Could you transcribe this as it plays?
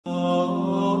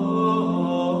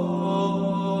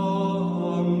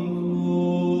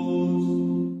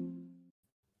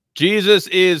Jesus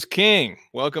is King.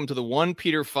 Welcome to the 1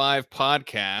 Peter 5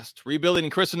 podcast, Rebuilding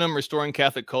Christendom, Restoring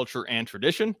Catholic Culture and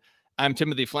Tradition. I'm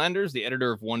Timothy Flanders, the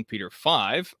editor of 1 Peter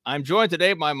 5. I'm joined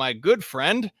today by my good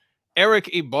friend, Erick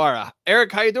Ybarra.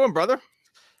 Erick, how you doing, brother?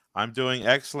 I'm doing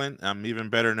excellent. I'm even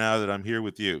better now that I'm here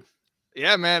with you.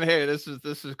 Yeah, man. Hey, this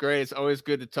is great. It's always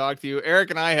good to talk to you.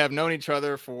 Erick and I have known each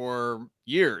other for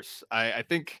years. I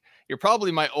think you're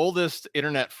probably my oldest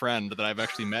internet friend that I've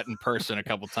actually met in person a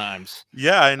couple times.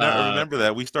 Yeah, I remember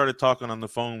that. We started talking on the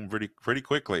phone pretty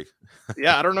quickly.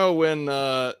 Yeah, I don't know when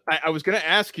I was going to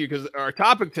ask you because our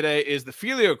topic today is the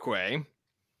Filioque,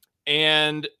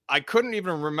 and I couldn't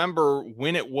even remember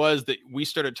when it was that we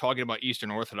started talking about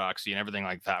Eastern Orthodoxy and everything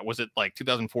like that. Was it like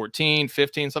 2014,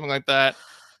 15, something like that?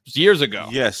 It was years ago.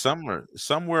 Yeah, somewhere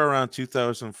around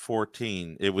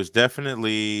 2014. It was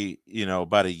definitely,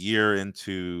 about a year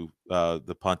into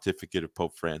the pontificate of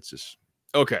Pope Francis.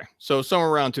 Okay, so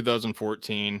somewhere around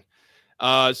 2014.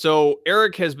 So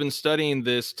Erick has been studying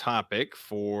this topic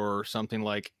for something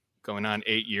like going on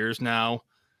 8 years now.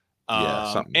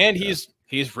 And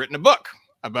he's written a book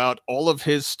about all of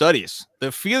his studies, the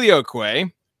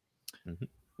Filioque,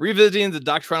 revisiting the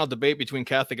doctrinal debate between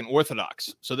Catholic and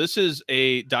Orthodox. So this is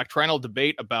a doctrinal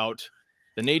debate about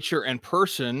the nature and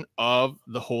person of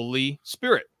the Holy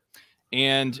Spirit.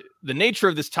 And the nature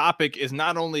of this topic is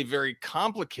not only very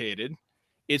complicated,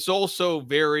 it's also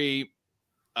very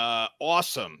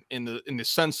awesome in the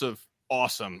sense of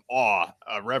awesome, awe,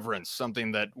 reverence,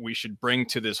 something that we should bring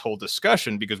to this whole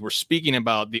discussion because we're speaking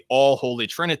about the all holy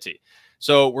Trinity.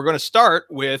 So we're going to start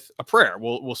with a prayer.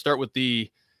 We'll start with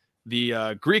the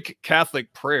Greek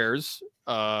Catholic prayers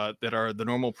that are the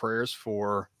normal prayers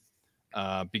for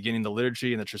beginning the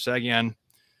liturgy and the Trisagion.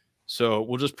 So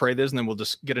we'll just pray this and then we'll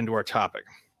just get into our topic.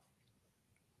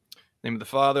 Name of the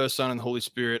Father, Son, and Holy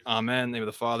Spirit. Amen. Name of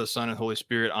the Father, Son, and Holy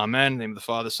Spirit. Amen. Name of the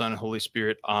Father, Son, and Holy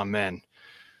Spirit. Amen.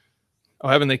 O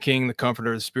Heavenly King, the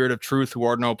Comforter, the Spirit of truth, who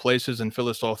art in all places and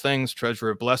fillest all things,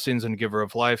 treasurer of blessings and giver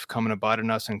of life, come and abide in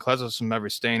us and cleanse us from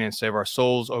every stain and save our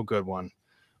souls, O good one.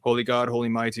 Holy God, holy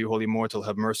mighty, holy immortal,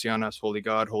 have mercy on us. Holy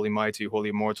God, holy mighty, holy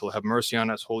immortal, have mercy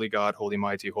on us. Holy God, holy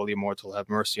mighty, holy immortal, have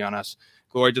mercy on us.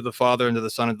 Glory to the Father, and to the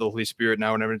Son, and to the Holy Spirit,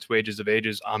 now and ever into ages of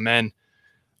ages. Amen.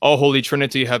 O Holy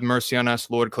Trinity, have mercy on us.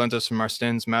 Lord, cleanse us from our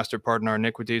sins. Master, pardon our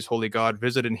iniquities. Holy God,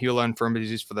 visit and heal our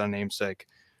infirmities for thy name's sake.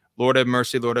 Lord, have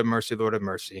mercy. Lord, have mercy. Lord, have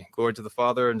mercy. Glory to the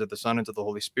Father, and to the Son, and to the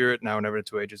Holy Spirit, now and ever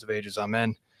into ages of ages.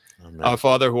 Amen. Amen. Our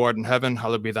Father, who art in heaven,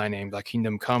 hallowed be thy name. Thy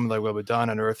kingdom come, thy will be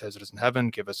done on earth as it is in heaven.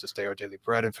 Give us this day our daily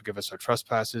bread, and forgive us our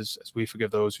trespasses, as we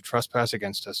forgive those who trespass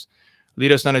against us.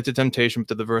 Lead us not into temptation,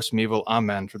 but deliver us from evil.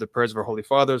 Amen. For the prayers of our holy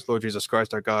fathers, Lord Jesus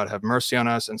Christ, our God, have mercy on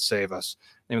us and save us. In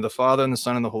the name of the Father, and the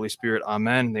Son, and the Holy Spirit.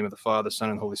 Amen. In the name of the Father, Son,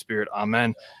 and Holy Spirit. Amen.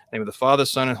 In the name of the Father,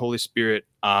 Son, and Holy Spirit.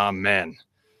 Amen.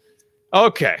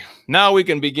 Okay, now we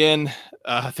can begin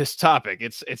this topic.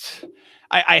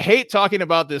 I hate talking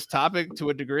about this topic to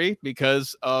a degree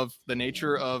because of the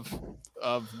nature of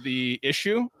the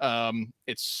issue.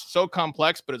 It's so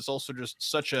complex, but it's also just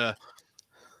such a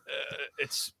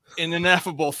it's an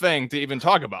ineffable thing to even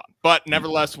talk about. But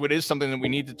nevertheless, it is something that we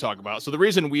need to talk about. So the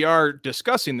reason we are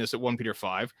discussing this at 1 Peter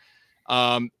 5,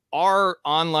 our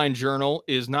online journal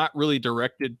is not really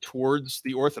directed towards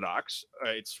the Orthodox.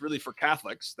 It's really for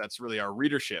Catholics. That's really our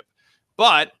readership.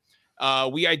 But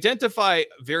we identify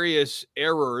various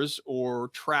errors or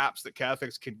traps that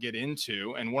Catholics can get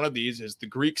into. And one of these is the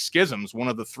Greek schisms, one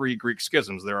of the 3 Greek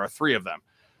schisms. There are 3 of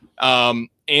them.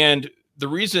 And the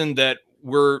reason that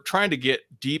we're trying to get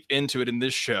deep into it in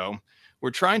this show,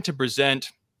 we're trying to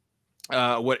present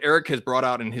what Erick has brought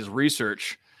out in his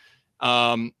research,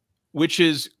 which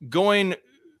is going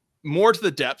more to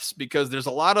the depths because there's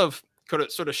a lot of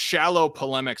sort of shallow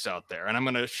polemics out there. And I'm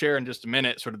going to share in just a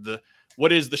minute sort of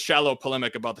what is the shallow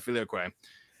polemic about the Filioque.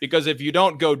 Because if you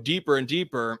don't go deeper and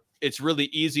deeper, it's really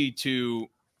easy to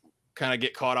kind of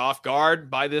get caught off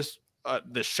guard by this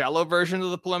shallow version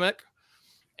of the polemic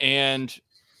and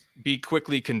be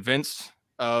quickly convinced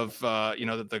of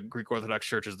that the Greek Orthodox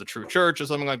Church is the true church or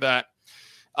something like that.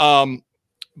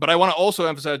 But I want to also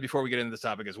emphasize before we get into this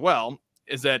topic as well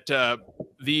is that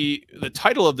the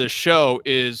title of this show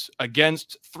is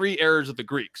Against 3 Errors of the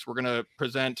Greeks. We're going to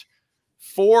present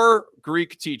 4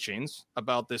 Greek teachings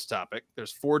about this topic.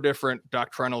 There's 4 different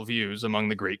doctrinal views among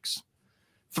the Greeks.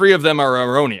 3 of them are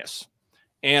erroneous.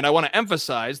 And I want to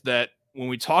emphasize that when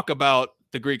we talk about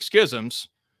the Greek schisms,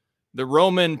 the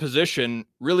Roman position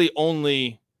really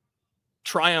only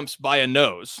triumphs by a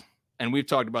nose. And we've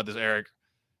talked about this, Erick.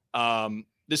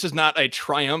 This is not a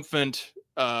triumphant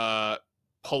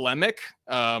polemic.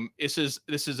 This is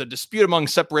a dispute among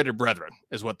separated brethren,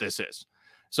 is what this is.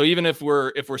 So even if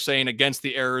we're saying against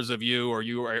the errors of you, or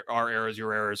you are our errors,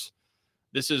 your errors,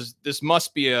 this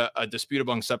must be a dispute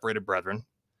among separated brethren.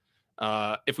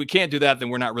 If we can't do that, then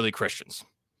we're not really Christians.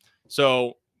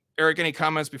 So, Eric, any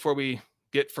comments before we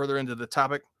get further into the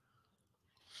topic?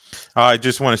 I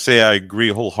just want to say I agree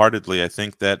wholeheartedly. I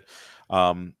think that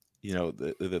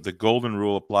the golden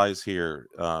rule applies here: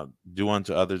 do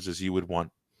unto others as you would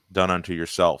want done unto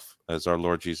yourself, as our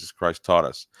Lord Jesus Christ taught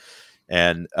us.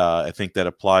 And I think that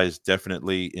applies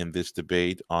definitely in this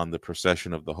debate on the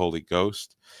procession of the Holy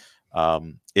Ghost.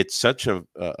 It's such a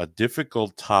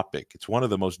difficult topic. It's one of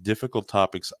the most difficult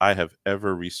topics I have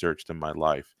ever researched in my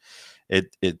life.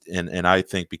 And I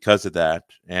think because of that,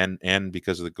 and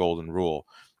because of the golden rule,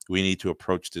 we need to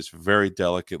approach this very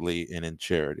delicately and in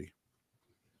charity.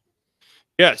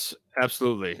 Yes,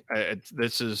 absolutely.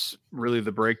 This is really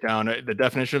the breakdown. The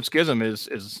definition of schism is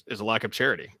a lack of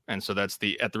charity, and so that's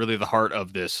really the heart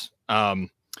of this.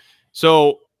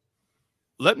 So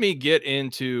let me get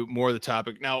into more of the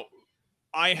topic now.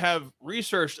 I have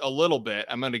researched a little bit.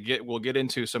 We'll get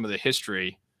into some of the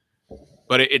history,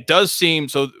 but it does seem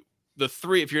so. The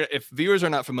three, if viewers are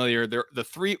not familiar, the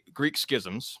three Greek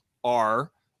schisms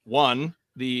are: one,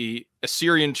 the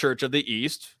Assyrian Church of the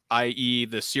East, i.e.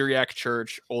 the Syriac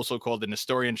Church, also called the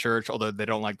Nestorian Church, although they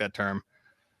don't like that term.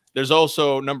 There's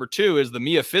also, number two, is the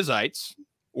Miaphysites,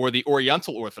 or the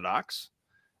Oriental Orthodox.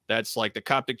 That's like the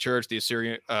Coptic Church, the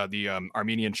Assyrian, the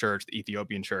Armenian Church, the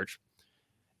Ethiopian Church.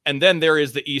 And then there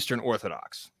is the Eastern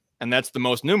Orthodox, and that's the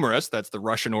most numerous. That's the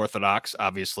Russian Orthodox,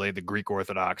 obviously, the Greek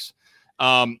Orthodox.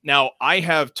 Now, I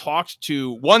have talked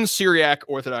to one Syriac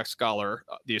Orthodox scholar,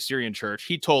 the Assyrian Church.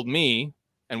 He told me,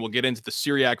 and we'll get into the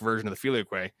Syriac version of the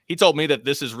Filioque, he told me that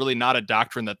this is really not a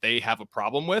doctrine that they have a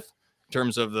problem with in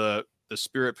terms of the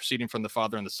Spirit proceeding from the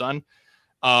Father and the Son.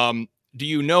 Do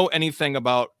you know anything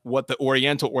about what the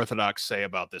Oriental Orthodox say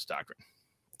about this doctrine?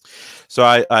 So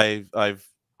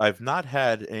I've not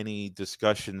had any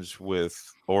discussions with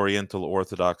Oriental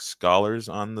Orthodox scholars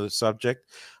on the subject.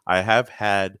 I have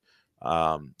had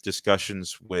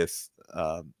discussions with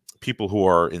people who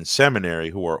are in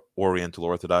seminary who are Oriental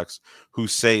Orthodox, who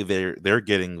say they're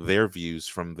getting their views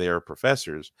from their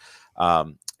professors,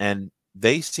 and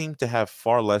they seem to have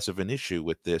far less of an issue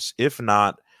with this, if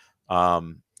not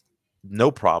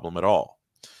no problem at all.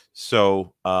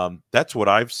 So that's what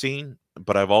I've seen,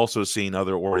 but I've also seen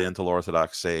other Oriental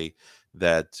Orthodox say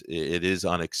that it is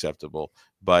unacceptable,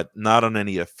 but not on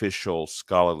any official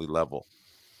scholarly level.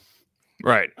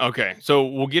 Right. Okay. So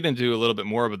we'll get into a little bit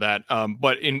more of that.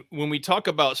 But when we talk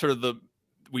about sort of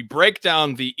we break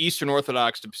down the Eastern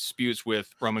Orthodox disputes with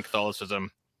Roman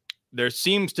Catholicism, there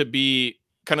seems to be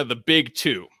kind of the big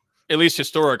two, at least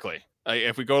historically.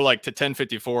 If we go like to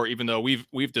 1054, even though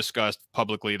we've discussed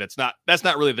publicly, that's not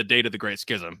really the date of the Great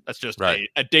Schism. That's just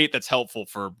a date that's helpful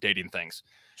for dating things.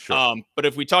 Sure. But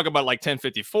if we talk about like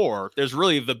 1054, there's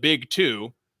really the big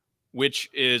two, which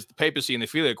is the papacy and the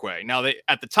Filioque. Now,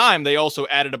 at the time, they also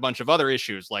added a bunch of other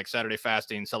issues like Saturday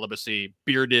fasting, celibacy,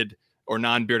 bearded or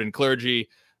non-bearded clergy,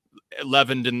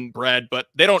 leavened in bread, but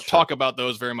they don't talk about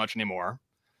those very much anymore.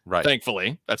 Right.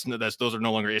 Thankfully, those are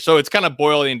no longer issues. So it's kind of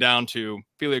boiling down to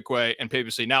Filioque and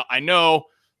papacy. Now, I know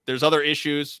there's other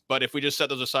issues, but if we just set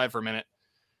those aside for a minute,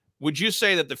 would you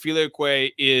say that the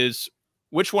Filioque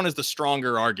which one is the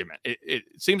stronger argument? It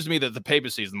seems to me that the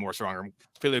papacy is the more stronger.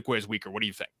 Filioque is weaker. What do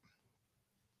you think?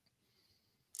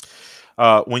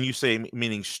 When you say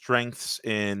meaning strengths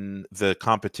in the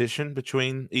competition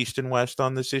between East and West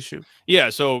on this issue? Yeah.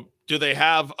 So do they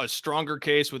have a stronger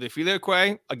case with the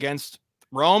Filioque against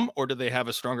Rome, or do they have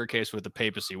a stronger case with the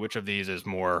papacy? Which of these is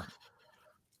more?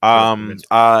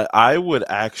 I would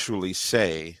actually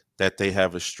say that they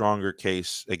have a stronger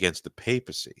case against the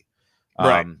papacy.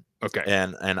 Right. Okay.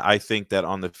 And I think that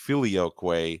on the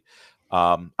Filioque,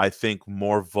 I think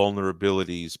more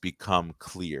vulnerabilities become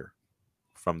clear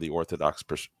from the Orthodox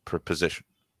position.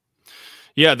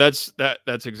 Yeah, that's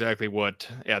exactly what.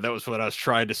 Yeah, that was what I was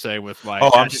trying to say with my.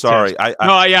 Oh, I'm sorry. I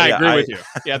agree with you.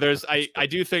 Yeah, I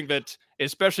do think that,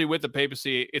 especially with the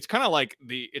papacy, it's kind of like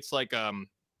it's like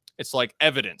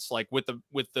evidence. Like with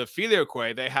the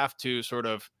Filioque, they have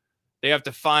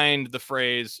to find the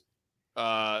phrase,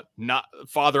 not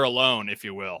Father alone, if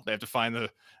you will. They have to find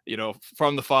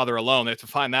from the Father alone. They have to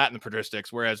find that in the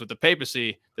patristics. Whereas with the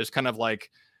papacy, there's kind of like,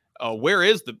 where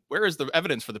is the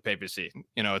evidence for the papacy?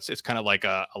 It's kind of like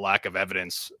a lack of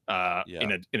evidence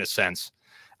in a sense.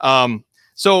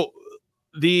 So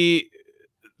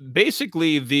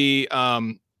basically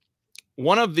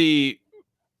one of the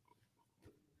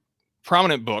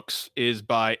prominent books is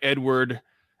by Edward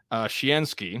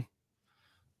Shiensky,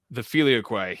 The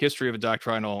Filioque, History of a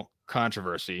Doctrinal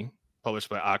controversy, published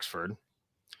by Oxford.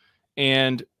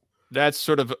 And that's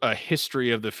sort of a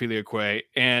history of the Filioque.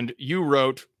 And you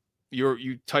wrote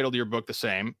you titled your book the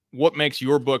same. What makes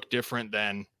your book different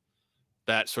than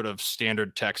that sort of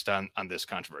standard text on this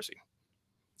controversy?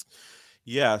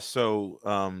 Yeah, so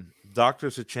Dr.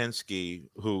 Zaczynski,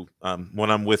 who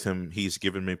when I'm with him, he's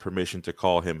given me permission to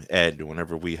call him Ed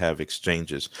whenever we have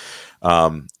exchanges.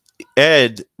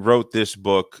 Ed wrote this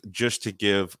book just to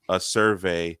give a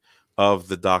survey of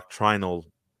the doctrinal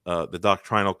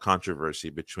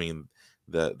controversy between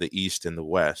the East and the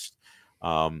West.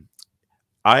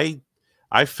 I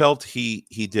felt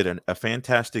he did a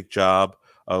fantastic job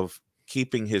of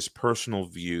keeping his personal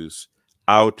views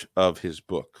out of his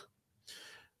book.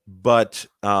 But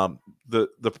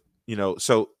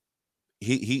so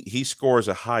he scores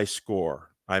a high score.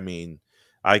 I mean,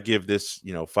 I give this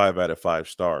 5 out of 5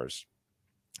 stars.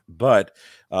 But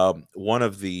one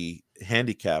of the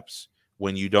handicaps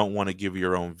when you don't want to give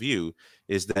your own view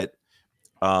is that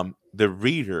the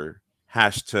reader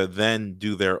has to then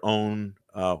do their own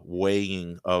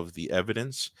weighing of the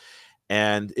evidence.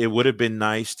 And it would have been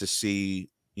nice to see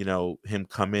him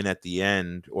come in at the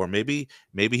end, or maybe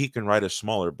he can write a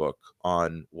smaller book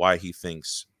on why he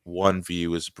thinks one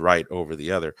view is right over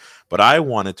the other. But I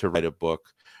wanted to write a book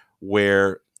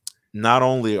where not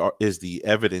only is the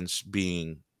evidence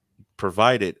being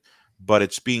provided, but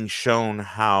it's being shown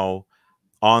how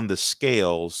on the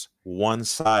scales one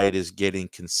side is getting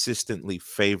consistently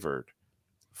favored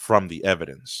from the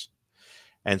evidence.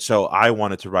 And so I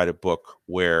wanted to write a book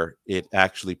where it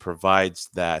actually provides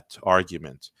that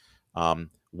argument.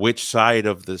 Which side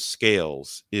of the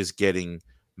scales is getting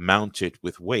mounted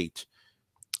with weight?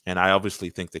 And I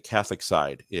obviously think the Catholic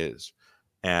side is.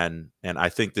 And I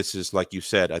think this is, like you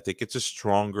said, I think it's a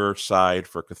stronger side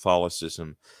for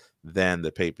Catholicism than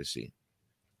the papacy.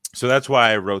 So that's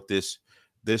why I wrote this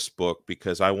book,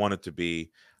 because I wanted to be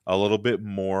a little bit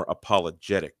more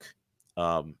apologetic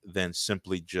than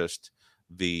simply just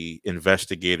the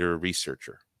investigator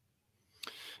researcher.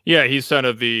 Yeah, he's sort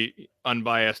of the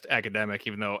unbiased academic,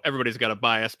 even though everybody's got a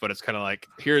bias, but it's kind of like,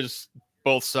 here's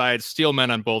both sides, steel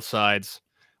men on both sides,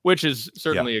 which is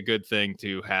certainly a good thing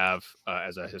to have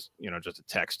as a just a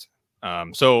text.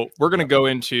 So we're going to go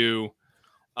into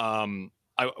first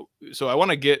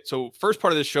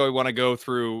part of this show, I want to go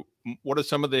through what is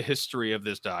some of the history of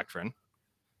this doctrine,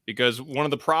 because one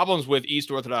of the problems with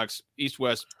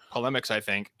East-West polemics, I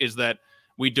think, is that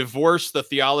we divorce the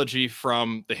theology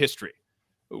from the history.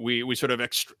 We sort of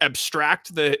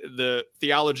abstract the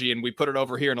theology and we put it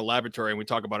over here in a laboratory and we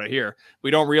talk about it here. We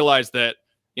don't realize that,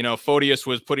 Photius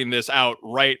was putting this out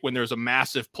right when there's a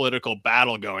massive political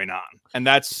battle going on. And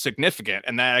that's significant.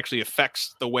 And that actually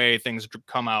affects the way things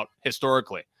come out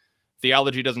historically.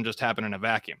 Theology doesn't just happen in a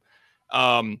vacuum.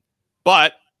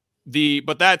 But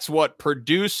that's what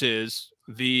produces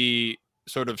the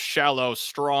sort of shallow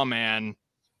straw man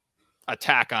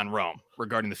attack on Rome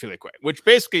regarding the Filioque, which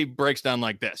basically breaks down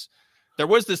like this. There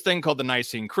was this thing called the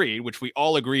Nicene Creed, which we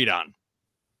all agreed on.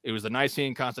 It was the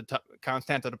Nicene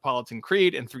Constantinopolitan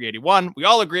Creed in 381. We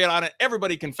all agreed on it.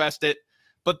 Everybody confessed it.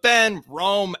 But then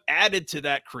Rome added to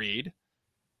that creed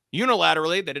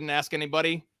unilaterally. They didn't ask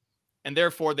anybody. And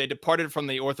therefore, they departed from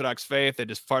the Orthodox faith. They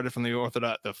departed from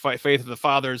the faith of the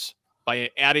fathers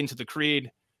by adding to the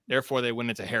creed. Therefore, they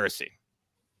went into heresy.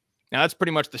 Now, that's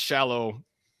pretty much the shallow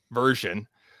version.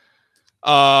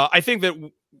 I think that,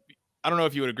 I don't know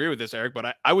if you would agree with this, Eric,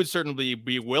 but I would certainly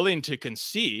be willing to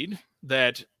concede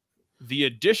that the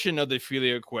addition of the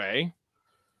Filioque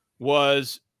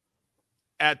was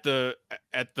at the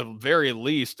very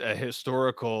least a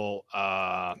historical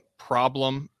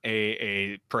problem,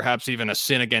 a perhaps even a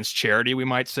sin against charity, we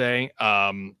might say.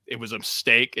 It was a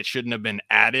mistake. It shouldn't have been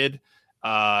added.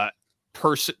 Perhaps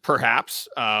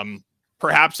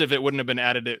if it wouldn't have been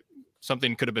added,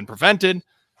 something could have been prevented.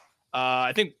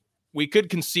 I think we could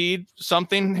concede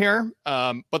something here,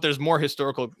 but there's more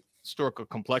historical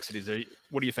complexities there.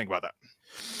 What do you think about that?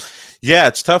 Yeah,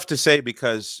 it's tough to say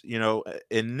because,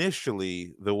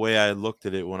 initially the way I looked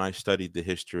at it when I studied the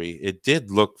history, it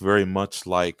did look very much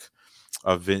like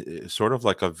sort of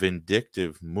like a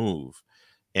vindictive move.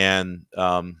 And,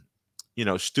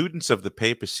 students of the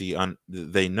papacy,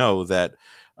 they know that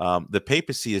the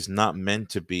papacy is not meant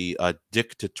to be a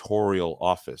dictatorial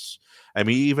office. I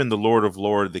mean, even the Lord of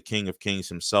Lords, the King of Kings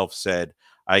himself said,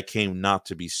 I came not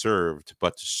to be served,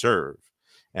 but to serve.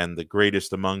 And the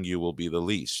greatest among you will be the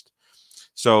least.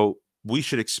 So we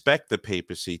should expect the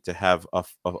papacy to have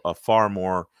a far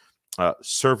more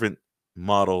servant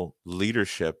model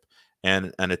leadership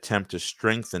and an attempt to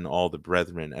strengthen all the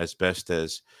brethren as best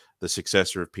as the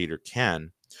successor of Peter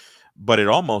can. But it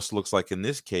almost looks like in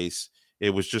this case,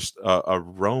 it was just a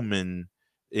Roman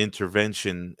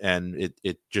intervention, and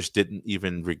it just didn't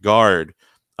even regard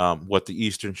what the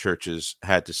Eastern churches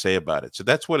had to say about it. So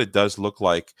that's what it does look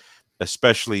like,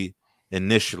 especially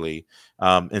initially.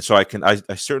 And so I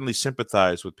certainly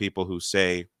sympathize with people who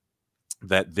say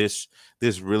that this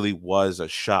really was a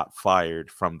shot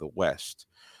fired from the West.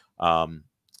 I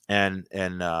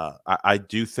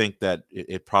do think that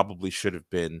it probably should have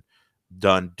been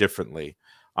done differently.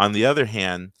 On the other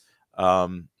hand,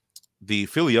 the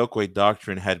Filioque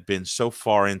doctrine had been so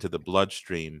far into the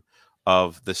bloodstream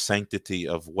of the sanctity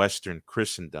of Western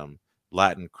Christendom,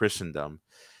 Latin Christendom,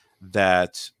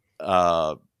 that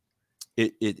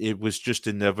it was just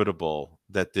inevitable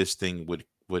that this thing would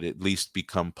at least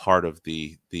become part of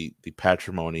the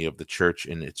patrimony of the church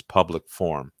in its public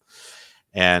form.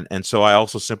 And so I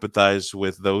also sympathize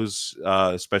with those,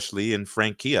 especially in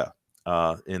Francia,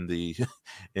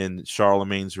 in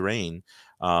Charlemagne's reign.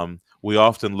 We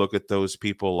often look at those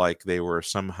people like they were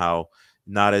somehow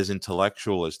not as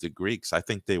intellectual as the Greeks. I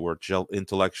think they were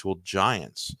intellectual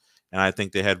giants, and I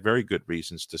think they had very good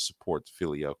reasons to support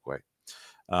Filioque.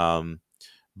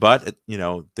 But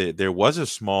there was a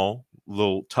small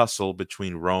little tussle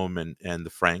between Rome and the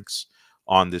Franks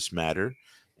on this matter,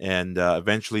 and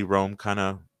eventually Rome kind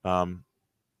of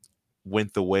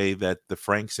went the way that the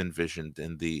Franks envisioned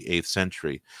in the 8th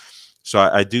century. So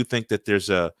I do think that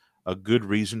there's a good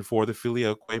reason for the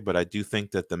Filioque, but I do think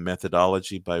that the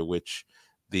methodology by which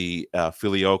the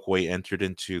Filioque entered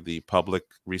into the public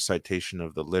recitation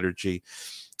of the liturgy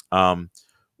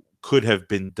could have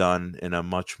been done in a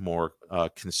much more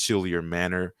conciliar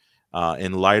manner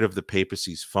in light of the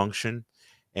papacy's function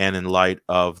and in light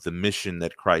of the mission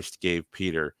that Christ gave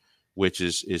Peter, which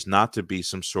is not to be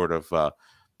some sort of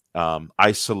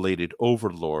isolated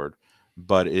overlord,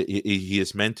 but he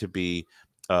is meant to be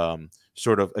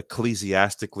sort of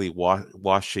ecclesiastically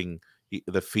washing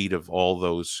the feet of all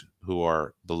those who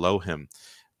are below him.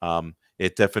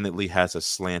 It definitely has a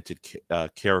slanted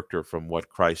character from what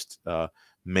Christ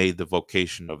made the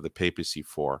vocation of the papacy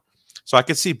for. So I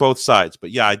can see both sides,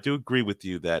 but yeah, I do agree with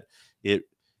you that it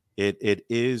could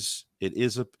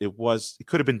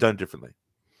have been done differently.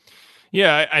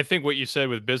 Yeah, I think what you said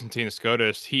with Byzantine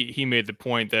Scotus, he made the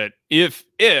point that if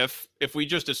we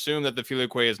just assume that the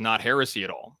Filioque is not heresy at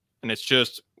all, and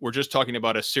we're just talking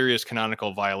about a serious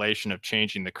canonical violation of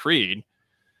changing the creed,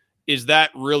 is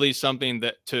that really something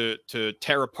that to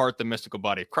tear apart the mystical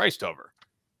body of Christ over?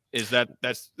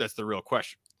 That's the real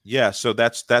question. Yeah, so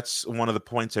that's one of the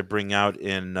points I bring out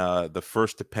in the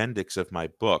first appendix of my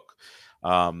book,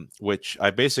 which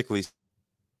I basically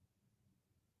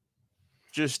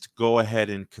just go ahead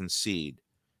and concede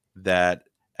that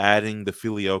adding the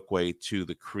Filioque to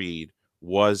the creed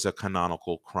was a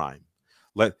canonical crime.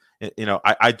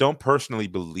 I don't personally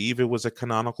believe it was a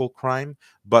canonical crime,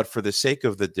 but for the sake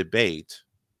of the debate,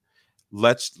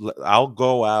 I'll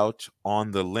go out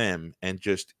on the limb and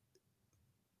just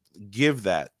give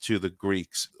that to the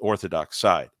Greeks Orthodox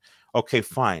side. Okay,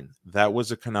 fine. That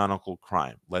was a canonical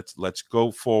crime. Let's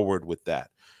go forward with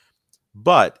that.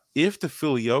 But if the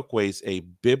Filioque is a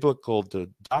biblical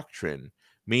doctrine,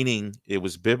 meaning it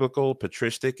was biblical,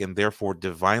 patristic, and therefore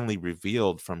divinely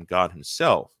revealed from God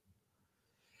himself,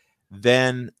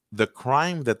 then the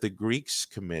crime that the Greeks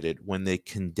committed when they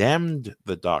condemned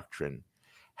the doctrine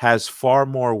has far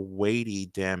more weighty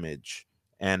damage,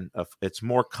 and it's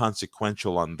more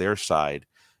consequential on their side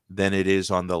than it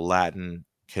is on the Latin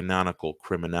canonical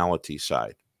criminality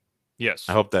side. Yes.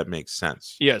 I hope that makes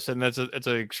sense. Yes, and it's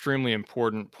an extremely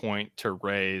important point to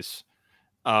raise.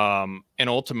 And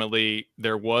ultimately,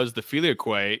 there was the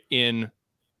Filioque in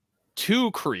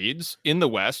 2 creeds in the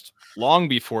West long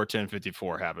before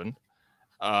 1054 happened.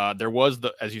 There was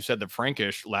as you said, the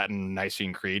Frankish Latin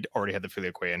Nicene Creed already had the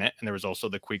Filioque in it, and there was also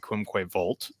the Qui Cumque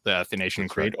Volt, the Athanasian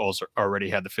Creed, also already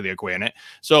had the Filioque in it.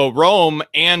 So Rome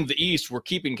and the East were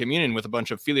keeping communion with a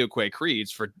bunch of Filioque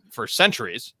creeds for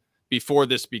centuries before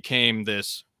this became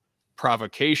this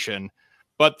provocation.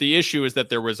 But the issue is that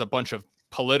there was a bunch of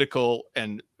political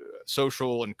and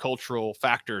social and cultural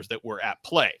factors that were at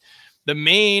play. The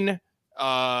main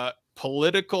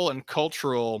political and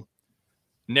cultural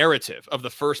narrative of the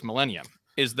first millennium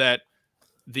is that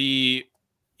the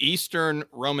Eastern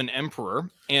Roman Emperor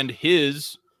and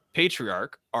his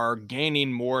patriarch are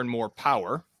gaining more and more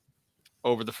power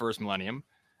over the first millennium.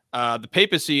 The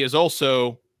papacy is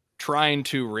also trying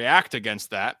to react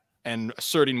against that and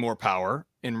asserting more power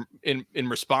in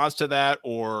response to that,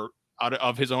 or out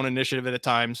of his own initiative at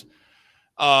times.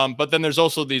 But then there's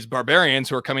also these barbarians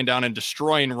who are coming down and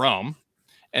destroying Rome.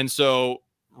 And so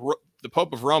the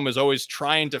Pope of Rome is always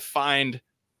trying to find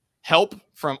help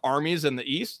from armies in the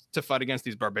East to fight against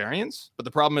these barbarians. But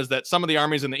the problem is that some of the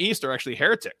armies in the East are actually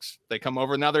heretics. They come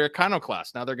over, now they're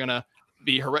iconoclasts. Now they're going to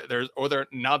be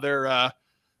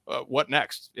what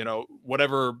next? You know,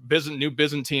 whatever new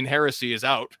Byzantine heresy is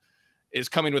out is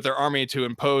coming with their army to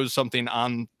impose something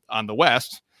on the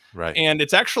West. Right. And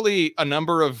it's actually a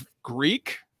number of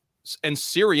Greek and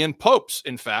Syrian popes,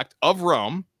 in fact, of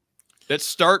Rome, that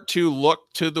start to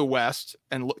look to the West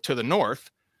and look to the North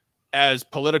as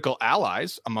political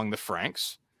allies among the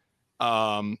Franks.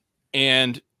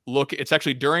 And look, it's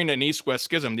actually during an East-West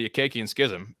schism, the Achaean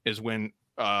schism, is when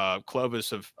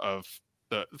Clovis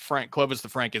the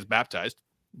Frank is baptized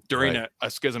during a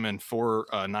schism in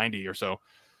 490 or so.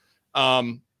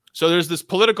 So there's this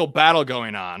political battle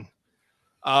going on.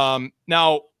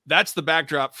 Now that's the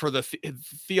backdrop for the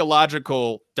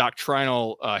theological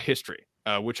doctrinal history,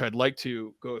 which I'd like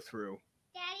to go through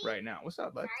right now. What's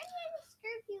up, bud?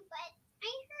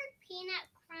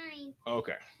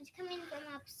 Okay. It's coming from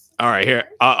upstairs. All right, here.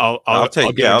 I'll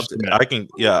take. Yeah, I can.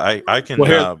 Yeah, I can.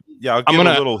 Well, yeah, I'll give a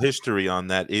little history on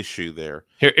that issue there.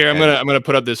 Here, I'm gonna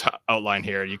put up this outline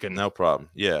here. You can. No problem.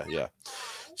 Yeah, yeah.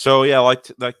 So yeah,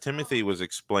 like Timothy was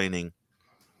explaining,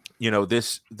 you know,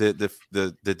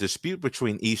 the dispute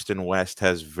between East and West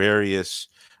has various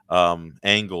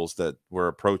angles that we're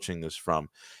approaching this from.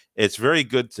 It's very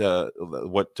good to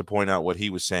point out what he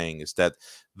was saying is that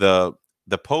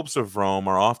the popes of Rome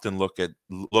are often looked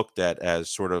at as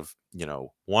sort of, you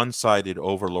know, one-sided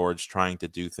overlords trying to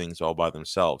do things all by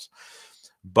themselves.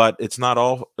 But it's not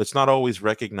always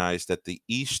recognized that the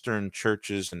Eastern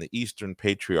churches and the Eastern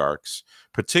patriarchs,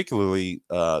 particularly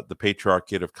the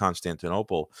Patriarchate of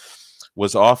Constantinople,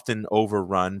 was often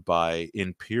overrun by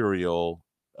imperial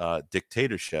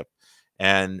dictatorship.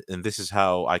 And this is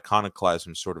how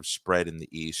iconoclasm sort of spread in the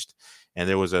East. And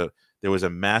there was a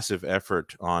massive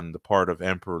effort on the part of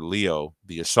Emperor Leo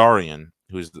the Isaurian,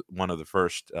 who is one of the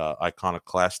first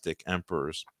iconoclastic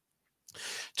emperors,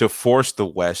 to force the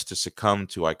West to succumb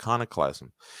to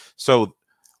iconoclasm. So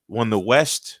when the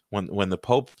West, when the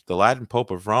Latin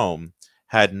Pope of Rome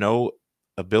had no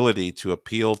ability to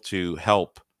appeal to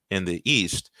help in the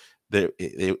East,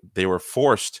 they were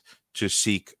forced to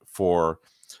seek for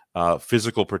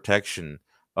physical protection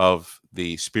of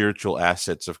the spiritual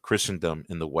assets of Christendom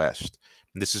in the West.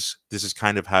 And this is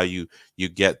kind of how you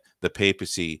get the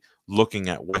papacy looking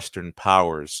at Western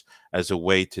powers as a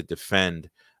way to defend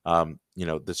you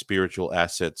know, the spiritual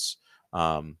assets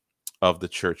of the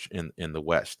church in the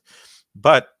West.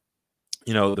 But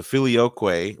you know, the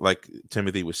Filioque, like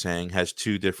Timothy was saying, has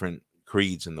two different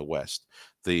creeds in the West.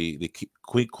 The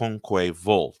Quicunque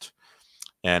Volt,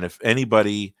 and if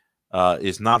anybody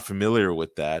is not familiar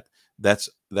with that,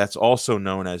 that's also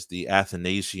known as the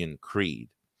Athanasian Creed.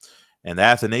 And the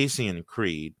Athanasian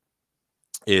Creed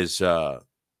is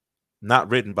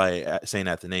not written by St.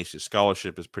 Athanasius.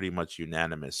 Scholarship is pretty much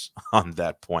unanimous on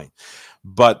that point.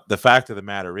 But the fact of the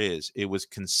matter is, it was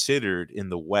considered in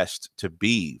the West to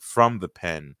be from the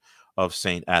pen of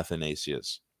St.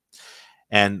 Athanasius.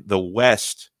 And the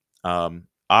West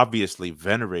obviously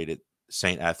venerated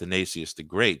St. Athanasius the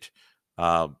Great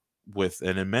with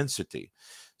an immensity.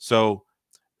 So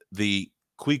the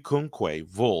Quicunque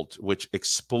Volt, which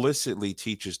explicitly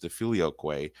teaches the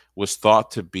Filioque, was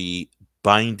thought to be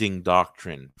binding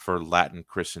doctrine for Latin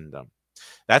Christendom.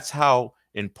 That's how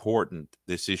important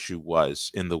this issue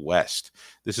was in the West.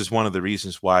 This is one of the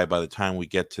reasons why by the time we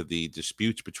get to the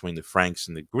disputes between the Franks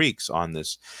and the Greeks on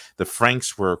this, the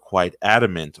Franks were quite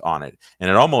adamant on it. And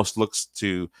it almost looks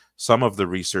to some of the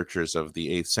researchers of the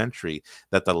 8th century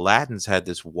that the Latins had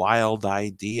this wild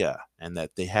idea and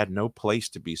that they had no place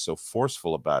to be so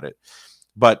forceful about it.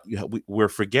 But we're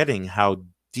forgetting how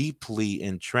deeply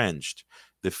entrenched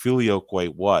the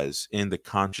Filioque was in the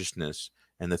consciousness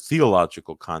and the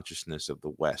theological consciousness of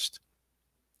the West.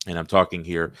 And I'm talking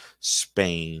here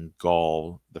Spain,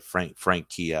 Gaul, the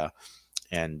Francia,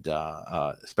 and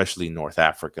especially North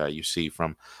Africa. You see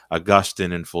from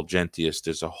Augustine and Fulgentius,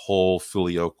 there's a whole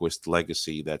Filioquist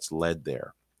legacy that's led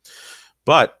there.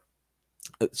 But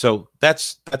so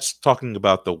that's talking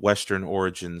about the Western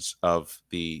origins of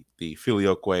the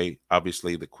Filioque,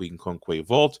 obviously the Quicunque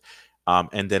Volt,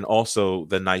 and then also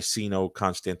the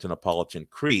Niceno-Constantinopolitan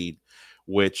Creed,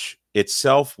 which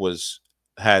itself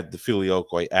had the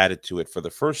Filioque added to it for the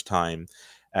first time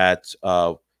at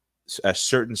a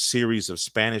certain series of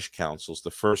Spanish councils,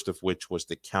 the first of which was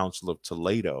the Council of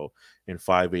Toledo in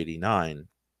 589.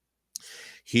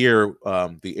 Here,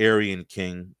 the Arian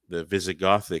king, the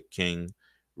Visigothic king,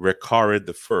 Recared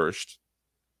I,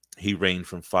 he reigned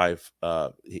from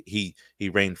he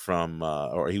reigned from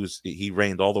he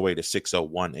reigned all the way to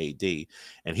 601 AD,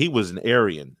 and he was an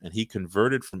Arian, and he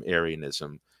converted from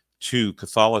Arianism to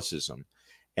Catholicism.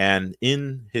 And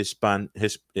in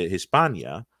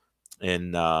Hispania,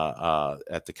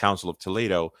 at the Council of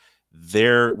Toledo,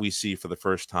 there we see for the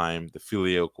first time the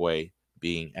Filioque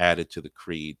being added to the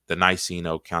creed, the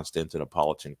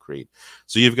Niceno-Constantinopolitan Creed.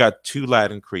 So you've got two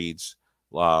Latin creeds,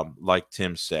 like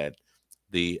Tim said,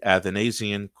 the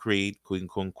Athanasian Creed,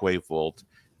 Quincunque Vult,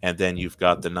 and then you've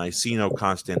got the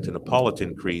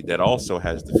Niceno-Constantinopolitan Creed that also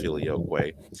has the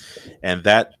Filioque, and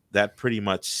that pretty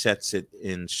much sets it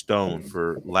in stone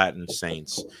for Latin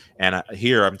saints. And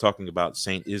here I'm talking about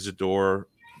Saint Isidore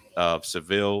of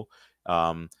Seville,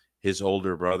 his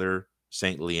older brother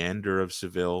Saint Leander of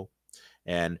Seville,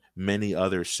 and many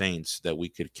other saints that we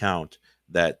could count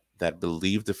that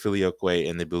believed the Filioque,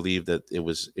 and they believed that it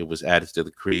was added to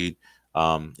the creed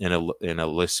in a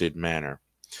licit manner.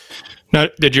 Now,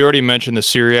 did you already mention the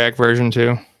Syriac version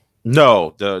too?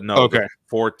 No, okay. The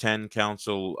 410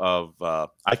 Council of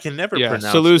I can never pronounce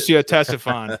Seleucia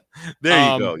Ctesiphon.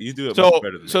 There you go. You do it much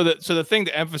better than me. So the thing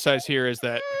to emphasize here is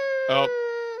that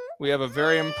we have a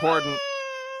very important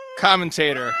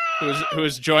commentator who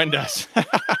has joined us.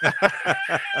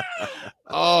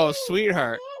 Oh,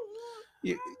 sweetheart.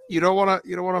 You don't want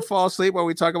to fall asleep while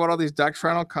we talk about all these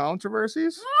doctrinal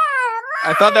controversies?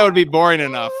 I thought that would be boring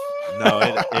enough. No,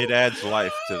 it adds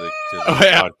life to the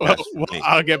podcast. Well,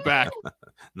 I'll get back.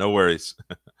 No worries.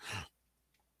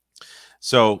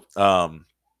 So,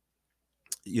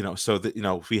 we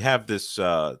have this.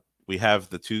 We have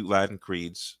the two Latin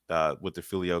creeds with the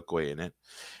Filioque in it,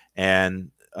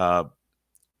 and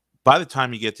by the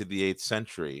time you get to the 8th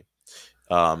century,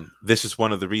 this is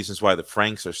one of the reasons why the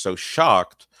Franks are so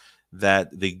shocked that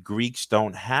the Greeks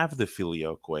don't have the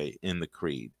Filioque in the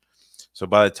creed. So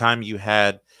by the time you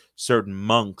had certain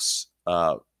monks,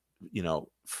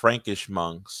 Frankish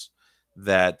monks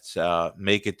that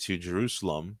make it to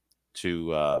Jerusalem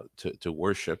to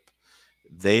worship,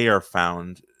 they are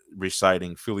found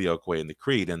reciting Filioque in the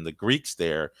creed, and the Greeks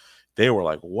there, they were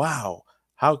like, "Wow,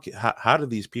 how do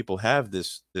these people have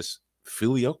this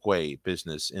Filioque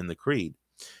business in the creed?"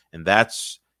 And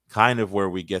that's kind of where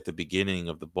we get the beginning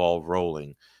of the ball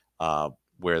rolling,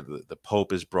 where the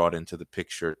Pope is brought into the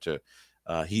picture to.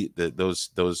 Those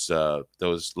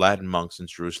Latin monks in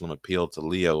Jerusalem appealed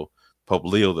to Pope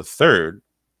Leo III,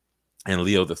 and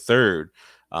Leo III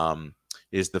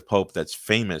is the Pope that's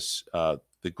famous.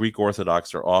 The Greek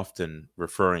Orthodox are often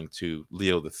referring to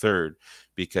Leo III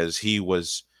because he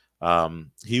was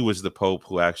the Pope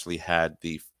who actually had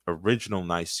the original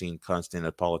Nicene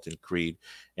Constantinopolitan Creed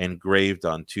engraved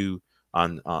on two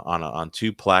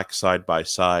plaques side by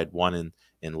side, one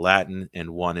in Latin and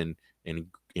one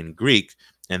in Greek,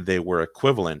 and they were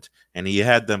equivalent, and he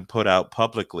had them put out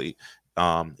publicly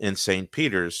in St.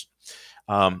 Peter's.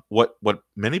 What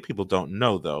many people don't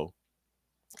know, though,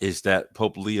 is that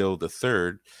Pope Leo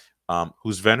III,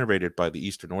 who's venerated by the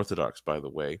Eastern Orthodox, by the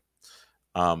way,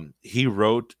 he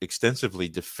wrote extensively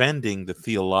defending the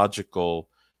theological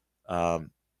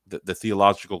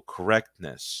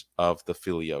correctness of the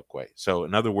Filioque. So,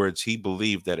 in other words, he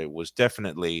believed that it was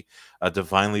definitely a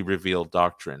divinely revealed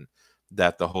doctrine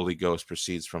that the Holy Ghost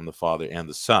proceeds from the Father and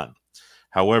the Son.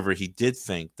 However, he did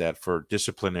think that for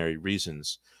disciplinary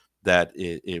reasons, that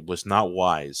it was not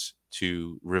wise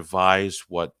to revise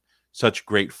what such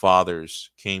great fathers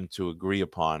came to agree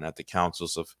upon at the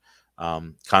councils of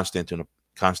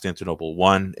Constantinople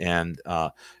I and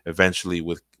eventually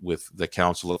with the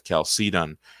Council of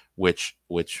Chalcedon, which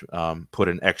put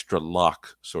an extra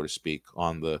lock, so to speak,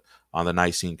 on the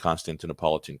Nicene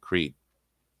Constantinopolitan Creed.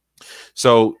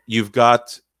 So you've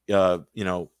got,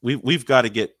 we've got to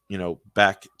get,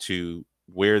 back to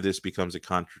where this becomes a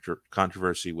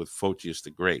controversy with Photius the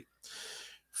Great.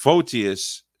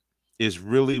 Photius is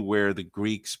really where the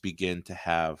Greeks begin to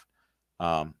have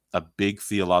a big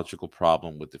theological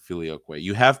problem with the Filioque.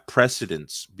 You have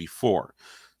precedents before.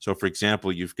 So, for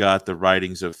example, you've got the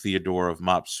writings of Theodore of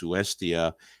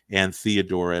Mopsuestia and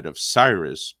Theodoret of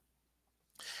Cyrus.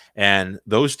 And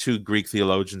those two Greek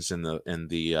theologians in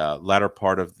the latter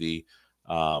part of the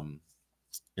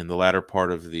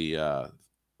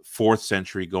 4th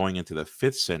century, going into the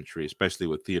 5th century, especially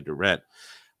with Theodoret,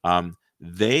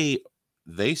 they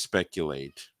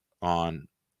speculate on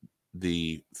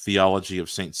the theology of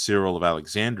Saint Cyril of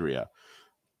Alexandria,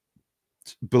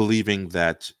 believing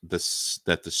that the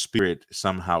Spirit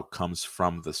somehow comes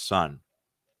from the Son.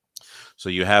 So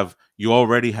you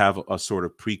already have a sort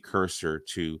of precursor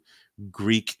to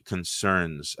Greek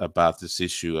concerns about this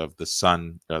issue of the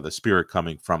Son, the Spirit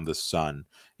coming from the Son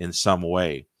in some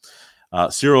way.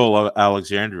 Cyril of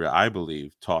Alexandria, I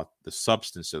believe, taught the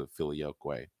substance of the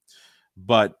Filioque,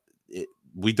 but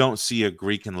we don't see a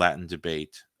Greek and Latin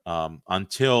debate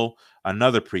until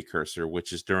another precursor,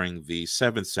 which is during the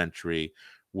 7th century,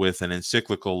 with an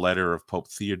encyclical letter of Pope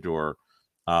Theodore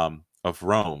of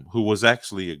Rome, who was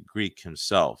actually a Greek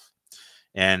himself.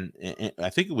 And I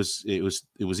think it was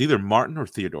either Martin or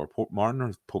Theodore, Pope Martin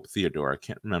or Pope Theodore. I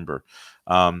can't remember,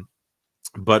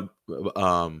 but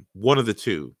one of the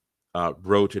two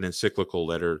wrote an encyclical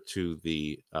letter to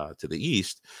the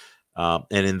East, and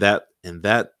in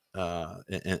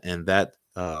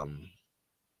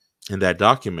that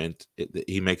document,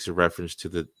 he makes a reference to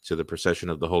the procession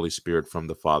of the Holy Spirit from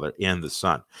the Father and the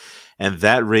Son, and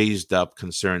that raised up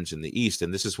concerns in the East.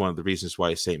 And this is one of the reasons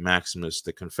why Saint Maximus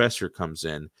the Confessor comes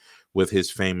in with his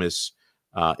famous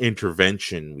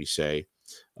intervention, we say,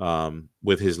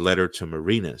 with his letter to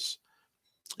Marinus,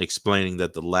 explaining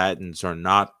that the Latins are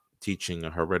not teaching a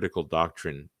heretical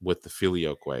doctrine with the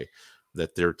Filioque,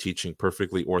 that they're teaching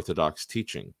perfectly orthodox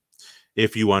teaching,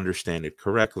 if you understand it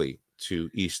correctly, to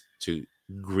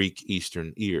Greek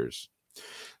Eastern ears.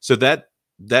 So that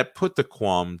put the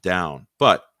qualm down.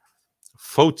 But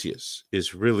Photius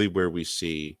is really where we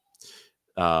see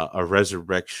a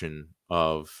resurrection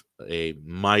of a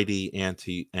mighty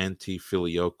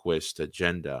anti-filioquist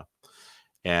agenda.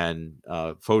 And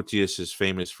Photius is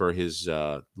famous for his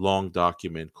long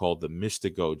document called the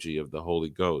Mystagogy of the Holy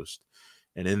Ghost.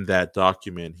 And in that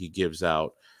document, he gives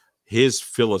out his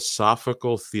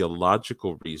philosophical,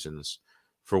 theological reasons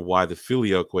for why the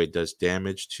Filioque does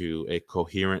damage to a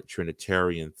coherent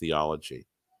Trinitarian theology.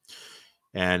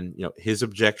 And his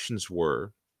objections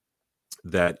were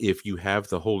that if you have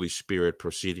the Holy Spirit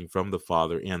proceeding from the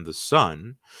Father and the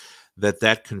Son,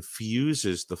 that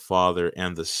confuses the Father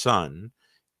and the Son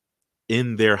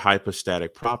in their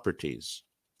hypostatic properties.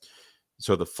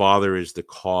 So the Father is the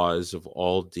cause of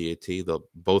all deity.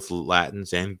 Both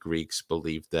Latins and Greeks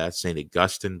believed that. St.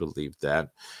 Augustine believed that.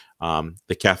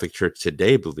 The Catholic Church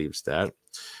today believes that.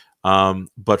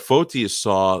 But Photius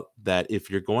saw that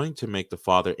if you're going to make the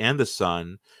Father and the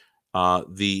Son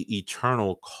the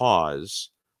eternal cause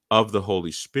of the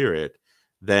Holy Spirit,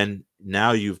 then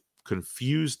now you've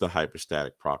confused the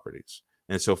hypostatic properties.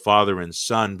 And so Father and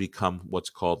Son become what's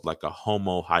called like a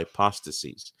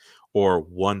homohypostasis, or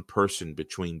one person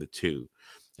between the two.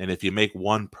 And if you make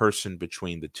one person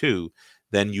between the two,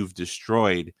 then you've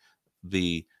destroyed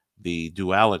the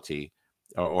duality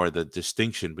or the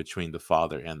distinction between the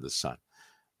Father and the Son.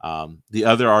 The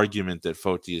other argument that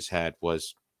Photius had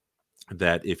was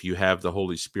that if you have the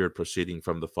Holy Spirit proceeding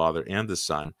from the Father and the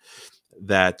Son,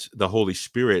 that the Holy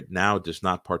Spirit now does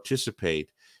not participate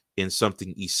in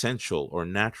something essential or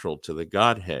natural to the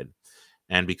Godhead.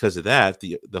 And because of that,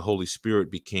 the Holy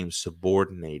Spirit became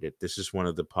subordinated. This is one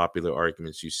of the popular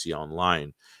arguments you see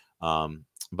online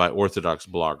by Orthodox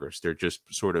bloggers. They're just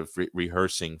sort of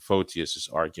rehearsing Photius's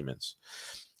arguments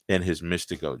and his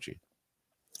mystagogy.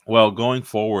 Well, going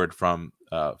forward from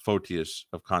Photius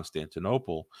of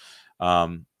Constantinople,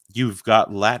 you've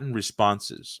got Latin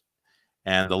responses,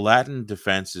 and the Latin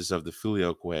defenses of the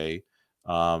Filioque,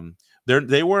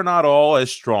 they were not all as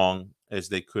strong as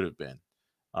they could have been.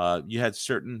 You had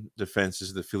certain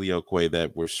defenses of the Filioque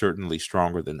that were certainly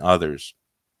stronger than others,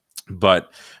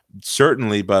 but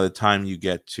certainly by the time you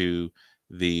get to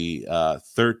the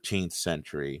 13th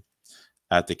century,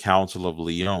 at the Council of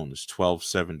Lyons,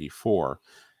 1274,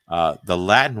 the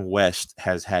Latin West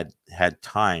has had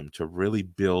time to really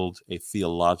build a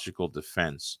theological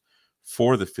defense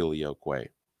for the Filioque.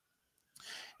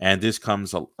 And this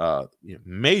comes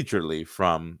majorly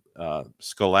from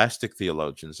scholastic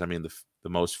theologians. I mean, the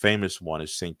most famous one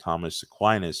is St. Thomas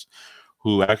Aquinas,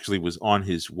 who actually was on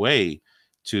his way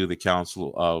to the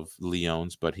Council of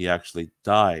Lyons, but he actually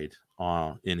died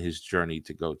in his journey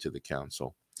to go to the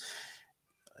council.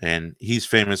 And he's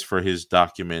famous for his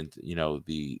document,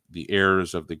 the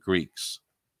errors of the Greeks.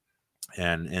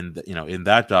 And in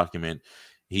that document,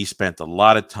 he spent a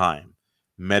lot of time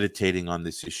meditating on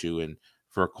this issue. And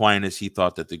for Aquinas, he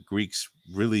thought that the Greeks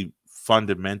really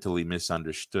fundamentally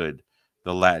misunderstood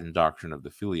the Latin doctrine of the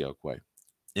Filioque.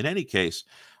 In any case,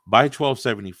 by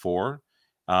 1274,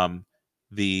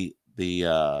 the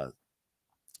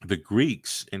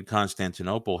Greeks in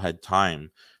Constantinople had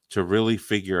time to really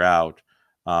figure out,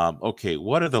 okay,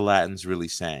 what are the Latins really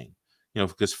saying?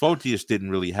 Because Photius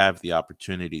didn't really have the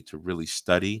opportunity to really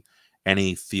study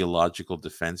any theological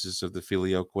defenses of the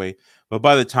Filioque. But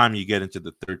by the time you get into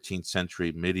the 13th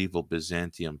century medieval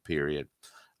Byzantium period,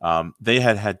 they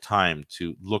had time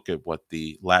to look at what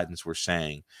the Latins were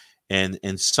saying. And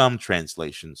in some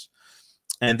translations,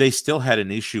 and they still had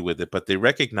an issue with it, but they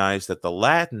recognized that the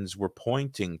Latins were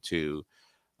pointing to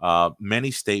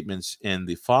many statements in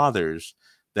the Fathers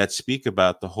that speak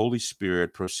about the Holy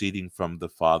Spirit proceeding from the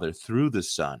Father through the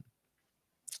Son.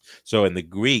 So in the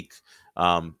Greek,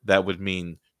 that would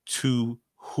mean tu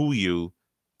huiou,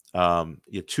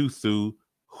 tu thu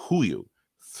huiou,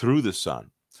 through the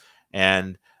Son.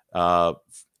 And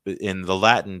in the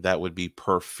Latin, that would be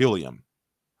per filium,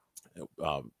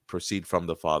 proceed from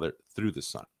the Father through the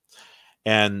Son.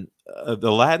 And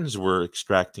the Latins were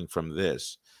extracting from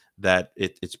this that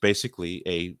it's basically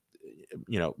a,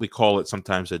 we call it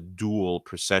sometimes a dual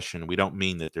procession. We don't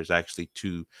mean that there's actually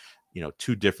two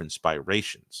different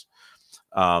spirations,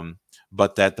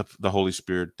 but that the Holy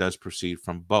Spirit does proceed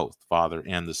from both Father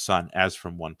and the Son as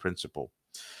from one principle.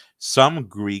 Some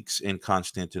Greeks in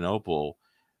Constantinople,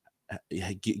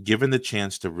 given the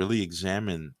chance to really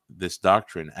examine this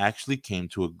doctrine, actually came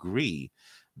to agree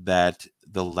that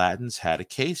the Latins had a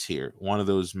case here. One of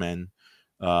those men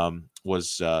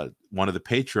was one of the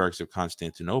patriarchs of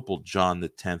Constantinople, John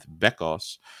X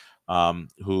Bekos,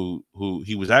 who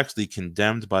he was actually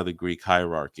condemned by the Greek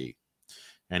hierarchy.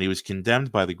 And he was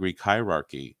condemned by the Greek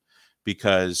hierarchy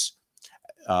because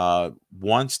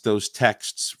once those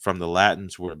texts from the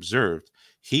Latins were observed,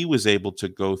 he was able to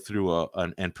go through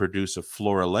and produce a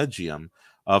florilegium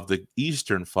of the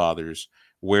Eastern Fathers,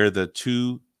 where the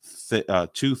tu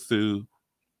thu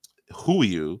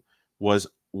huiou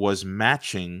was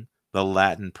matching the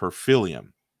Latin per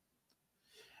filium.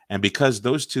 And because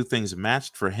those two things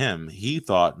matched for him, he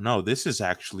thought, no, this is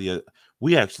actually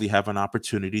we actually have an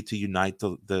opportunity to unite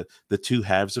the two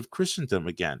halves of Christendom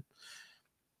again.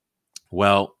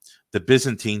 Well, the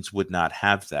Byzantines would not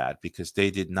have that, because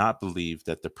they did not believe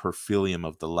that the per filium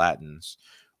of the Latins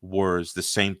was the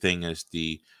same thing as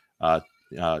the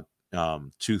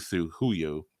tu thu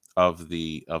huiou of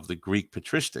the Greek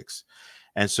patristics.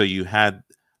 And so you had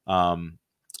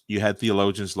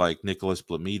theologians like Nicholas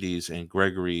Blamides and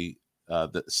Gregory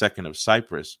the Second of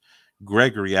Cyprus.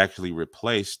 Gregory actually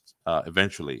replaced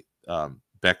eventually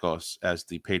Bekos as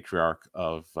the patriarch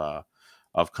of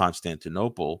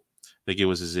Constantinople. I think it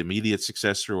was his immediate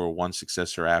successor or one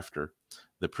successor after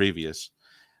the previous.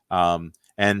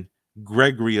 And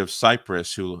Gregory of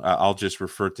Cyprus, who I'll just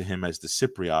refer to him as the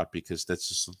Cypriot, because that's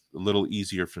just a little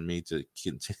easier for me to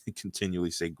continually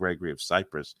say Gregory of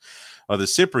Cyprus. The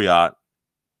Cypriot,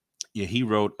 he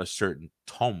wrote a certain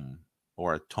tome,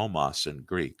 or a tomos in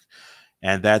Greek.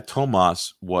 And that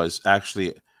tomos was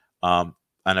actually an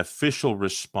official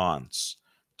response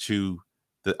to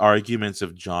the arguments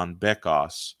of John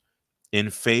Bekos in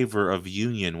favor of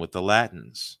union with the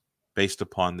Latins, based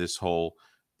upon this whole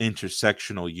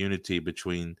intersectional unity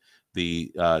between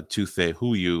the tu the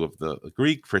huiou of the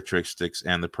Greek patristics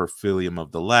and the per filium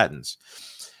of the Latins.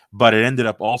 But it ended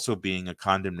up also being a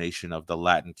condemnation of the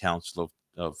Latin Council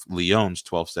of Lyons,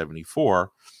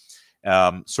 1274,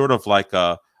 sort of like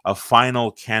a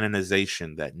final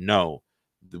canonization that no,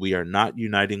 we are not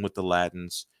uniting with the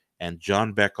Latins, and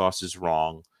John Bekos is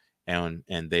wrong. And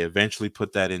they eventually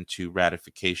put that into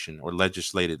ratification or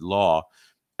legislated law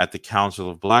at the Council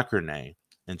of Blachernae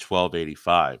in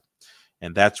 1285.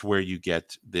 And that's where you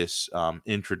get this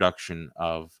introduction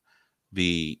of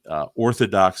the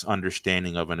Orthodox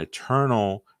understanding of an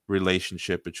eternal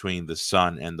relationship between the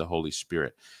Son and the Holy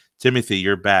Spirit. Timothy,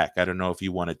 you're back. I don't know if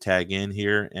you want to tag in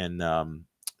here and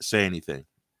say anything.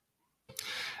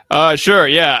 Sure.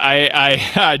 Yeah,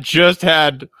 I just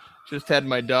had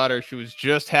my daughter. She was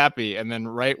just happy, and then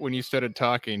right when you started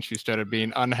talking, she started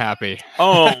being unhappy.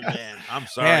 Oh man, I'm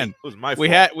sorry. Man, it was my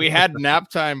fault. We had nap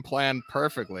time planned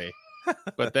perfectly,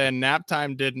 but then nap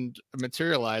time didn't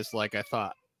materialize like I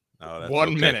thought. Oh, that's 1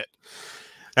 okay. minute.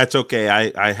 That's okay.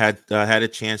 I had a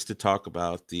chance to talk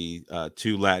about the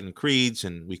two Latin creeds,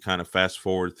 and we kind of fast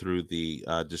forward through the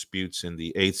disputes in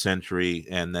the 8th century,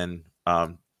 and then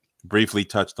briefly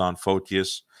touched on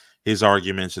Photius, his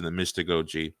arguments in the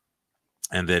Mystagogy.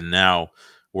 And then now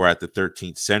we're at the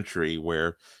 13th century,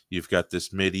 where you've got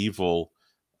this medieval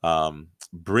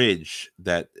bridge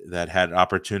that had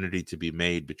opportunity to be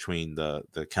made between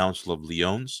the Council of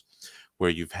Lyons, where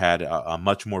you've had a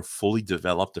much more fully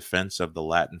developed defense of the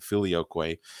Latin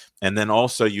Filioque. And then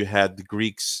also you had the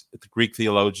Greek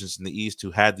theologians in the East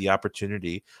who had the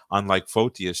opportunity, unlike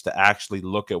Photius, to actually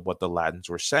look at what the Latins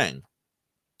were saying.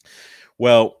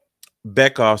 Well,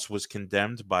 Bekos was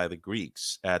condemned by the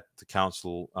Greeks at the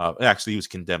council. Actually, he was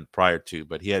condemned prior to,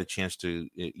 but he had a chance to,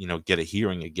 get a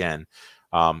hearing again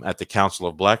at the Council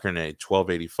of Blachernae,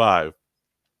 1285.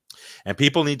 And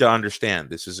people need to understand,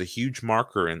 this is a huge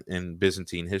marker in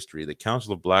Byzantine history. The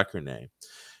Council of Blachernae,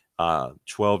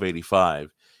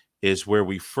 1285, is where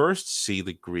we first see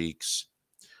the Greeks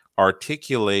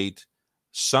articulate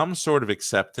some sort of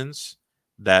acceptance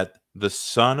that the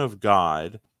Son of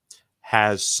God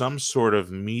has some sort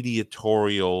of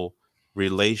mediatorial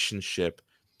relationship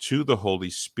to the Holy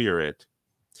Spirit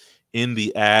in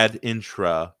the ad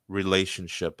intra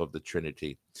relationship of the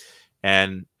Trinity.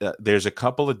 And there's a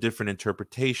couple of different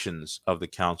interpretations of the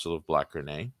Council of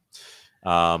Blachernae.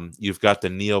 You've got the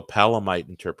Neo-Palamite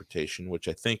interpretation, which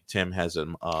I think Tim has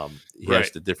he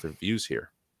has the different views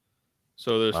here.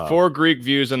 So there's 4 Greek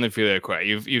views on the Filioque.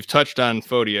 You've touched on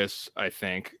Photius, I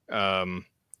think.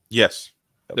 Yes.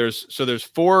 There's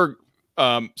 4.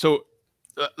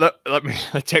 Let me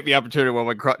take the opportunity while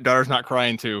my daughter's not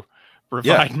crying to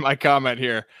provide my comment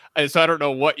here. So I don't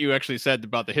know what you actually said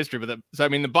about the history, but so I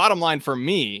mean, the bottom line for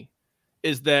me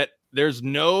is that there's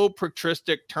no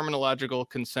patristic terminological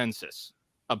consensus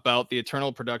about the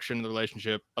eternal production of the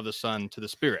relationship of the Son to the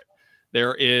Spirit.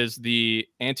 There is the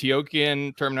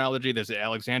Antiochian terminology, there's the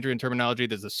Alexandrian terminology,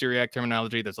 there's the Syriac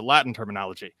terminology, there's the Latin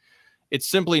terminology. It's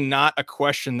simply not a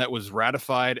question that was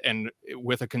ratified and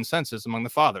with a consensus among the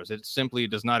fathers. It simply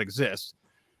does not exist.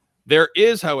 There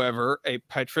is, however, a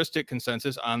patristic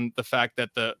consensus on the fact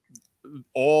that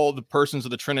all the persons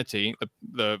of the Trinity,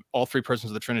 all 3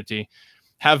 persons of the Trinity,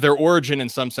 have their origin in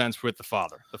some sense with the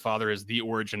Father. The Father is the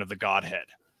origin of the Godhead,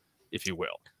 if you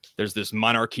will. There's this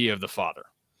monarchy of the Father.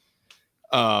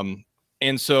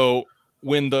 And so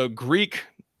when the Greek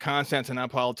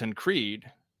Constantinopolitan Creed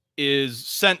is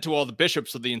sent to all the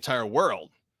bishops of the entire world,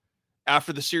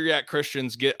 after the Syriac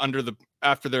Christians get under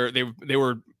they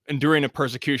were enduring a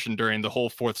persecution during the whole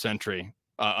 4th century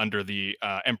under the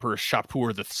Emperor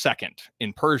Shapur II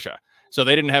in Persia. So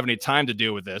they didn't have any time to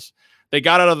deal with this. They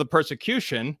got out of the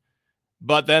persecution,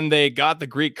 but then they got the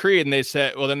Greek Creed and they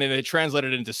said, well, then they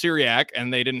translated it into Syriac,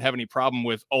 and they didn't have any problem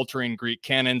with altering Greek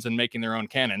canons and making their own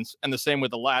canons. And the same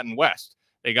with the Latin West.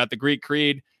 They got the Greek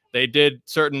Creed. They did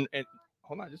certain,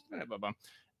 hold on just a minute, Bubba.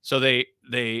 So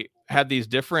they had these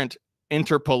different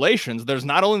interpolations. There's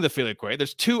not only the Filioque,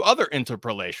 there's 2 other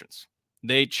interpolations.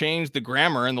 They changed the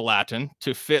grammar in the Latin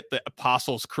to fit the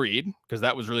Apostles' Creed, because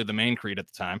that was really the main creed at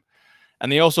the time.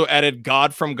 And they also added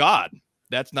God from God.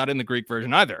 That's not in the Greek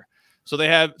version either.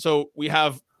 So we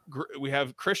have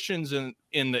Christians in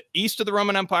the east of the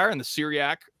Roman Empire, in the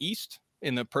Syriac east,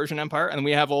 in the Persian Empire, and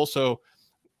we have also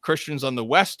Christians on the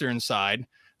western side.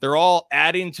 They're all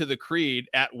adding to the creed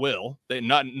at will.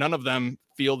 None of them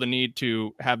feel the need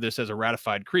to have this as a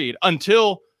ratified creed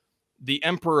until the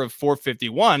Emperor of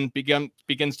 451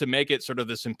 begins to make it sort of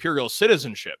this imperial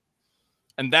citizenship.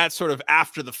 And that's sort of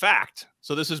after the fact.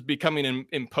 So this is becoming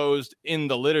imposed in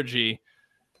the liturgy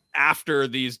after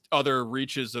these other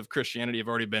reaches of Christianity have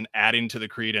already been adding to the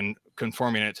creed and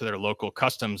conforming it to their local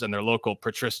customs and their local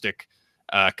patristic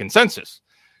consensus.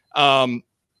 And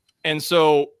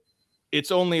so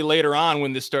it's only later on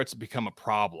when this starts to become a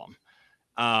problem.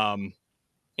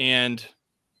 And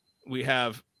we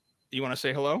have, you want to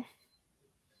say hello?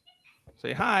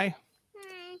 Say hi.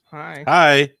 Hi.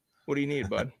 Hi. What do you need,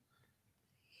 bud?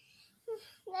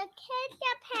 The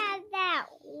ketchup has that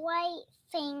white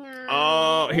thing on.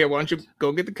 Oh, here, why don't you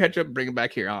go get the ketchup, bring it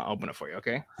back here. I'll open it for you,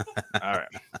 okay? All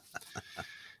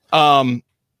right.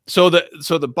 So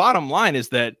the bottom line is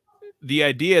that the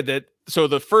idea that, so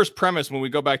the first premise, when we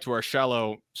go back to our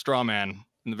shallow straw man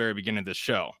in the very beginning of this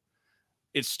show,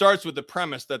 it starts with the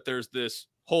premise that there's this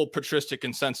whole patristic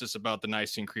consensus about the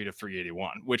Nicene Creed of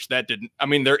 381, which that didn't, I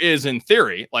mean, there is in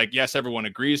theory, like, yes, everyone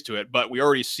agrees to it, but we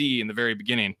already see in the very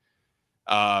beginning,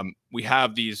 we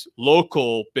have these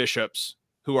local bishops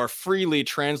who are freely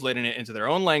translating it into their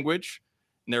own language,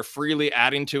 and they're freely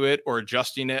adding to it or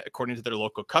adjusting it according to their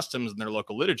local customs and their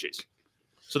local liturgies.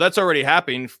 So that's already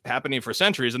happening for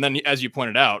centuries. And then, as you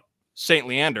pointed out, Saint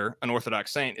Leander, an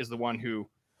Orthodox saint, is the one who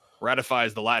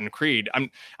ratifies the Latin Creed.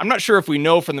 I'm not sure if we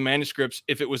know from the manuscripts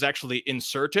if it was actually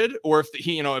inserted, or if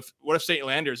he, you know, what if Saint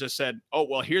Leander just said, "Oh,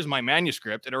 well, here's my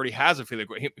manuscript. It already has a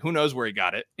Filioque." Who knows where he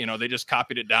got it? You know, they just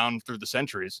copied it down through the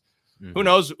centuries. Mm-hmm. Who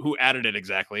knows who added it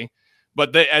exactly?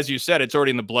 But as you said, it's already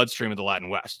in the bloodstream of the Latin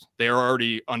West. They are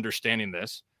already understanding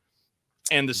this,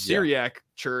 and the Syriac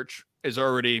Church is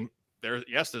already there.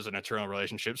 Yes, there's an eternal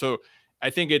relationship. So I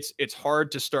think it's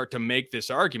hard to start to make this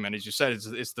argument. As you said,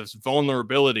 it's this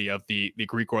vulnerability of the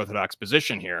Greek Orthodox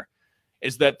position here,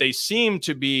 is that they seem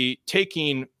to be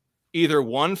taking either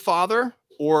one father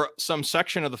or some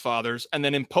section of the fathers and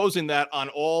then imposing that on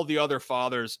all the other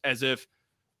fathers as if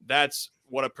that's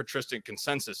what a patristic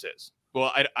consensus is.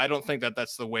 Well, I don't think that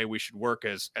that's the way we should work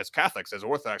as Catholics, as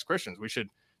Orthodox Christians. We should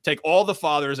take all the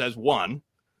fathers as one,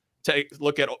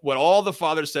 look at what all the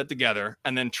fathers said together,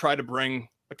 and then try to bring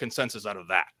a consensus out of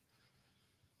that.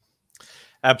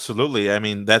 Absolutely. I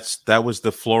mean, that was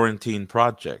the Florentine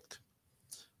project.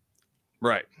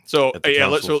 Right. So at the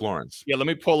Council of Florence. Yeah, let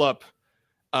me pull up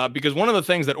because one of the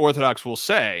things that Orthodox will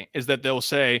say is that they'll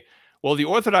say, well, the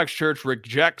Orthodox Church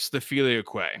rejects the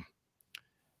Filioque.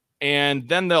 And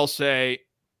then they'll say,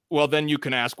 well, then you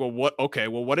can ask, well,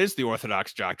 what is the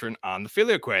Orthodox doctrine on the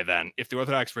Filioque then? If the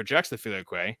Orthodox rejects the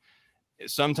Filioque,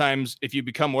 sometimes if you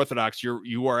become Orthodox,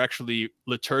 you are actually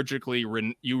liturgically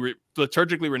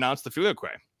renounce the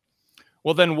Filioque.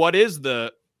 Well, then what is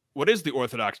the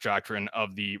Orthodox doctrine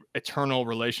of the eternal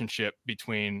relationship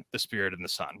between the Spirit and the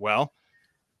Son? Well,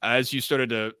 as you started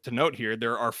to note here,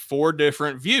 there are 4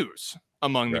 different views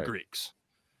among the Greeks.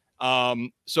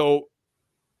 So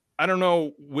I don't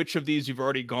know which of these you've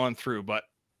already gone through, but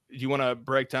do you want to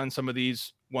break down some of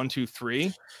these 1, 2,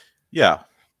 3? Yeah.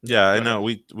 I know.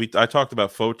 I talked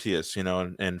about Photius,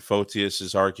 and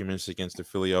Photius's arguments against the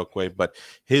Filioque, but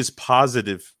his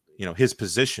positive, his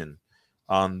position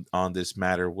on this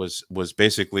matter was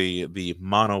basically the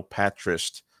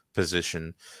monopatrist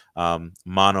position,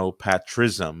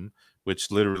 monopatrism,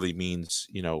 which literally means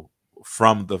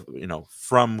from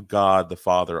God the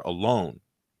Father alone.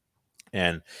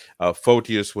 And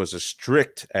Photius was a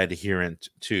strict adherent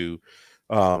to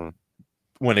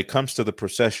when it comes to the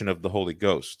procession of the Holy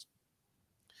Ghost,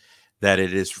 that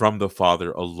it is from the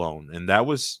Father alone. And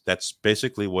that's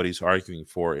basically what he's arguing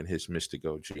for in his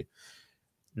mystagogy.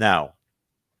 Now,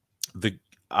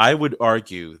 I would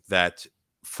argue that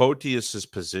Photius's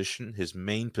position, his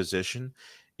main position,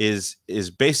 is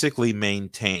basically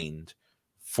maintained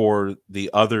for the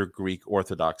other Greek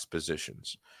Orthodox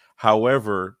positions.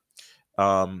 However,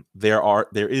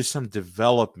 there is some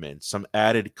development, some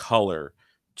added color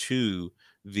to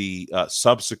the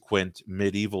subsequent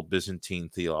medieval Byzantine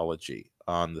theology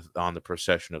on the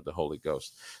procession of the Holy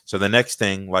Ghost. So the next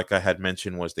thing, like I had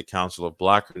mentioned, was the Council of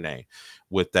Blachernae,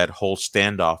 with that whole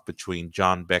standoff between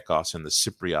John Bekos and the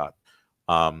Cypriot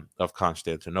of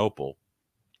Constantinople.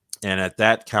 And at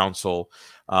that council,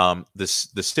 the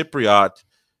Cypriot,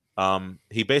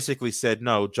 he basically said,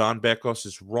 no, John Bekos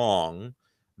is wrong,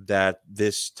 that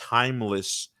this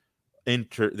timeless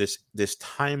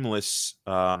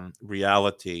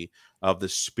reality of the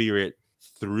Spirit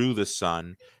through the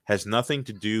Son has nothing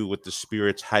to do with the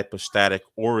Spirit's hypostatic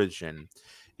origin.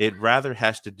 It rather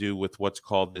has to do with what's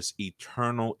called this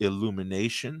eternal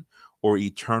illumination or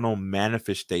eternal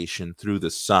manifestation through the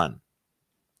Son.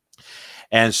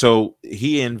 And so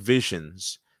he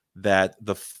envisions that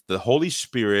the Holy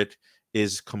Spirit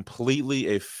is completely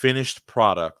a finished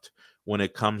product when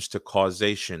it comes to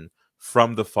causation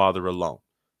from the Father alone.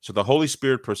 So the Holy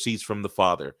Spirit proceeds from the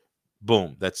Father.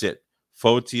 Boom, that's it.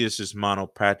 Photius's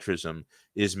monopatrism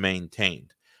is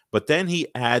maintained. But then he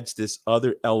adds this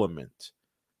other element.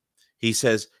 He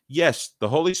says, yes, the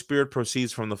Holy Spirit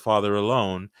proceeds from the Father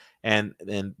alone, and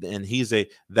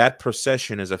that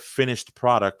procession is a finished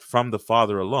product from the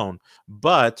Father alone,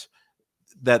 but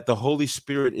that the Holy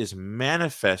Spirit is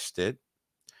manifested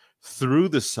through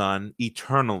the Son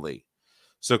eternally.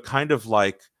 So kind of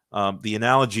like the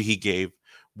analogy he gave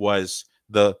was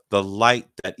the light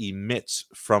that emits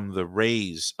from the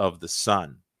rays of the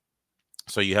sun.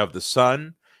 So you have the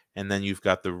sun, and then you've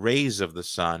got the rays of the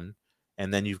sun,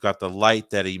 and then you've got the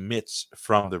light that emits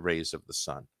from the rays of the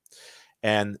sun.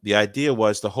 And the idea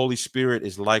was the Holy Spirit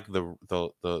is like the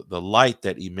light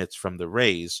that emits from the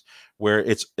rays, where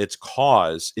its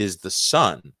cause is the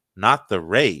sun, not the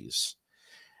rays.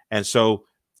 And so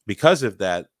because of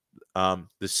that, the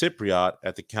Cypriot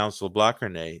at the Council of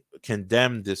Blachernae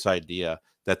condemned this idea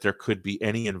that there could be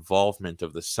any involvement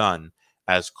of the Son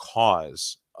as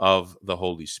cause of the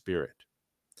Holy Spirit.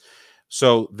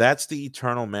 So that's the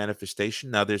eternal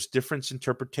manifestation. Now, there's different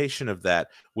interpretation of that,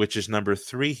 which is number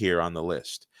 3 here on the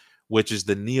list, which is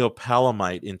the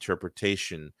Neopalamite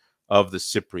interpretation of the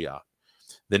Cypriot.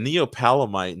 The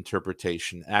Neopalamite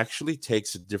interpretation actually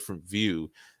takes a different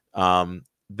view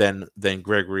than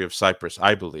Gregory of Cyprus,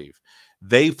 I believe.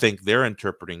 They think they're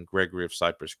interpreting Gregory of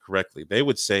Cyprus correctly. They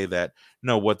would say that,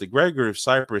 no, what the Gregory of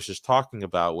Cyprus is talking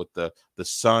about with the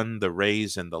sun, the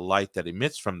rays, and the light that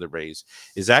emits from the rays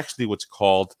is actually what's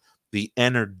called the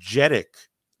energetic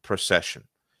procession.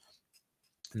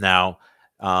 Now,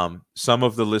 some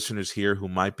of the listeners here who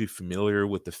might be familiar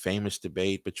with the famous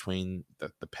debate between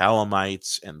the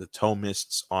Palamites and the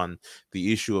Thomists on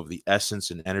the issue of the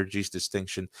essence and energies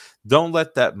distinction, don't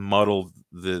let that muddle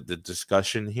the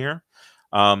discussion here.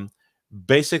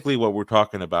 Basically, what we're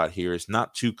talking about here is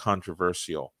not too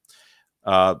controversial.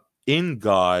 In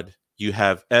God, you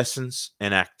have essence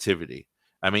and activity.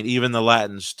 I mean, even the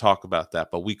Latins talk about that,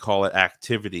 but we call it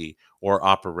activity or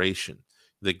operation.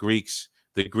 The Greeks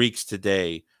The Greeks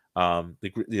today,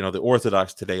 the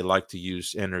Orthodox today like to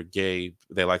use energe.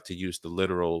 They like to use the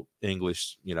literal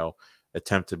English,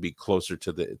 attempt to be closer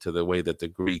to the way that the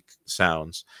Greek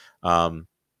sounds,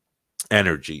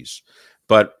 energies.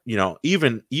 But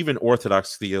even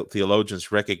Orthodox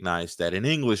theologians recognize that in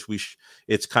English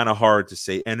it's kind of hard to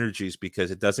say energies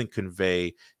because it doesn't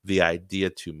convey the idea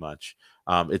too much.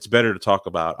 It's better to talk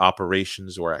about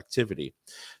operations or activity.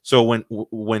 So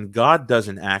when God does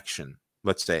an action,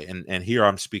 let's say, and here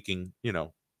I'm speaking,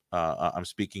 I'm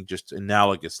speaking just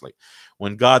analogously.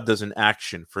 When God does an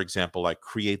action, for example, like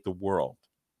create the world,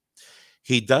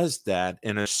 he does that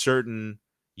in a certain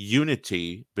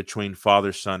unity between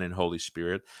Father, Son, and Holy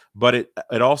Spirit, but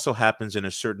it also happens in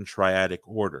a certain triadic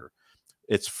order.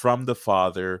 It's from the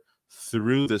Father,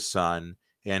 through the Son,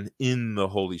 and in the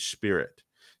Holy Spirit.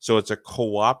 So it's a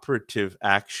cooperative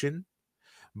action,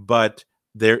 but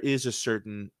there is a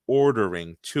certain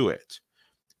ordering to it.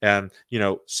 And,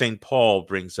 St. Paul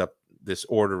brings up this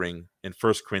ordering in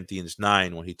 1 Corinthians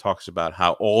 9 when he talks about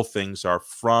how all things are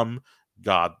from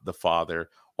God the Father,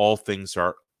 all things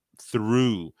are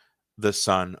through the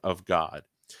Son of God.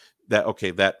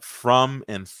 That from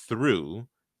and through,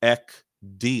 ek,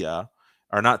 dia,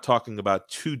 are not talking about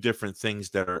two different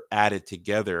things that are added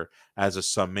together as a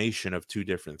summation of two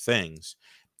different things.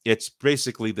 It's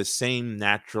basically the same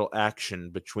natural action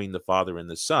between the Father and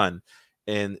the Son,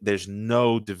 and there's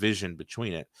no division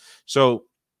between it. So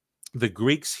the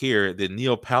Greeks here, the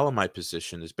Neo-Palamite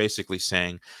position is basically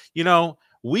saying,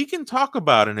 we can talk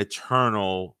about an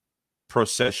eternal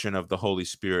procession of the Holy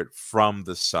Spirit from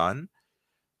the Son,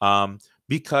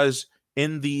 because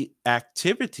in the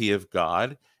activity of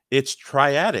God, it's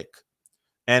triadic,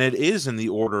 and it is in the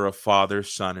order of Father,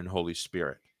 Son, and Holy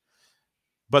Spirit.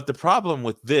 But the problem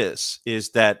with this is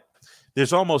that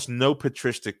there's almost no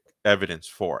patristic evidence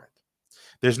for it.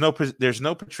 There's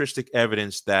no patristic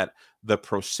evidence that the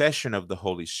procession of the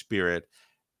Holy Spirit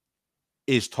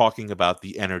is talking about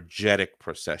the energetic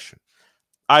procession.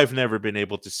 I've never been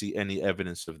able to see any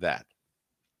evidence of that.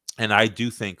 And I do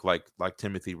think, like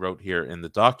Timothy wrote here in the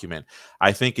document,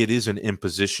 I think it is an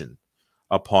imposition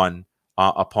upon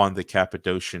the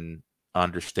Cappadocian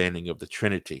understanding of the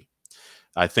Trinity.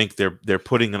 I think they're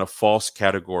putting in a false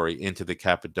category into the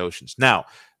Cappadocians. Now,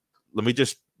 let me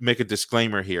just make a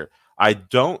disclaimer here.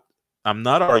 I'm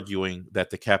not arguing that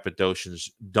the Cappadocians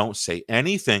don't say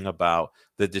anything about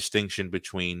the distinction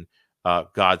between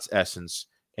God's essence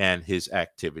and his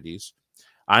activities.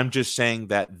 I'm just saying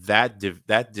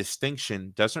that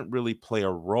distinction doesn't really play a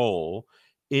role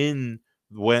in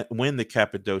when the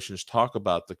Cappadocians talk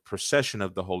about the procession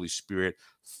of the Holy Spirit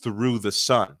through the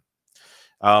Son.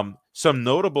 Some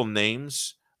notable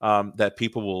names that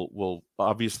people will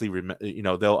obviously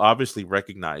they'll obviously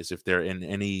recognize if they're in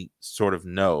any sort of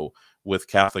know with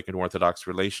Catholic and Orthodox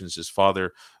relations is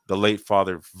the late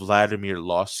Father Vladimir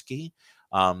Lossky.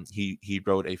 He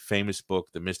wrote a famous book,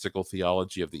 The Mystical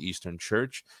Theology of the Eastern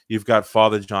Church. You've got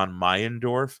Father John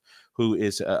Meyendorff, who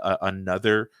is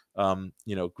another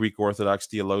Greek Orthodox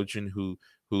theologian who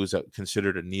is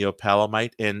considered a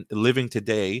Neo-Palamite. And living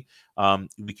today,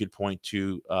 we could point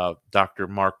to Dr.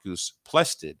 Marcus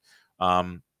Plested,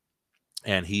 and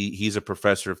he's a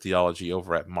professor of theology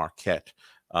over at Marquette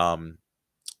in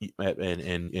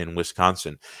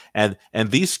Wisconsin. And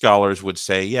these scholars would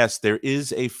say, yes, there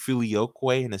is a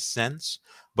filioque in a sense,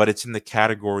 but it's in the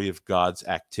category of God's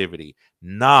activity,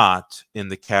 not in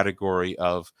the category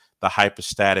of the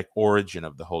hypostatic origin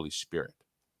of the Holy Spirit.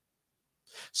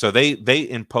 So they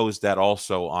imposed that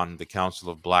also on the Council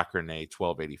of Blachernae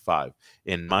 1285.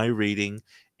 In my reading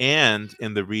and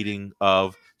in the reading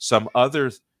of some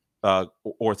other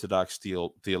Orthodox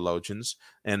theologians,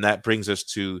 and that brings us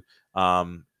to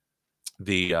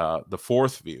the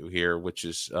fourth view here, which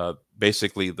is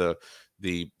basically the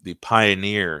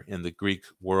pioneer in the Greek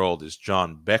world is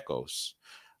John Bekos.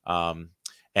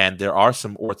 And there are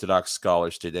some Orthodox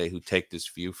scholars today who take this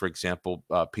view. For example,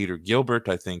 Peter Gilbert,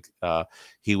 I think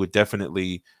he would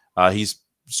definitely, he's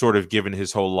sort of given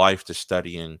his whole life to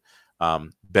studying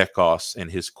Bekos and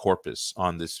his corpus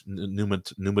on this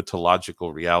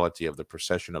pneumatological reality of the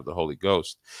procession of the Holy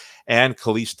Ghost. And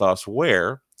Kallistos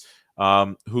Ware,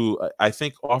 who I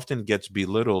think often gets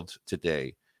belittled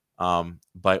today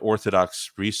by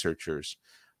Orthodox researchers.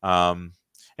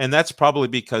 And that's probably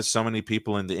because so many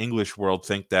people in the English world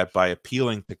think that by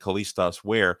appealing to Kallistos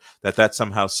Ware, that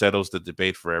somehow settles the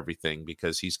debate for everything,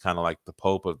 because he's kind of like the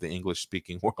Pope of the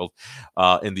English-speaking world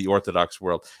in the Orthodox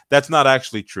world. That's not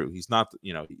actually true. He's not,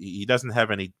 he doesn't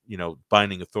have any,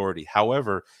 binding authority.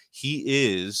 However, he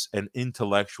is an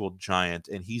intellectual giant,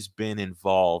 and he's been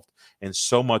involved in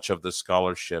so much of the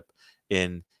scholarship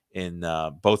in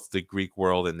both the Greek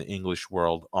world and the English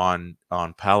world on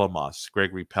Palamos,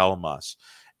 Gregory Palamos,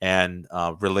 and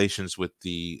relations with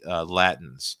the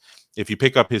Latins. If you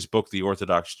pick up his book, The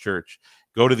Orthodox Church,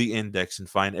 go to the index and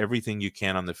find everything you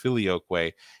can on the Filioque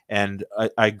way. And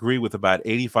I agree with about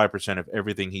 85% of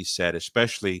everything he said,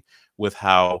 especially with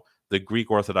how the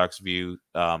Greek Orthodox view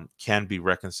can be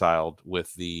reconciled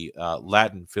with the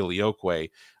Latin Filioque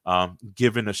way,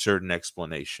 given a certain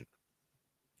explanation.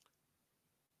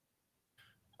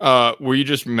 Were you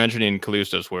just mentioning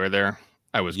Callisto's where there?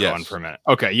 I was gone for a minute.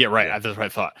 Okay, yeah, right. Yeah. That's what I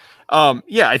thought.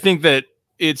 Yeah, I think that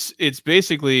it's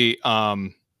basically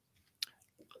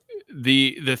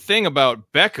the thing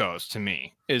about Bekos to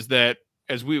me is that,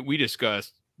 as we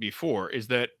discussed before, is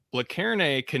that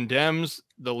Lecarne condemns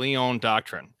the Leon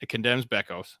doctrine. It condemns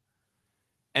Bekos,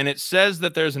 and it says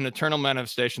that there's an eternal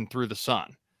manifestation through the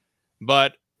Son.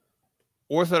 But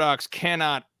Orthodox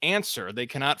cannot answer, they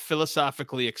cannot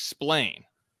philosophically explain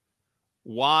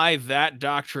why that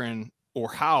doctrine or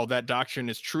how that doctrine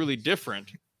is truly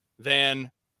different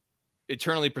than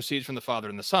eternally proceeds from the Father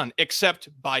and the Son, except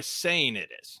by saying it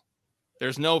is.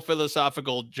 There's no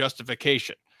philosophical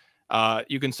justification.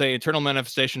 You can say eternal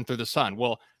manifestation through the Son.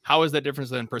 Well, how is that different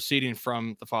than proceeding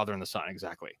from the Father and the Son?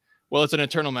 Exactly. Well, it's an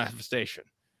eternal manifestation.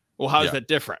 Well, how is that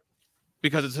different?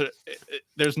 Because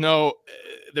there's no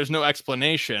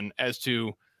explanation as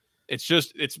to.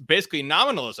 It's basically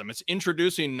nominalism. It's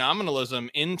introducing nominalism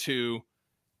into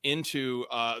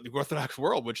the Orthodox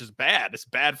world, which is bad. It's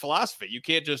bad philosophy. You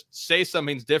can't just say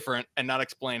something's different and not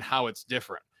explain how it's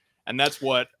different. And that's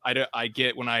what I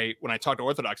get when I talk to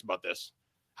Orthodox about this.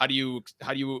 How do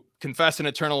you confess an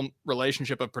eternal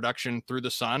relationship of production through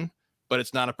the Son, but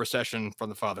it's not a procession from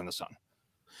the Father and the Son?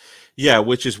 Yeah,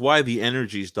 which is why the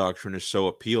energies doctrine is so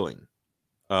appealing,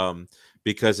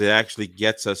 because it actually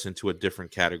gets us into a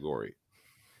different category.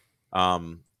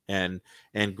 And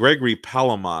Gregory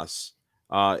Palamos,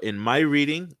 in my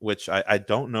reading, which I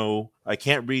don't know, I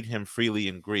can't read him freely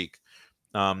in Greek,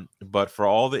 but for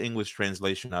all the English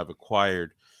translation I've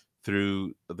acquired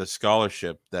through the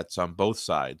scholarship that's on both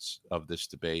sides of this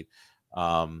debate,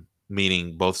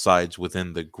 meaning both sides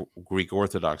within the Greek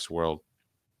Orthodox world,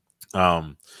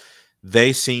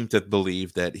 they seem to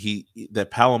believe that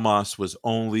Palamos was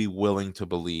only willing to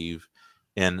believe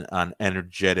in an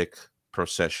energetic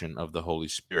procession of the Holy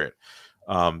Spirit,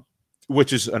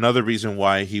 which is another reason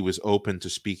why he was open to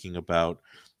speaking about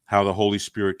how the Holy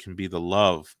Spirit can be the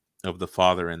love of the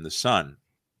Father and the Son.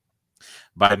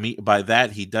 By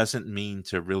that, he doesn't mean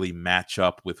to really match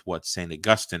up with what St.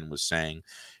 Augustine was saying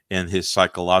in his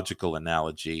psychological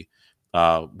analogy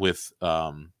with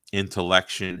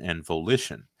intellection and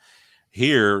volition.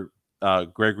 Here,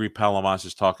 Gregory Palamos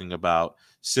is talking about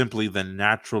simply the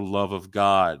natural love of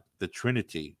God, the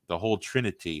Trinity, the whole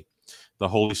Trinity. The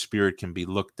Holy Spirit can be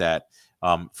looked at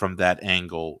from that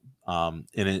angle,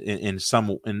 in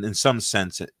some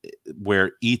sense,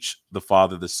 where each, the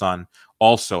Father, the Son,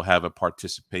 also have a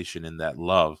participation in that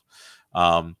love.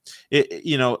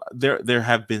 There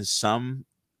have been some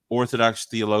Orthodox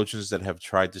theologians that have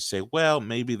tried to say, well,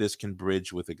 maybe this can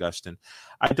bridge with Augustine.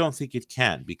 I don't think it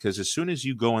can, because as soon as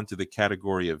you go into the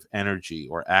category of energy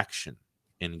or action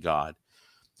in God,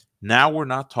 now we're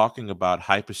not talking about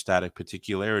hypostatic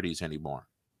particularities anymore.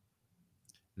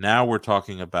 Now we're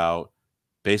talking about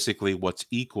basically what's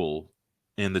equal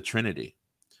in the Trinity.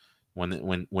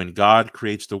 When God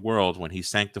creates the world, when he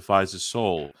sanctifies his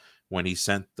soul, when he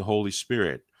sent the Holy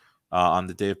Spirit on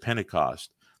the day of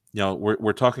Pentecost,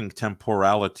 we're talking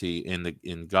temporality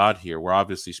in God here. We're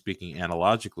obviously speaking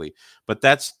analogically, but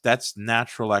that's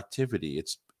natural activity.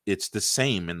 It's the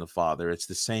same in the Father, it's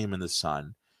the same in the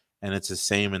Son, and it's the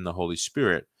same in the Holy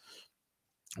Spirit.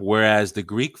 Whereas the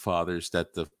Greek fathers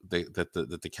that the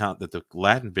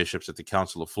Latin bishops at the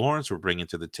Council of Florence were bringing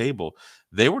to the table,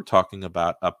 they were talking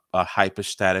about a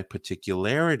hypostatic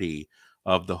particularity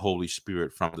of the Holy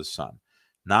Spirit from the Son,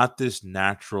 not this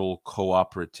natural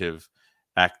cooperative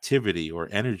activity or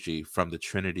energy from the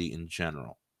Trinity in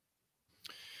general.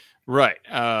 Right.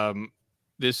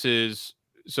 This is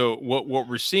so what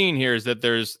we're seeing here is that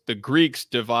there's the Greeks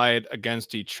divide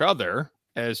against each other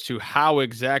as to how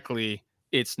exactly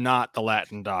it's not the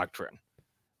Latin doctrine,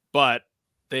 but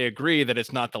they agree that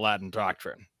it's not the Latin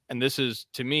doctrine. And this is,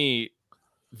 to me,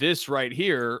 this right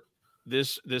here,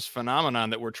 this phenomenon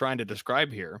that we're trying to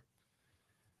describe here,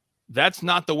 that's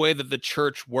not the way that the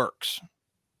church works.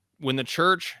 When the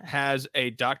church has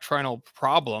a doctrinal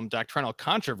problem, doctrinal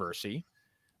controversy,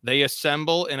 they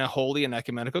assemble in a holy and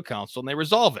ecumenical council and they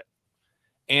resolve it.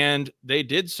 And they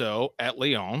did so at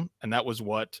Lyon, and that was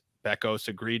what Bekos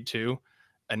agreed to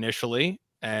initially.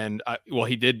 And well,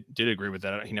 he did agree with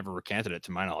that. He never recanted it,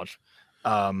 to my knowledge.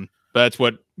 But that's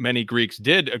what many Greeks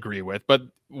did agree with. But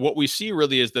what we see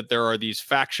really is that there are these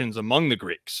factions among the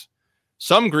Greeks.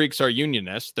 Some Greeks are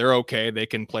unionists. They're okay. They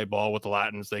can play ball with the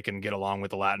Latins. They can get along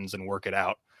with the Latins and work it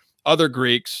out. Other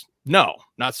Greeks, no,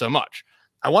 not so much.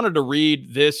 I wanted to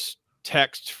read this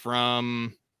text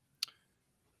from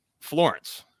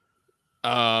Florence,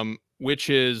 which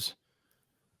is,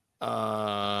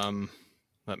 let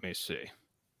me see.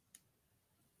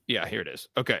 Yeah, here it is.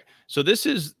 Okay. So this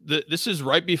is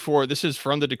right before, this is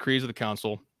from the decrees of the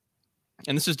council.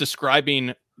 And this is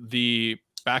describing the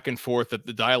back and forth, that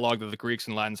the dialogue that the Greeks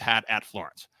and Latins had at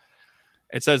Florence.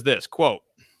 It says this, quote,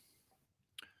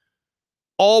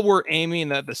 all were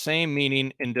aiming at the same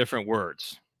meaning in different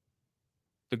words.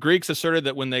 The Greeks asserted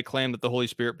that when they claim that the Holy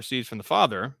Spirit proceeds from the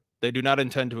Father, they do not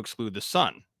intend to exclude the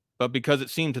Son. But because it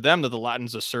seemed to them that the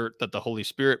Latins assert that the Holy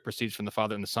Spirit proceeds from the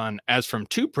Father and the Son as from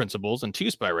two principles and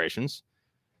two spirations,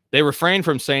 they refrain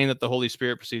from saying that the Holy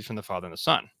Spirit proceeds from the Father and the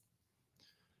Son.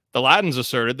 The Latins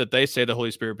asserted that they say the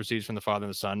Holy Spirit proceeds from the Father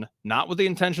and the Son, not with the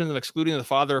intention of excluding the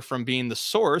Father from being the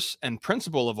source and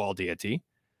principle of all deity,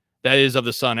 that is, of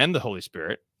the Son and the Holy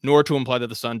Spirit, nor to imply that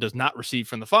the Son does not receive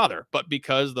from the Father, but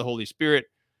because the Holy Spirit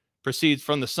proceeds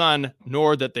from the Son,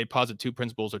 nor that they posit two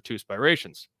principles or two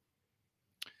spirations.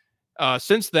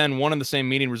 Since then, one and the same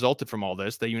meaning resulted from all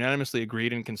this. They unanimously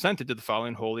agreed and consented to the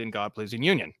following holy and God-pleasing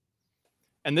union.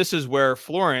 And this is where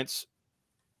Florence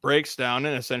breaks down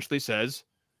and essentially says,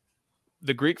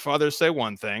 the Greek fathers say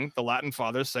one thing, the Latin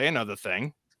fathers say another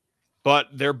thing, but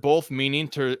they're both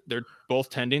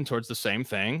tending towards the same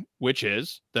thing, which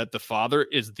is that the Father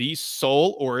is the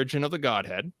sole origin of the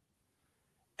Godhead,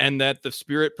 and that the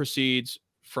Spirit proceeds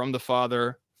from the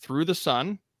Father through the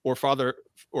Son, or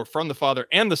from the Father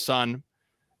and the Son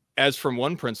as from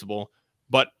one principle,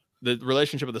 but the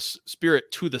relationship of the Spirit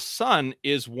to the Son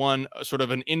is one sort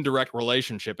of an indirect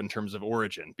relationship in terms of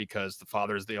origin, because the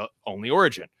Father is the only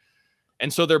origin.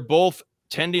 And so they're both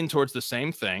tending towards the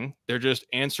same thing. They're just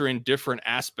answering different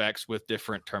aspects with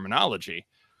different terminology.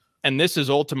 And this is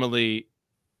ultimately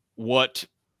what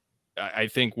I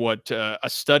think a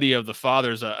study of the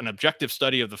fathers, an objective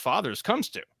study of the fathers comes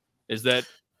to, is that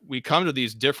we come to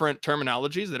these different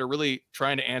terminologies that are really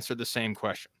trying to answer the same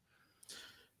question.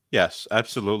 Yes,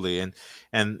 absolutely.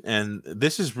 And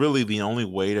this is really the only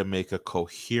way to make a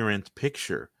coherent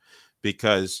picture,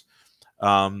 because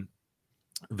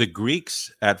the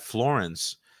Greeks at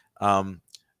Florence,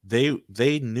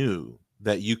 they knew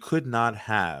that you could not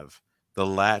have the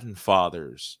Latin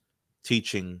fathers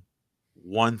teaching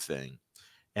one thing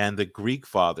and the Greek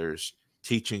fathers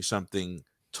teaching something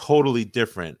totally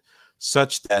different,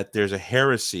 such that there's a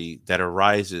heresy that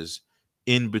arises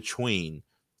in between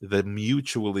the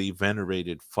mutually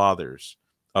venerated fathers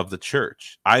of the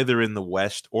church, either in the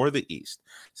West or the East.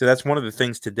 So that's one of the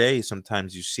things today.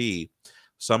 Sometimes you see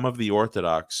some of the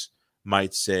Orthodox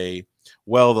might say,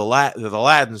 well, the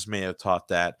Latins may have taught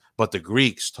that, but the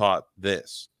Greeks taught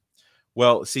this.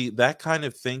 Well, see, that kind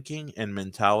of thinking and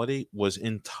mentality was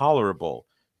intolerable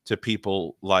to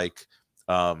people like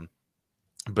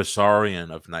Bessarion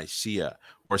of Nicaea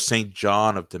or St.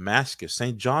 John of Damascus.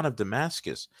 St. John of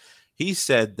Damascus, he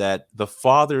said that the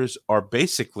fathers are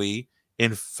basically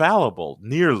infallible,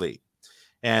 nearly,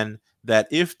 and that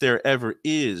if there ever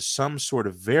is some sort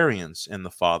of variance in the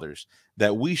fathers,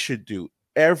 that we should do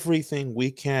everything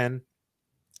we can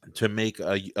to make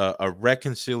a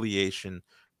reconciliation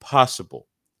possible.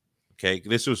 Okay,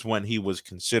 this was when he was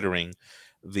considering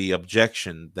the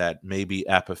objection that maybe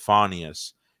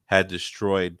Epiphanius had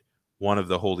destroyed one of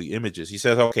the holy images. He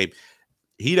says, okay,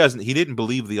 he didn't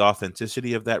believe the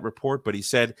authenticity of that report, but he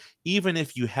said, even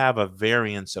if you have a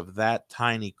variance of that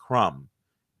tiny crumb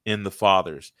in the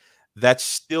fathers, that's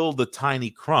still the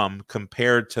tiny crumb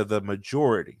compared to the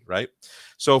majority, right?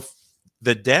 So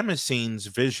the Damascene's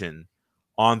vision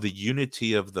on the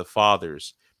unity of the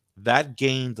fathers, that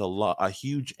gained a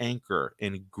huge anchor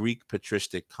in Greek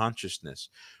patristic consciousness,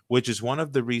 which is one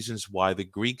of the reasons why the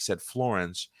Greeks at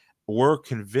Florence were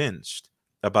convinced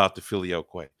about the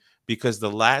Filioque, because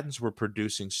the Latins were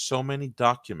producing so many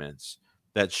documents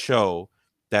that show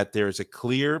that there is a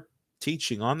clear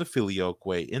teaching on the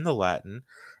Filioque in the Latin,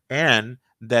 and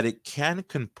that it can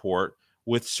comport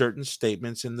with certain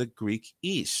statements in the Greek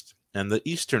East and the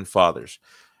Eastern Fathers.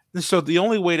 And so the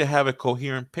only way to have a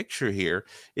coherent picture here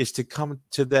is to come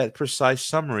to that precise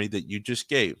summary that you just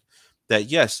gave, that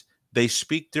yes, they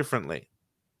speak differently.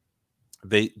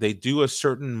 They do a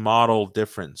certain model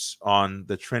difference on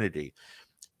the Trinity.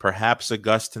 Perhaps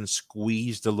Augustine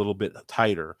squeezed a little bit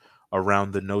tighter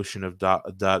around the notion of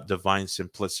divine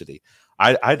simplicity.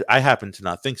 I happen to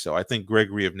not think so. I think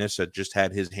Gregory of Nyssa just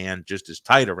had his hand just as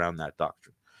tight around that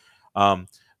doctrine.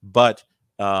 But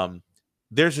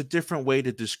there's a different way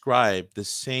to describe the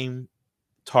same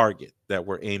target that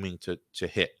we're aiming to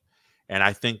hit. And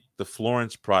I think the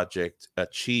Florence project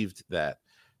achieved that.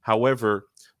 However,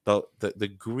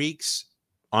 the Greeks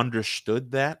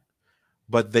understood that,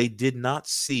 but they did not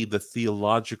see the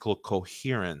theological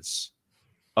coherence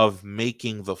of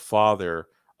making the Father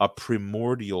a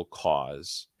primordial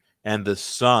cause and the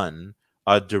Son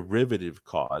a derivative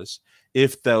cause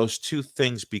if those two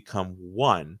things become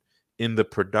one in the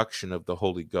production of the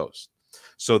Holy Ghost.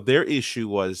 So their issue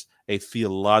was a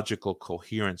theological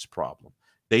coherence problem.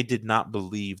 They did not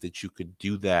believe that you could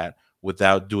do that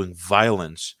without doing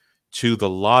violence to the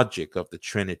logic of the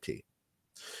Trinity.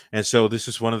 And so this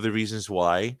is one of the reasons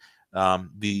why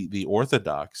the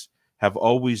Orthodox have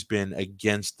always been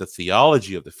against the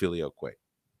theology of the Filioque.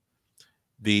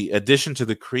 The addition to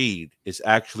the creed is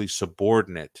actually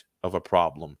subordinate of a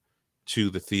problem to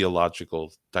the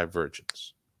theological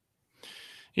divergence.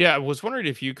 Yeah, I was wondering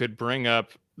if you could bring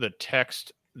up the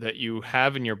text that you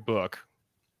have in your book,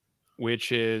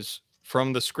 which is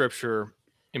from the scripture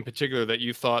in particular that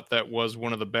you thought that was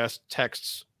one of the best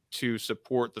texts to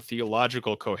support the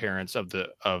theological coherence of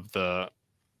the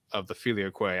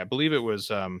Filioque. I believe it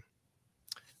was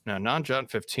not John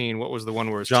 15. What was the one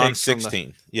where it's John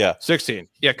 16? Yeah, 16.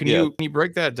 Yeah, can you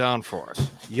break that down for us?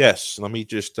 Yes, let me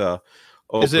just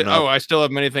is it? Oh, I still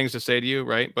have many things to say to you,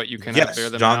 right? But you cannot bear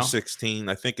them John now. 16.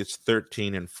 I think it's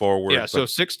 13 and forward. Yeah. So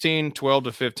 16, 12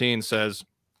 to 15 says,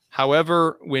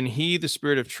 "However, when he, the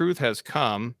Spirit of truth, has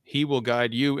come, he will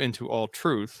guide you into all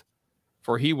truth.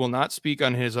 For he will not speak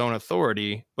on his own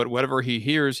authority, but whatever he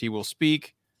hears, he will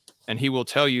speak, and he will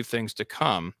tell you things to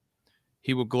come.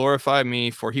 He will glorify me,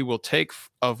 for he will take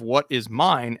of what is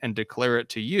mine and declare it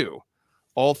to you.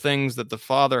 All things that the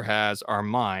Father has are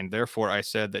mine. Therefore, I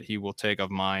said that he will take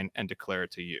of mine and declare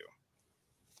it to you."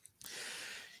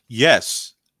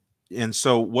 Yes. And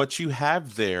so what you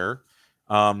have there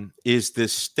is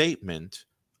this statement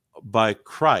by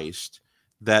Christ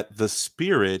that the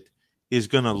Spirit is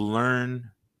going to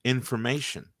learn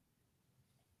information,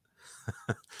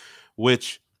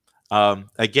 which,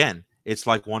 again, it's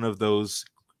like one of those,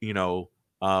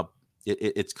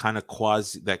 it's kind of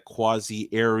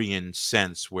quasi-Arian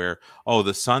sense where,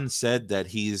 the Son said that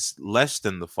he's less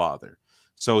than the Father.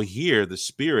 So here the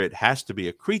Spirit has to be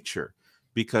a creature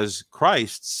because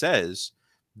Christ says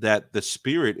that the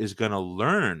Spirit is going to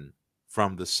learn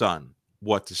from the Son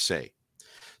what to say.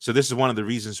 So this is one of the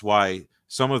reasons why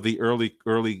some of the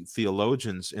early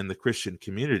theologians in the Christian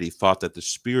community thought that the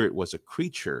Spirit was a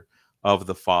creature of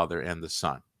the Father and the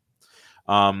Son.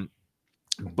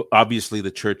 Obviously,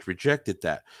 the church rejected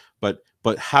that. But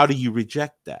how do you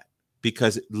reject that?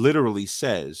 Because it literally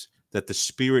says that the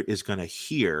Spirit is going to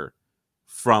hear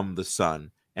from the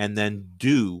Son and then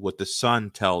do what the Son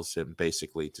tells him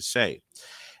basically to say.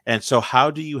 And so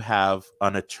how do you have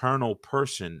an eternal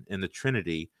person in the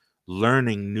Trinity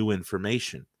learning new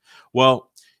information?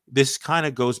 Well, this kind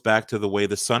of goes back to the way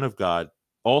the Son of God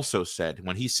also said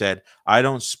when he said, "I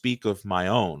don't speak of my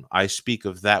own. I speak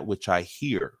of that which I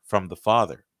hear from the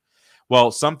Father."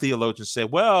 Well, some theologians say,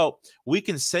 well, we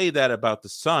can say that about the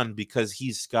Son because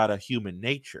he's got a human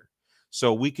nature.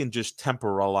 So we can just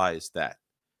temporalize that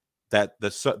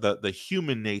the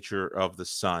human nature of the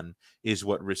Son is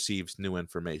what receives new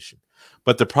information.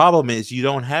 But the problem is you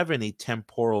don't have any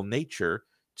temporal nature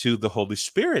to the Holy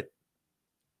Spirit.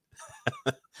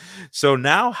 So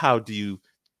now how do you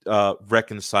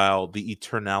reconcile the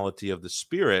eternality of the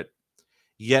Spirit,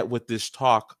 yet with this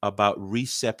talk about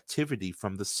receptivity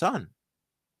from the Son?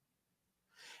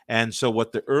 And so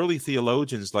what the early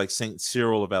theologians like St.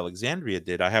 Cyril of Alexandria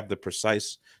did, I have the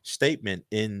precise statement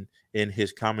in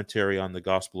his commentary on the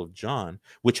Gospel of John,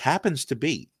 which happens to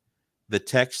be the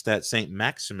text that St.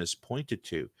 Maximus pointed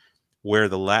to, where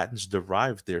the Latins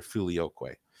derived their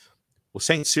filioque. Well,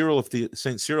 St. Cyril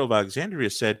of Alexandria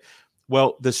said,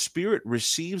 well, the Spirit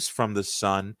receives from the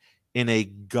Son in a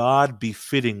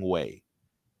God-befitting way.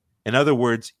 In other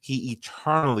words, he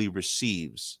eternally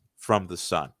receives from the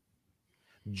Son,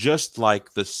 just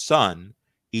like the Son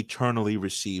eternally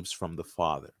receives from the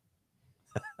Father.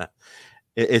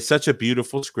 It's such a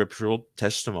beautiful scriptural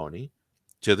testimony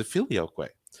to the filioque.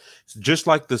 Just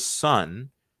like the Son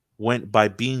went by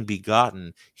being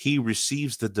begotten, he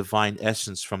receives the divine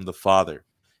essence from the Father.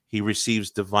 He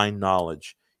receives divine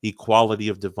knowledge, equality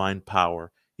of divine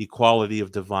power, equality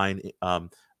of divine,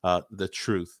 the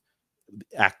truth,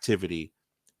 activity,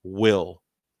 will,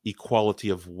 equality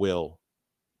of will,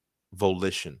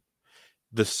 volition.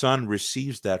 the Son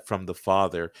receives that from the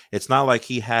Father. It's not like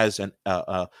he has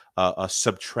a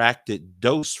subtracted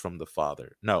dose from the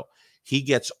Father. No, he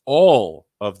gets all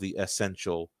of the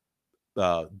essential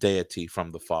deity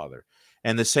from the Father.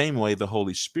 And the same way the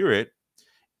Holy Spirit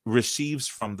receives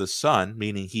from the Son,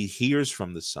 meaning he hears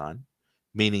from the Son,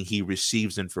 meaning he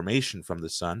receives information from the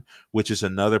Son, which is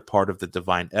another part of the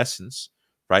divine essence,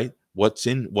 right? What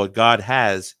God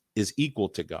has is equal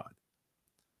to God.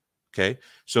 Okay,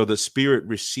 so the Spirit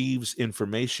receives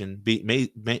information,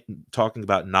 talking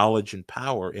about knowledge and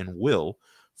power and will,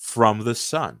 from the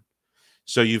Son.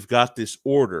 So you've got this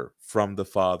order from the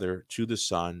Father to the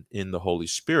Son in the Holy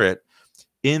Spirit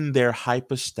in their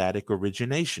hypostatic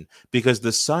origination, because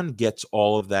the Son gets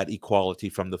all of that equality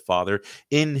from the Father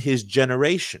in his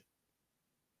generation.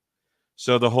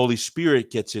 So the Holy Spirit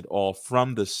gets it all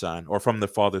from the Son, or from the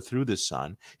Father through the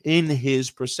Son, in his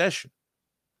procession.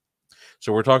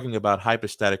 So we're talking about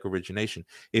hypostatic origination.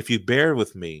 If you bear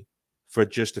with me for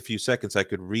just a few seconds, I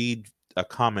could read a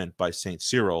comment by St.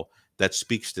 Cyril that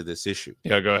speaks to this issue.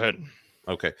 Yeah, go ahead.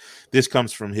 Okay. This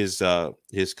comes from his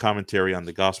commentary on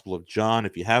the Gospel of John.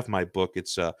 If you have my book,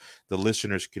 it's the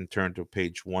listeners can turn to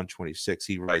page 126.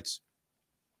 He writes,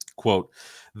 quote,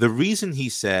 "The reason he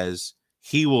says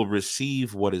he will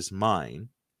receive what is mine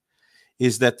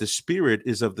is that the Spirit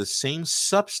is of the same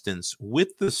substance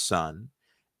with the Son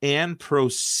and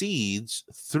proceeds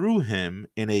through him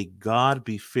in a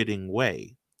God-befitting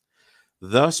way,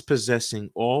 thus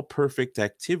possessing all perfect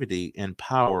activity and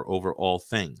power over all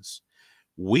things.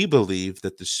 We believe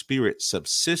that the Spirit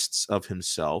subsists of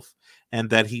himself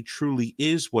and that he truly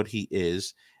is what he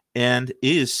is and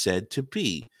is said to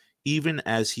be, even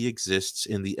as he exists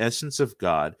in the essence of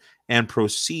God and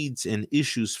proceeds and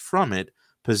issues from it,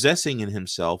 possessing in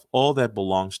himself all that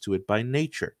belongs to it by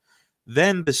nature.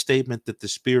 Then the statement that the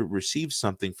Spirit receives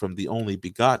something from the only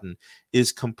begotten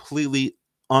is completely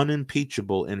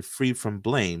unimpeachable and free from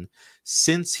blame,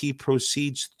 since he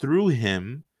proceeds through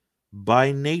him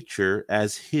by nature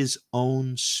as his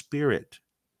own Spirit."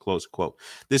 Close quote.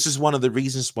 This is one of the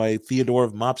reasons why Theodore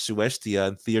of Mopsuestia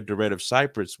and Theodoret of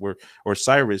Cyprus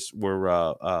Cyrus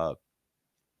were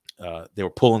they were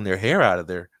pulling their hair out of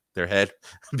their head,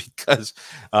 because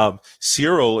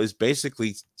Cyril is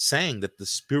basically saying that the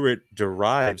Spirit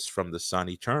derives from the Son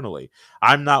eternally.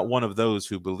 I'm not one of those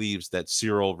who believes that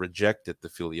Cyril rejected the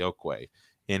Filioque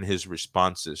in his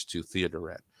responses to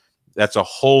Theodoret. That's a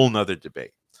whole nother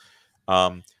debate.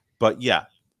 But yeah,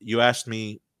 you asked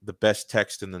me the best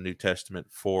text in the New Testament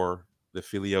for the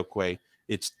Filioque.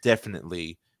 It's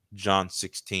definitely John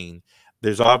 16.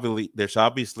 There's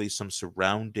obviously some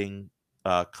surrounding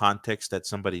context that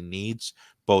somebody needs,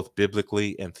 both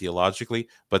biblically and theologically,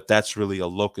 but that's really a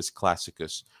locus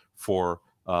classicus for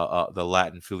the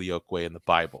Latin Filioque in the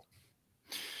Bible.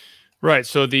 Right.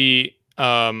 So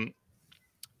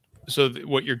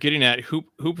what you're getting at,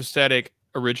 hypostatic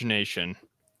origination,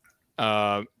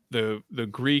 the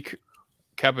Greek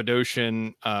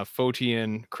Cappadocian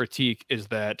Photian critique is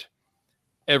that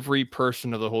every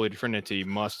person of the Holy Trinity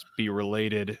must be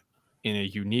related in a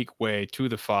unique way to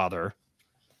the Father.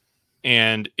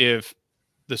 And if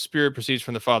the Spirit proceeds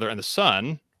from the Father and the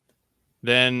Son,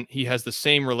 then he has the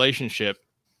same relationship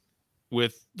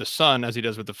with the Son as he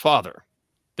does with the Father.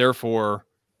 Therefore,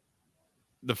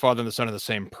 the Father and the Son are the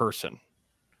same person.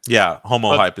 Yeah,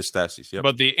 homohypostasis. Yep.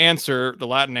 But the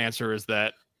Latin answer is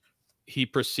that he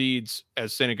proceeds,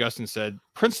 as St. Augustine said,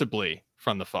 principally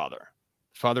from the Father.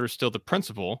 The Father is still the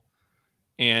principle,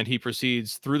 and he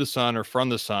proceeds through the Son or from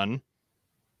the Son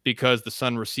because the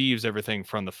Son receives everything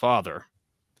from the Father.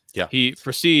 Yeah. He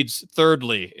proceeds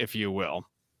thirdly, if you will.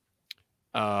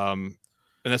 And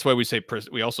that's why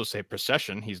we also say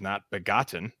procession. He's not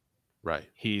begotten. Right.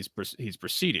 He's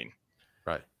proceeding.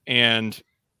 Right. And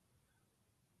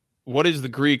what is the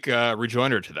Greek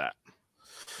rejoinder to that?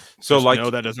 So,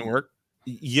 that doesn't work.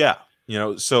 Yeah,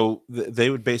 so they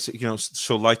would basically,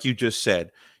 so like you just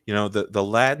said, the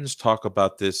Latins talk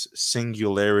about this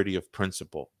singularity of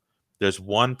principle. There's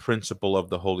one principle of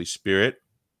the Holy Spirit,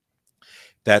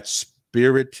 that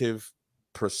spiritive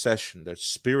procession, that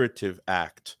spiritive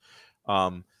act,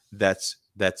 that's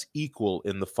equal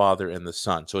in the Father and the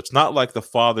Son. So it's not like the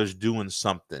Father's doing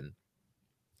something,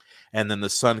 and then the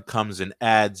Son comes and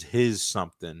adds his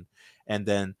something, and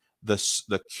then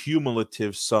the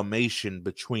cumulative summation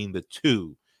between the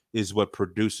two is what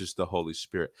produces the Holy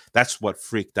Spirit. That's what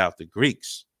freaked out the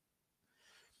Greeks.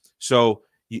 So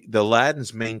the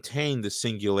Latins maintain the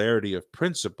singularity of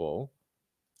principle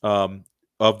of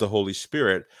the Holy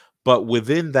Spirit, but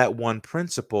within that one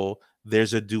principle,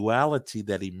 there's a duality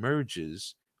that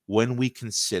emerges when we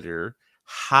consider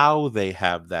how they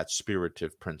have that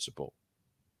spiritive principle.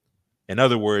 In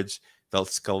other words, the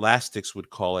scholastics would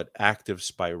call it active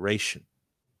spiration.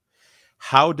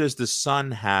 How does the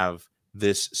Son have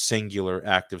this singular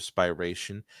active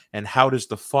spiration, and how does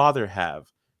the Father have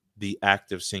the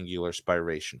active singular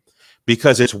spiration?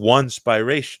 Because it's one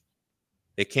spiration.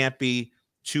 It can't be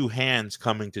two hands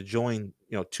coming to join,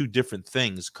 two different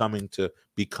things coming to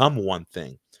become one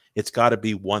thing. It's got to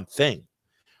be one thing.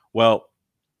 Well,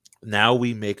 now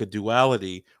we make a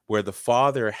duality where the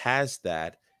Father has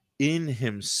that in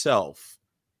himself,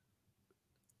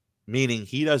 meaning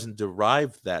he doesn't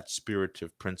derive that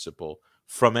spiritive principle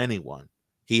from anyone.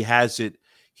 He has it.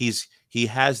 He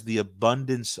has the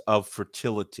abundance of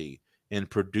fertility in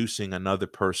producing another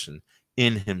person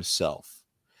in himself.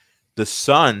 The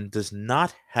Son does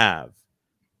not have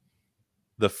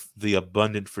the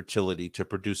abundant fertility to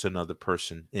produce another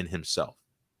person in himself.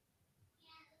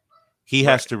 He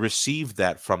has to receive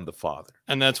that from the Father.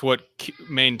 And that's what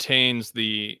maintains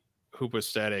the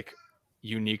hypostatic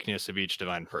uniqueness of each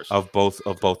divine person. Of both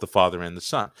the Father and the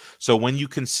Son. So when you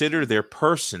consider their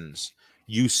persons,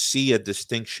 you see a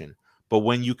distinction. But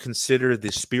when you consider the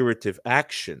spiritive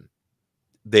action,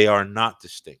 they are not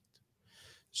distinct.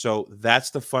 So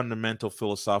that's the fundamental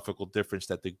philosophical difference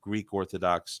that the Greek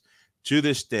Orthodox, to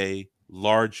this day,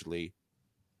 largely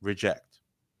reject.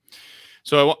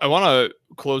 So I want to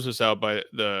close this out by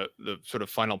the sort of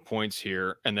final points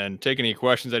here, and then take any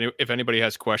questions. If anybody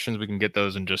has questions, we can get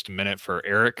those in just a minute for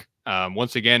Erick.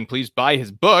 Once again, please buy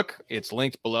his book. It's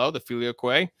linked below. The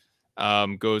Filioque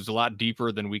goes a lot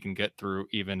deeper than we can get through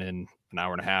even in an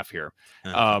hour and a half here.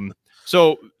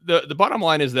 So the bottom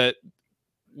line is that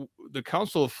the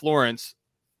Council of Florence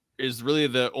is really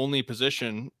the only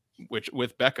position which,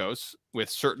 with Bekos, with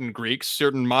certain Greeks,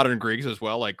 certain modern Greeks as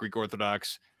well, like Greek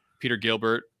Orthodox, Peter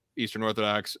Gilbert, Eastern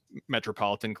Orthodox,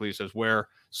 Metropolitan Ecclesias, where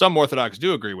some Orthodox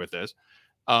do agree with this,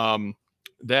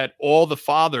 that all the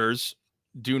fathers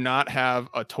do not have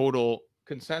a total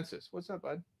consensus. What's up,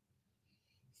 bud?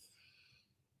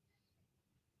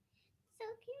 So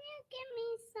can you give me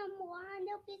some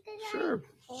water?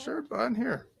 Because Sure, bud.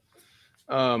 Here.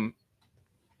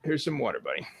 Here's some water,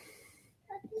 buddy.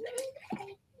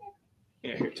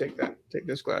 Yeah, here, take that. Take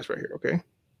this glass right here, okay?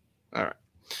 All right.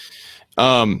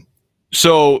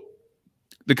 So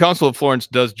the Council of Florence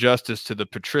does justice to the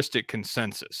patristic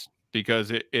consensus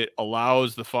because it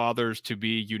allows the fathers to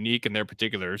be unique in their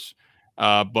particulars,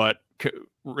 but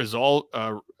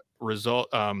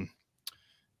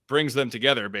brings them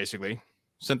together, basically,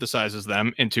 synthesizes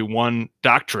them into one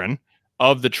doctrine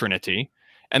of the Trinity,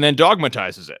 and then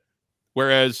dogmatizes it.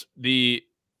 Whereas the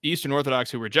Eastern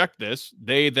Orthodox who reject this,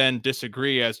 they then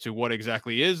disagree as to what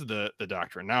exactly is the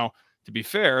doctrine. Now, to be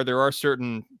fair, there are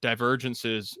certain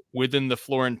divergences within the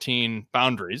Florentine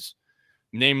boundaries,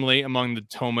 namely among the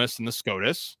Thomists and the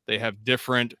Scotists. They have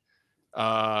different,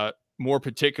 more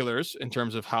particulars in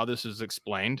terms of how this is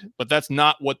explained, but that's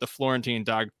not what the Florentine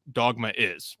dogma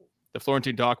is. The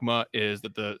Florentine dogma is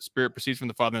that the Spirit proceeds from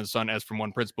the Father and the Son as from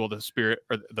one principle. The Spirit,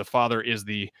 or the Father, is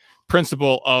the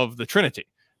principle of the Trinity.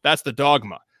 That's the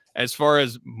dogma. As far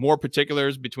as more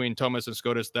particulars between Thomists and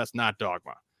Scotists, that's not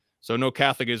dogma. So no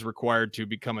Catholic is required to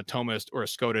become a Thomist or a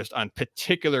Scotist on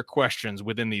particular questions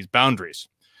within these boundaries.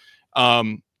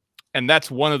 And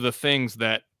that's one of the things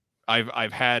that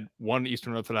I've had one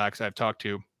Eastern Orthodox I've talked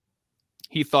to.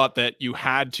 He thought that you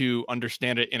had to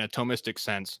understand it in a Thomistic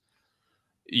sense.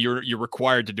 You're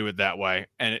required to do it that way,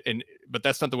 but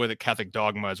that's not the way that Catholic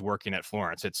dogma is working at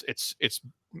Florence. It's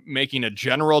making a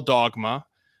general dogma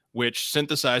which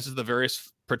synthesizes the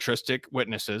various patristic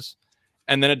witnesses,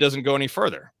 and then it doesn't go any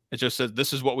further. It just says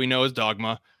this is what we know as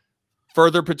dogma.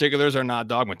 Further particulars are not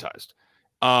dogmatized.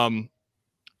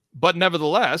 But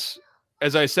nevertheless,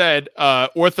 as I said,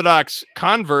 Orthodox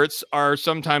converts are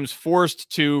sometimes forced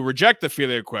to reject the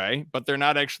Filioque, but they're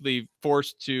not actually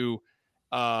forced to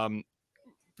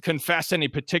confess any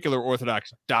particular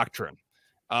Orthodox doctrine.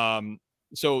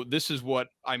 So this is what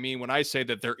I mean when I say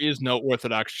that there is no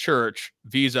Orthodox Church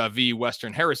vis-a-vis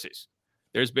Western heresies.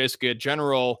 There's basically a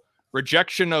general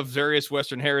rejection of various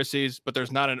Western heresies, but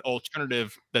there's not an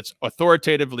alternative that's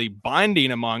authoritatively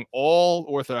binding among all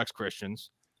Orthodox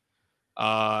Christians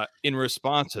in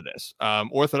response to this.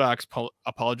 Orthodox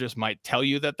apologists might tell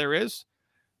you that there is,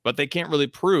 but they can't really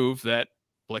prove that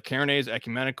Blacarne is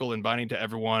ecumenical and binding to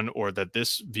everyone, or that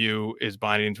this view is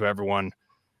binding to everyone.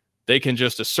 They can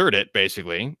just assert it,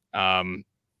 basically. And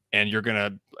you're going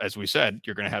to, as we said,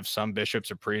 you're going to have some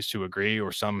bishops or priests who agree,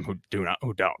 or some who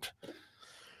don't.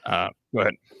 Go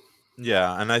ahead.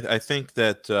 Yeah, and I think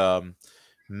that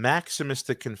Maximus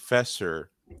the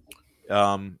Confessor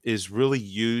is really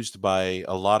used by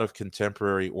a lot of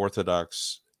contemporary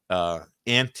Orthodox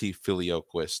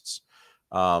anti-filioquists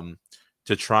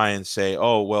to try and say,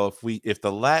 oh, well, if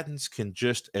the Latins can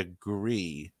just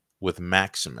agree with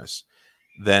Maximus,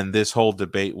 then this whole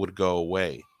debate would go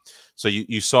away. So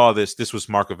you saw this. This was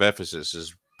Mark of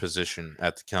Ephesus's position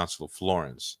at the Council of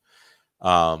Florence.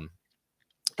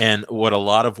 And what a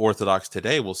lot of Orthodox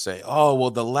today will say, oh,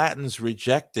 well, the Latins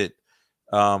rejected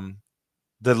the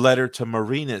letter to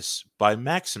Marinus by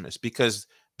Maximus because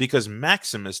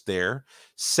Maximus there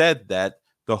said that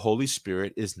the Holy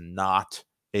Spirit is not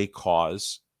a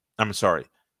cause. I'm sorry,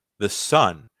 the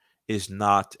Son is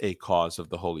not a cause of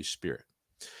the Holy Spirit.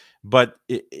 But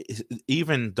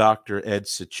even Dr. Ed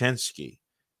Sichensky,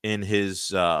 in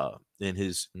his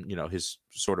his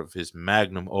sort of his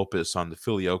magnum opus on the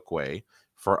Filioque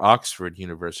for Oxford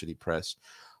University Press,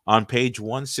 on page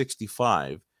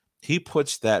 165, he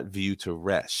puts that view to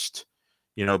rest.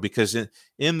 Because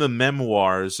in the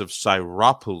memoirs of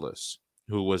Syropoulos,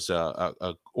 who was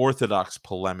a Orthodox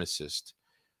polemicist,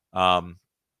 that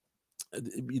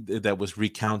was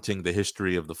recounting the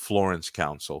history of the Florence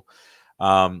Council,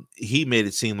 he made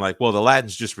it seem like, well, the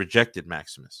Latins just rejected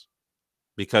Maximus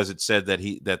because it said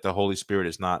that the Holy Spirit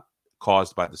is not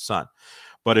caused by the Son.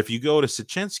 But if you go to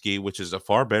Sichensky, which is a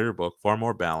far better book, far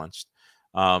more balanced,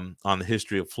 on the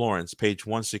history of Florence, page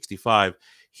 165,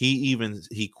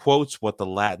 he quotes what the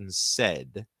Latins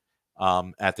said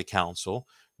at the council,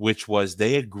 which was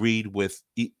they agreed with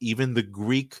even the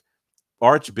Greek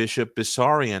Archbishop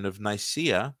Bessarion of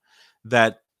Nicaea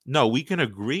that, no, we can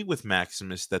agree with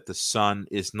Maximus that the Son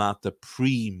is not the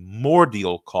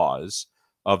primordial cause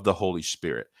of the Holy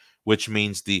Spirit, which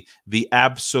means the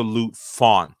absolute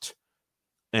font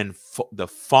and the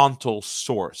fontal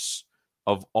source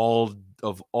of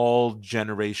all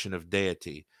generation of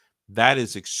deity. That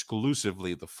is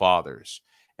exclusively the Father's,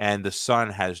 and the Son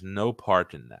has no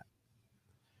part in that.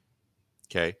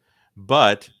 Okay,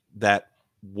 but that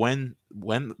when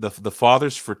the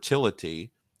Father's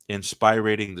fertility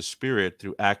inspirating the Spirit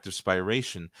through active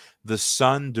spiration, the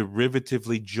Son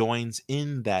derivatively joins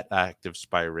in that active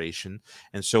spiration,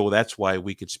 and so that's why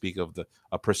we could speak of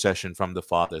a procession from the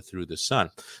Father through the Son.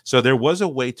 So there was a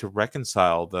way to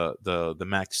reconcile the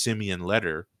Maximian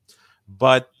letter,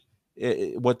 but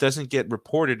what doesn't get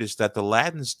reported is that the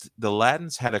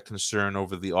Latins had a concern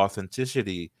over the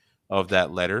authenticity of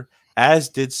that letter, as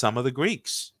did some of the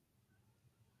Greeks.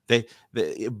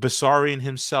 Bessarion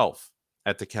himself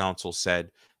at the council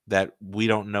said that we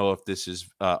don't know if this is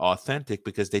authentic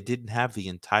because they didn't have the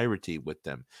entirety with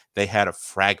them. They had a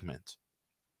fragment.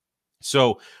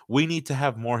 So we need to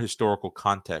have more historical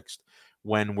context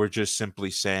when we're just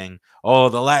simply saying, oh,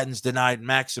 the Latins denied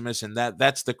Maximus, and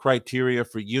that's the criteria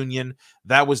for union.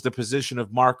 That was the position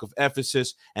of Mark of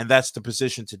Ephesus, and that's the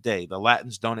position today. The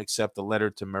Latins don't accept the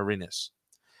letter to Marinus.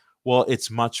 Well,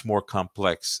 it's much more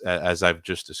complex, as I've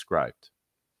just described.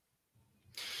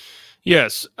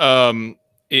 Yes.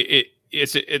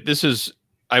 This is,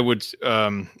 I would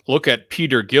look at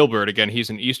Peter Gilbert again. He's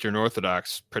an Eastern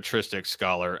Orthodox patristic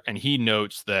scholar, and he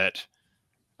notes that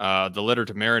the letter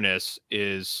to Marinus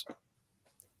is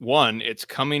one. It's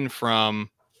coming from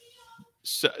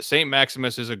Saint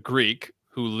Maximus is a Greek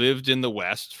who lived in the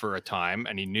West for a time,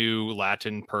 and he knew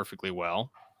Latin perfectly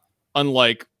well,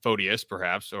 unlike Photius,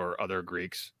 perhaps, or other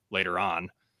Greeks later on.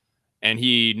 And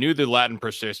he knew the Latin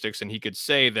patristics, and he could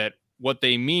say that what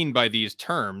they mean by these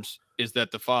terms is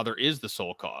that the Father is the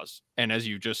sole cause. And as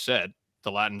you just said,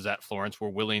 the Latins at Florence were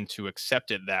willing to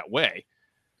accept it that way,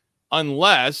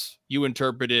 unless you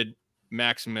interpreted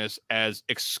Maximus as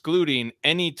excluding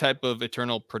any type of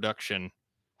eternal production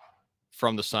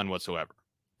from the Son whatsoever.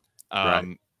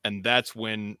 Right. And that's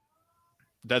when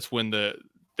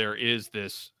there is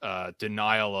this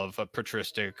denial of a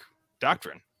patristic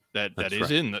doctrine that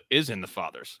is in the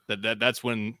Fathers. That's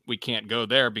when we can't go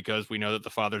there, because we know that the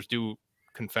Fathers do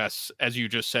confess, as you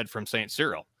just said, from Saint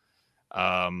Cyril,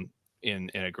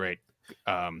 in a great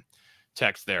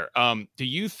text there. Do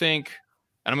you think?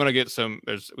 And I'm going to get some.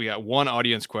 We got one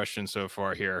audience question so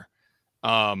far here.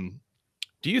 Do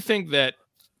you think that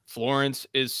Florence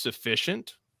is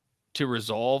sufficient to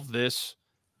resolve this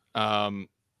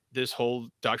this whole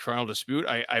doctrinal dispute?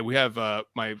 We have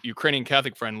my Ukrainian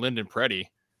Catholic friend Lyndon Preddy.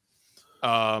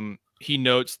 He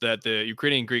notes that the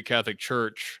Ukrainian Greek Catholic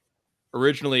Church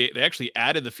originally, they actually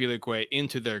added the Filioque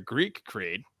into their Greek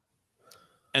creed,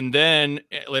 and then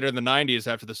later in the 90s,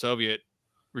 after the Soviet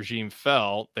regime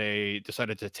fell, they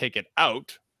decided to take it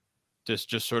out to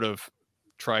just sort of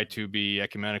try to be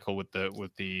ecumenical with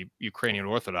the Ukrainian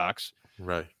Orthodox.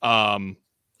 Right.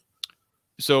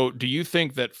 So do you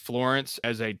think that Florence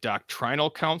as a doctrinal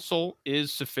council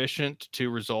is sufficient to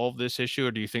resolve this issue,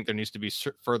 or do you think there needs to be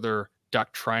further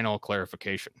doctrinal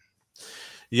clarification?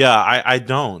 Yeah, I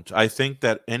don't. I think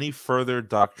that any further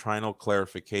doctrinal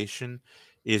clarification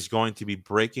is going to be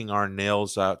breaking our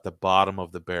nails out the bottom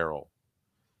of the barrel.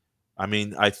 I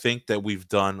mean, I think that we've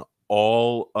done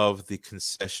all of the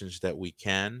concessions that we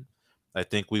can. I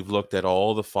think we've looked at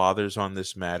all the fathers on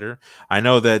this matter. I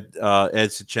know that Ed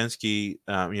Sichensky,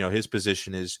 his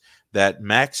position is that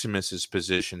Maximus's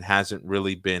position hasn't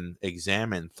really been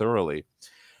examined thoroughly.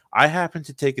 I happen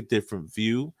to take a different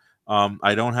view.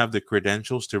 I don't have the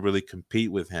credentials to really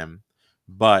compete with him,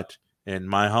 but in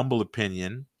my humble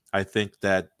opinion, I think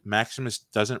that Maximus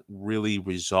doesn't really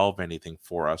resolve anything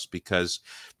for us, because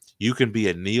you can be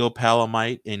a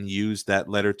Neopalamite and use that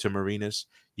letter to Marinus.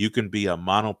 You can be a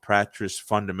monopratrist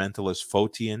fundamentalist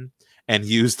Photian and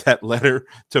use that letter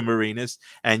to Marinus.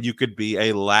 And you could be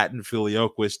a Latin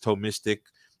filioquist, Thomistic,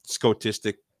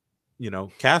 Scotistic,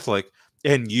 Catholic,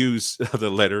 and use the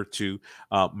letter to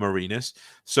Marinus.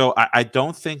 So I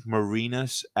don't think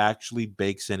Marinus actually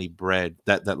bakes any bread.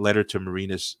 That letter to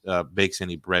Marinus bakes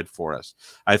any bread for us.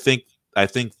 I think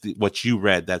what you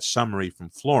read, that summary from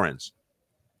Florence,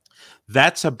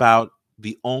 that's about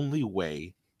the only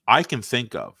way I can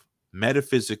think of,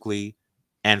 metaphysically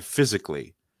and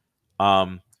physically,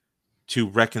 to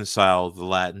reconcile the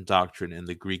Latin doctrine and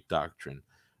the Greek doctrine.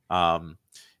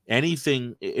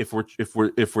 Anything, if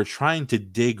we're trying to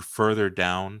dig further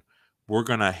down, we're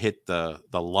gonna hit the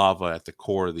lava at the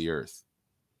core of the earth.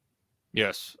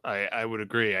 Yes, I would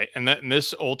agree. And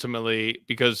this ultimately,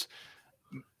 because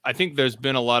I think there's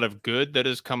been a lot of good that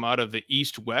has come out of the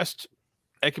East-West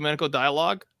ecumenical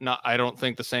dialogue. I don't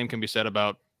think the same can be said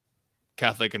about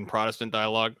Catholic and Protestant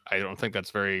dialogue. I don't think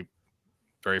that's very,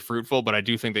 very fruitful, but I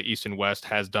do think that East and West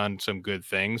has done some good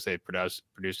things. They've produced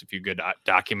a few good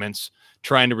documents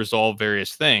trying to resolve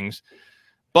various things.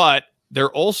 But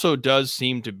there also does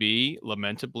seem to be,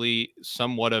 lamentably,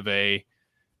 somewhat of an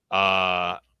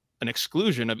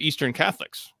exclusion of Eastern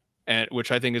Catholics,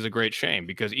 which I think is a great shame,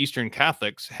 because Eastern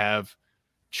Catholics have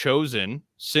chosen,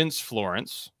 since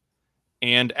Florence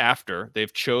and after,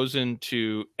 they've chosen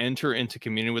to enter into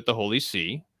communion with the Holy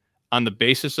See on the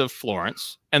basis of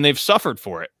Florence, and they've suffered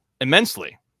for it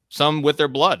immensely, some with their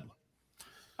blood.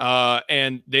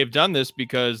 And they've done this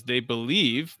because they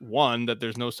believe, one, that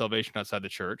there's no salvation outside the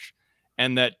church,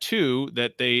 and that, two,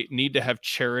 that they need to have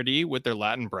charity with their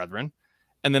Latin brethren,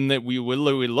 and then that we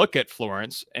look at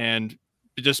Florence, and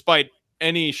despite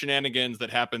any shenanigans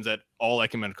that happens at all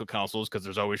ecumenical councils, because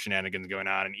there's always shenanigans going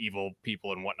on and evil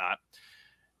people and whatnot,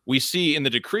 we see in the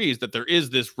decrees that there is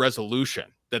this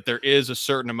resolution, that there is a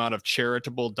certain amount of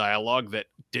charitable dialogue that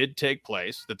did take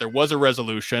place, that there was a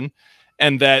resolution,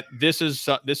 and that this is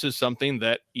something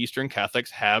that Eastern Catholics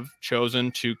have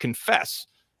chosen to confess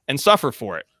and suffer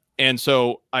for it. And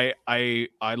so I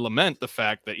lament the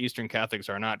fact that Eastern Catholics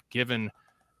are not given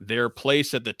their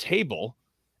place at the table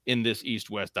in this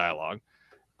East-West dialogue.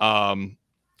 And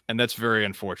that's very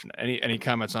unfortunate. Any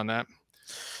comments on that?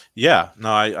 Yeah,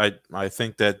 no, I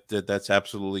think that's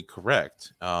absolutely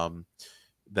correct.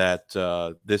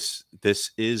 That this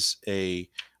is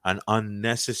an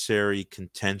unnecessary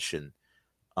contention,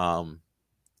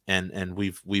 and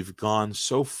we've gone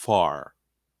so far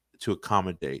to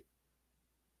accommodate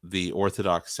the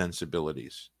Orthodox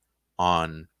sensibilities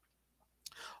on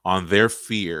their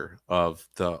fear of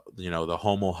the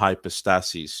homo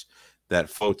hypostasis that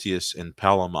Photius and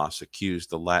Palamas accused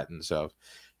the Latins of,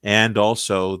 and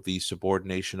also the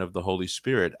subordination of the Holy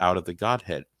Spirit out of the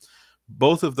Godhead.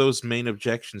 Both of those main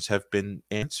objections have been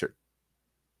answered.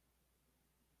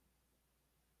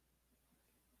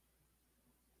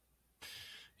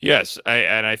 Yes,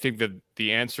 I think that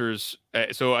the answers.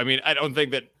 So, I mean, I don't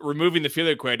think that removing the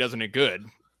Filioque doesn't it good.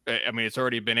 I mean, it's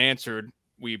already been answered.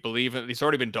 We believe it's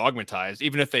already been dogmatized.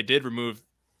 Even if they did remove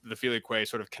the Filioque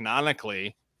sort of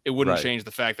canonically, it wouldn't change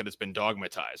the fact that it's been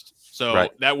dogmatized. So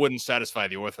that wouldn't satisfy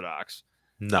the Orthodox.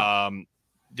 No.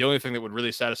 The only thing that would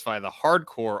really satisfy the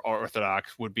hardcore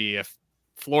Orthodox would be if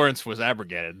Florence was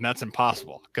abrogated, and that's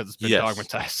impossible because it's been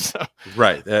dogmatized. So.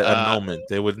 Right, annulment.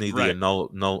 They would need the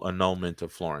annulment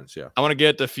of Florence. Yeah, I want to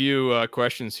get a few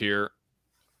questions here.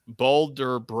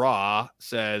 Balder Bra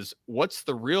says, "What's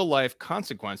the real life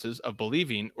consequences of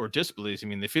believing or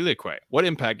disbelieving in the Filioque? What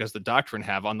impact does the doctrine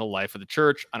have on the life of the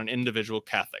church, on an individual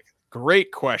Catholic?"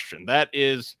 Great question. That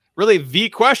is really the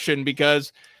question,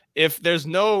 because if there's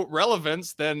no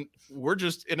relevance, then we're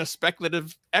just in a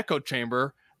speculative echo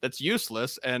chamber that's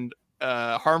useless and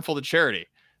harmful to charity.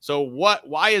 So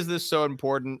why is this so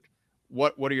important?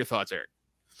 What are your thoughts, Eric?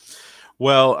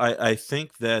 Well, I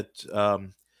think that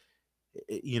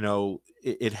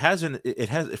it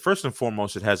has first and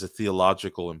foremost, it has a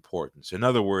theological importance. In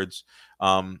other words,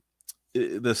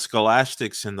 the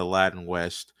scholastics in the Latin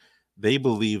West, they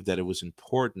believed that it was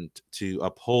important to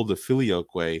uphold the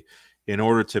Filioque in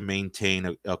order to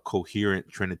maintain a coherent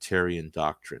Trinitarian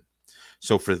doctrine.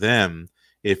 So for them,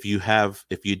 if you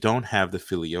don't have the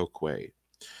Filioque,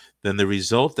 then the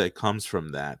result that comes from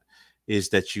that is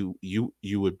that you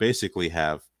would basically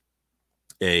have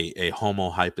a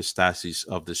homohypostasis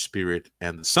of the Spirit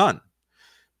and the Son,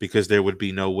 because there would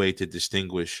be no way to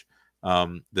distinguish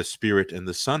the Spirit and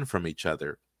the Son from each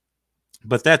other.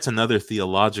 But that's another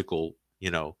theological,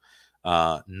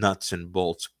 nuts and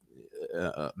bolts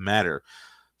matter.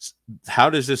 How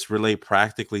does this relate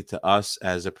practically to us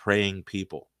as a praying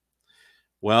people?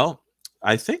 Well,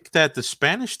 I think that the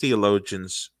Spanish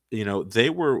theologians, they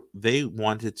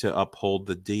wanted to uphold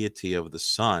the deity of the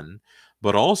Son,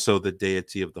 but also the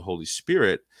deity of the Holy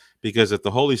Spirit, because if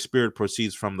the Holy Spirit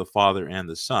proceeds from the Father and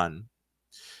the Son,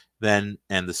 and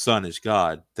the Son is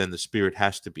God, then the Spirit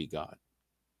has to be God.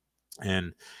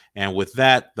 And with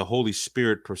that, the Holy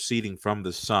Spirit proceeding from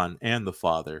the Son and the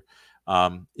Father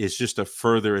is just a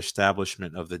further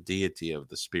establishment of the deity of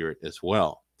the Spirit as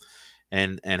well.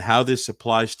 And how this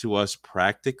applies to us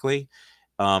practically,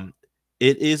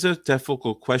 it is a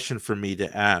difficult question for me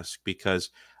to ask,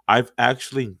 because I've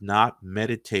actually not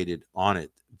meditated on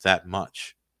it that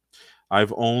much.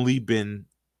 I've only been,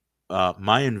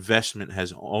 my investment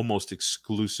has almost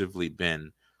exclusively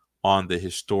been on the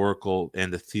historical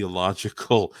and the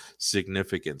theological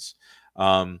significance.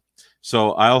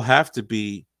 So I'll have to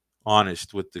be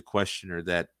honest with the questioner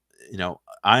that,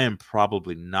 I am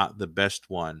probably not the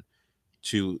best one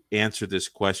to answer this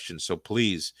question. So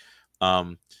please,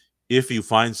 if you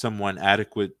find someone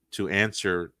adequate to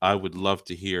answer, I would love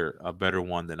to hear a better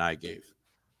one than I gave.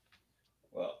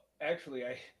 Well, actually,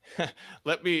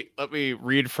 let me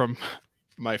read from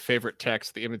my favorite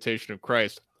text, The Imitation of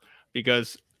Christ,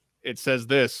 because it says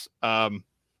this, the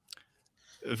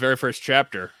very first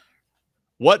chapter: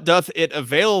 "What doth it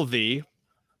avail thee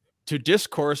to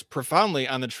discourse profoundly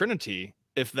on the Trinity,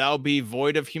 if thou be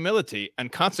void of humility,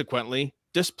 and consequently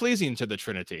displeasing to the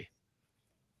Trinity?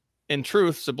 In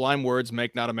truth, sublime words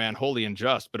make not a man holy and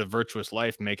just, but a virtuous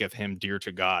life maketh him dear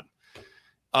to God."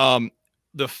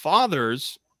 The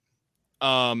fathers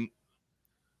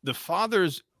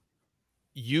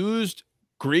used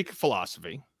Greek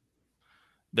philosophy.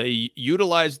 They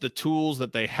utilized the tools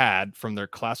that they had from their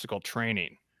classical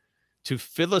training to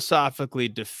philosophically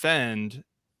defend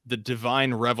the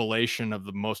divine revelation of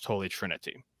the most holy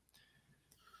Trinity,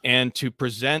 and to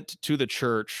present to the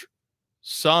church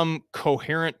some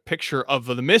coherent picture of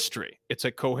the mystery. It's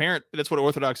a coherent, that's what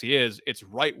orthodoxy is. It's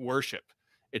right worship.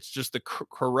 It's just the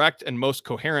correct and most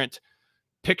coherent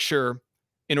picture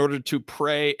in order to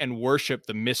pray and worship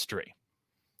the mystery.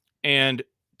 And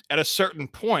at a certain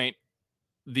point,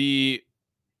 the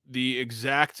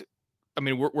exact, I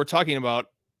mean, we're talking about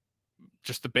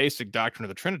just the basic doctrine of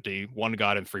the Trinity, one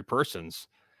God in three persons,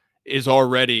 is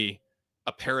already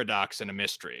a paradox and a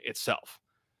mystery itself.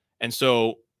 And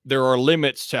so there are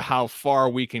limits to how far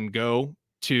we can go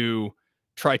to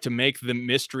try to make the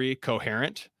mystery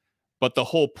coherent. But the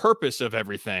whole purpose of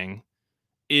everything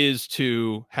is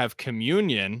to have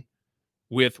communion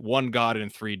with one God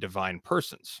in three divine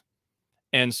persons.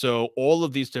 And so all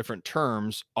of these different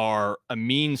terms are a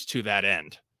means to that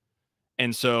end.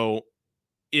 And so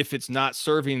if it's not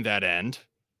serving that end,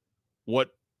 what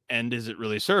end is it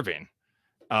really serving?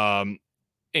 And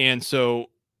so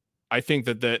I think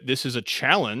that this is a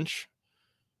challenge.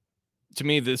 To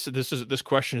me, this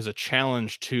question is a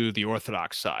challenge to the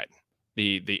Orthodox side,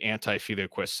 the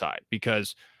anti-Filioquist side,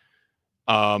 because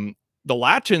the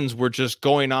Latins were just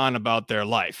going on about their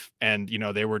life, and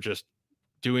they were just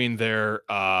doing their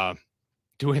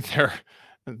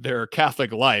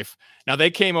Catholic life. Now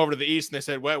they came over to the East and they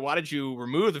said, "Well, why did you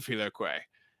remove the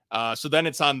Filioque?" So then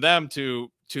it's on them to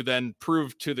then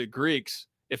prove to the Greeks,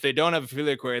 if they don't have a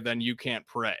Filioque, then you can't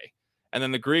pray. And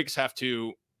then the Greeks have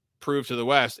to prove to the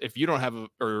West, if you don't have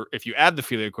or if you add the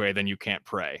Filioque, then you can't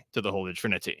pray to the Holy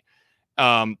Trinity.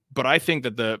 But I think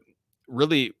that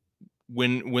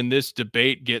when this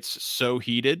debate gets so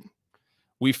heated,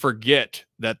 we forget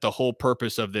that the whole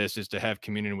purpose of this is to have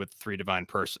communion with three divine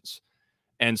persons.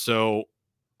 And so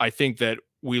I think that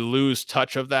we lose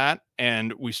touch of that,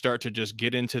 and we start to just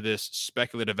get into this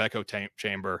speculative echo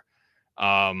chamber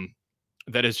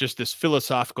that is just this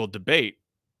philosophical debate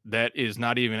that is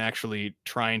not even actually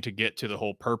trying to get to the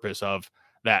whole purpose of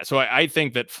that. So I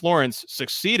think that Florence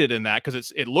succeeded in that,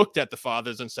 because it looked at the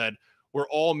fathers and said, we're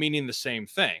all meaning the same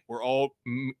thing. We're all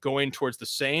going towards the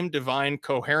same divine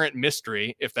coherent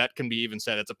mystery, if that can be even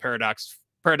said. It's a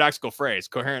paradoxical phrase,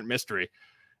 coherent mystery,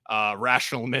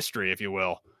 rational mystery, if you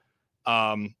will.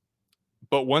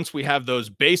 But once we have those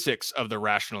basics of the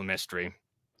rational mystery,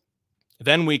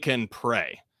 then we can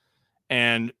pray.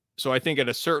 And so I think at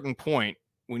a certain point,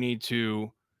 we need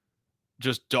to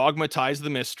just dogmatize the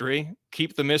mystery,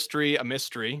 keep the mystery a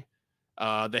mystery.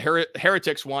 The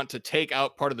heretics want to take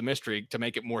out part of the mystery to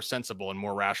make it more sensible and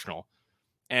more rational.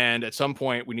 And at some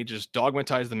point, we need to just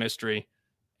dogmatize the mystery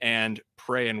and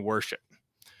pray and worship.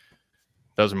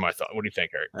 Those are my thoughts. What do you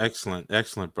think, Eric? Excellent.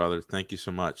 Excellent, brother. Thank you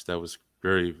so much. That was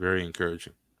very, very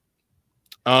encouraging.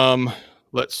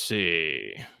 Let's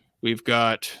see. We've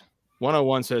got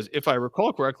 101 says, if I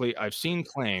recall correctly, I've seen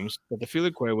claims that the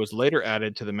Filioque was later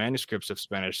added to the manuscripts of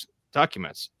Spanish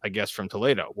documents, I guess from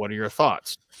Toledo. What are your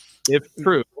thoughts? If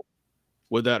true,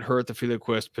 would that hurt the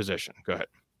Filioquist position? Go ahead.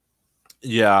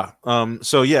 Yeah.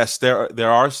 So yes,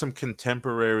 there are some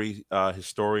contemporary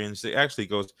historians. It actually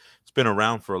it's been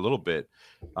around for a little bit,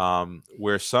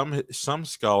 where some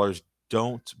scholars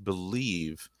don't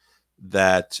believe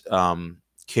that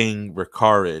King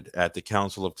Recared at the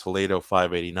Council of Toledo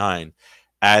 589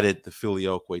 added the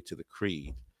Filioque to the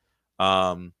creed.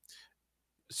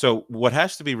 So what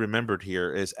has to be remembered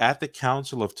here is at the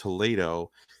Council of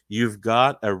Toledo, you've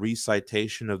got a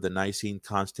recitation of the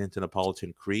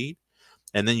Nicene-Constantinopolitan Creed,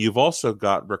 and then you've also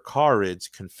got Recared's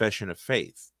Confession of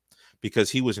Faith, because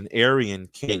he was an Arian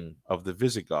king of the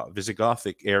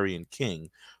Visigothic Arian king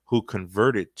who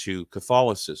converted to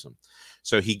Catholicism.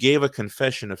 So he gave a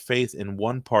confession of faith in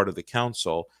one part of the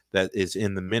council that is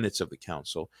in the minutes of the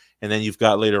council, and then you've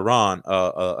got later on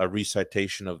a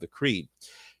recitation of the creed.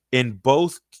 In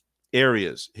both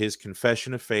areas, his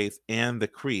confession of faith and the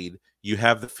creed, you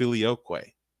have the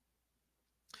Filioque.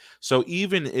 So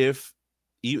even if,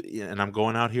 and I'm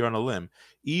going out here on a limb,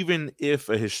 even if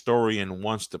a historian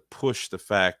wants to push the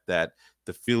fact that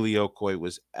the Filioque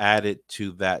was added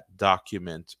to that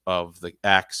document of the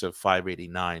Acts of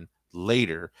 589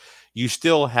 later, you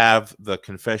still have the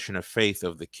confession of faith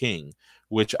of the king,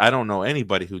 which I don't know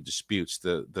anybody who disputes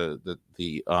the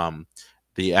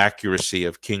accuracy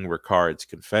of King Recared's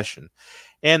confession.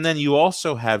 And then you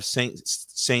also have Saint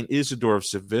Isidore of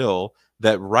Seville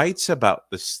that writes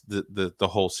about this the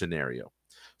whole scenario.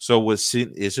 So was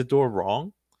Saint Isidore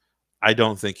wrong? I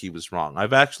don't think he was wrong.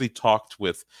 I've actually talked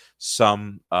with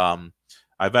some.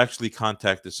 I've actually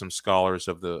contacted some scholars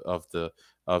of the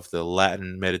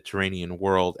Latin Mediterranean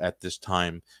world at this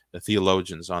time, the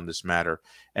theologians on this matter,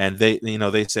 and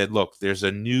they said, look, there's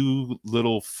a new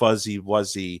little fuzzy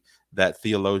wuzzy that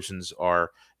theologians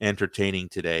are entertaining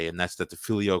today, and that's that the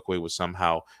Filioque was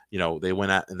somehow, they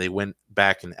went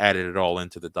back and added it all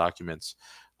into the documents.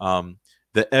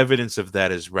 The evidence of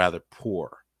that is rather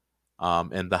poor.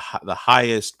 And the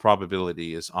highest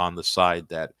probability is on the side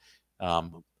that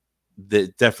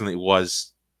that definitely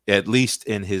was, at least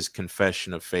in his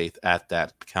confession of faith at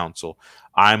that council.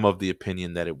 I'm of the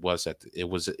opinion that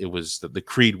the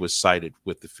creed was cited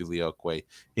with the Filioque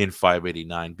in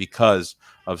 589 because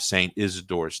of Saint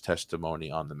Isidore's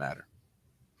testimony on the matter.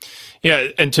 Yeah,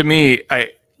 and to me,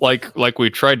 I like we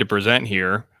tried to present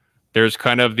here, there's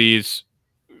kind of the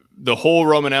whole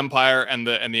Roman Empire and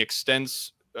the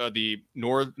extents, the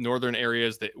northern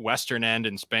areas, the western end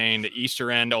in Spain, the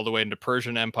eastern end, all the way into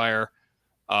Persian Empire.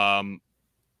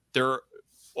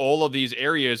 All of these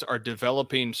areas are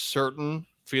developing certain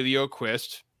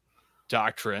Filioquist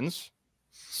doctrines,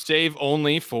 save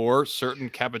only for certain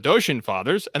Cappadocian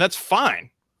fathers, and that's fine.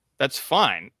 That's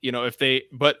fine.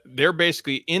 But they're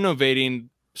basically innovating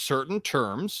certain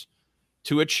terms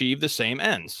to achieve the same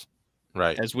ends,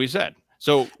 right? As we said.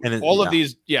 So of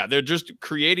these, they're just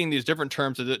creating these different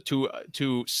terms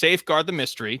to safeguard the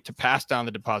mystery, to pass down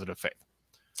the deposit of faith.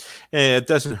 And it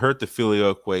doesn't hurt the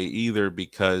Filioque either,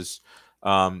 because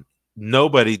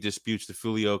nobody disputes the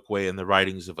Filioque in the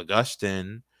writings of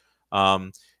Augustine,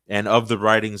 and of the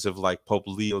writings of like Pope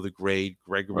Leo the Great,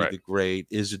 Gregory the Great,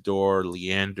 Isidore,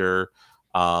 Leander,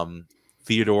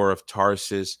 Theodore of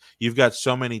Tarsus. You've got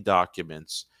so many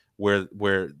documents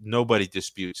where nobody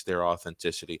disputes their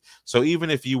authenticity. So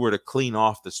even if you were to clean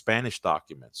off the Spanish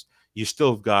documents, you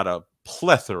still have got a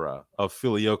plethora of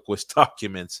Filioquist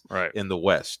documents in the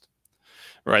West.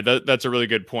 Right. That's a really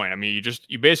good point. I mean,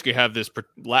 you basically have this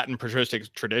Latin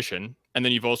patristic tradition, and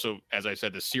then you've also, as I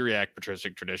said, the Syriac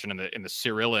patristic tradition and the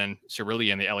Cyrillian,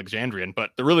 the Alexandrian.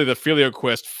 But the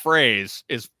Filioquist phrase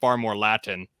is far more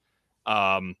Latin.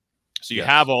 So you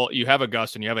have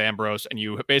Augustine, you have Ambrose, and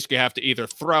you basically have to either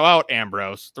throw out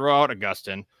Ambrose, throw out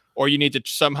Augustine, or you need to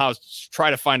somehow try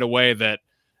to find a way that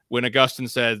when Augustine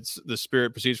says the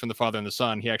Spirit proceeds from the Father and the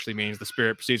Son, he actually means the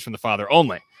Spirit proceeds from the Father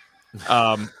only.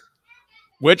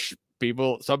 Which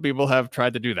some people have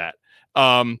tried to do that.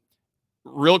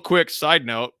 Real quick side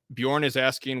note, Bjorn is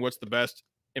asking what's the best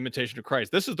Imitation of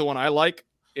Christ. This is the one I like,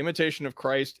 Imitation of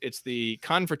Christ. It's the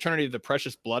Confraternity of the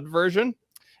Precious Blood version.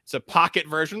 It's a pocket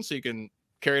version, so you can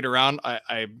carry it around.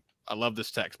 I love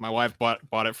this text. My wife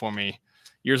bought it for me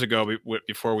years ago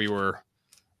before we were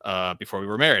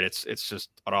married. It's just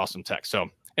an awesome text. So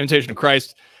Imitation of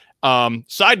Christ.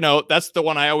 Side note, that's the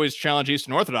one I always challenge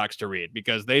Eastern Orthodox to read,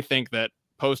 because they think that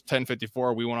post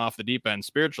 1054 we went off the deep end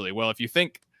spiritually. Well, if you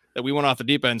think that we went off the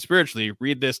deep end spiritually,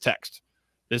 read this text.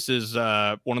 This is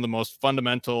one of the most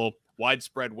fundamental,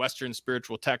 widespread Western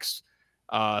spiritual texts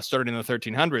started in the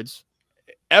 1300s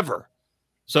ever.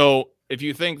 So if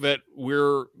you think that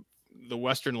the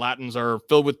Western Latins are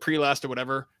filled with prelest or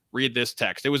whatever, read this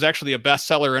text. It was actually a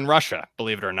bestseller in Russia,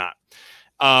 believe it or not.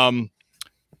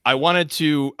 I wanted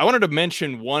to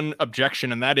mention one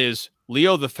objection, and that is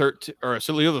Leo the Third, not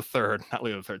Leo the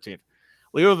 13th.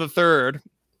 Leo the Third,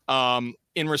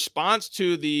 in response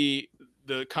to the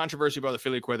controversy about the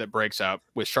Filioque that breaks out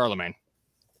with Charlemagne,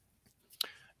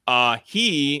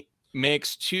 he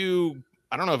makes two,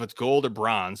 I don't know if it's gold or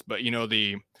bronze, but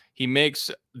he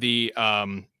makes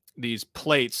these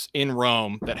plates in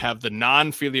Rome that have the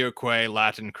non-Filioque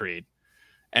Latin creed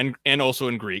and also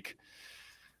in Greek,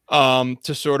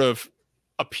 to sort of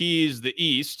appease the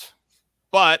East.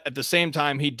 But at the same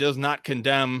time, he does not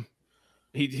condemn.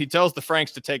 He tells the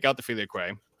Franks to take out the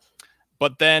Filioque,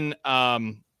 but then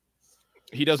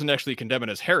he doesn't actually condemn it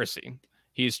as heresy.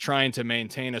 He's trying to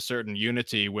maintain a certain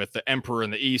unity with the emperor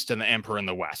in the East and the emperor in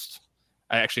the West.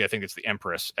 I think it's the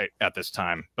empress at this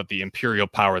time, but the imperial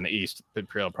power in the East, the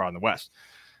imperial power in the West.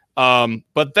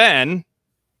 But then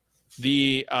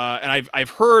and I've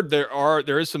heard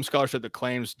there is some scholarship that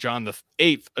claims John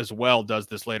VIII as well does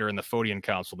this later in the Photian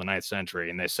Council, the 9th century,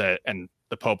 and they said, and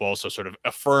the Pope also sort of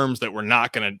affirms that we're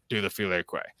not going to do the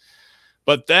Filioque.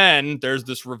 But then there's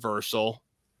this reversal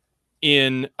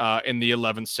in the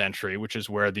 11th century, which is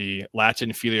where the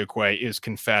Latin Filioque is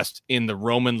confessed in the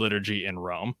Roman liturgy in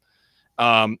Rome.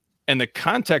 And the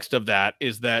context of that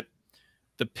is that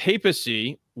the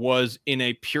papacy was in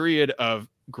a period of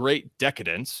great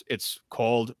decadence. It's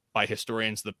called by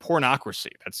historians the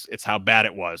pornocracy. It's how bad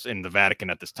it was in the Vatican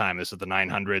at this time. This is the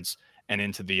 900s and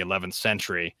into the 11th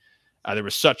century. There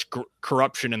was such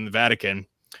corruption in the Vatican.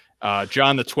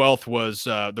 John the 12th was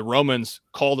the Romans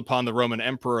called upon the Roman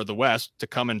emperor of the West to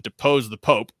come and depose the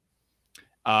Pope.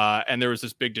 And there was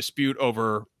this big dispute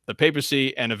over the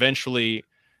papacy, and eventually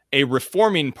a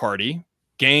reforming party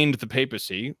gained the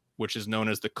papacy, which is known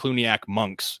as the Cluniac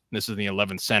monks. This is in the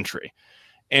 11th century.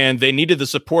 And they needed the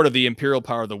support of the imperial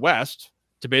power of the West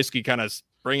to basically kind of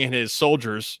bring in his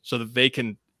soldiers so that they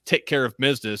can take care of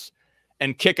business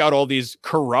and kick out all these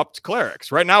corrupt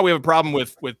clerics. Right now, we have a problem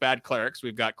with bad clerics.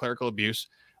 We've got clerical abuse.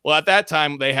 Well, at that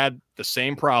time, they had the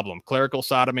same problem. Clerical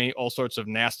sodomy, all sorts of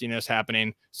nastiness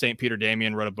happening. St. Peter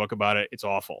Damian wrote a book about it. It's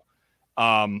awful.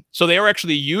 So they were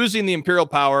actually using the imperial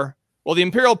power. Well, the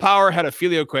imperial power had a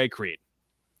Filioque creed.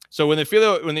 So when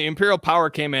the imperial power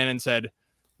came in and said,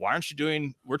 why aren't you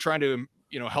doing, we're trying to,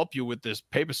 help you with this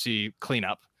papacy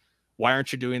cleanup. Why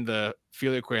aren't you doing the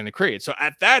Filioque and the creed? So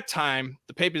at that time,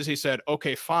 the papacy said,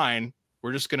 okay, fine,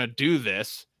 we're just going to do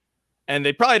this. And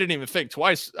they probably didn't even think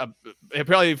twice.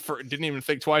 Didn't even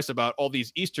think twice about all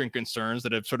these Eastern concerns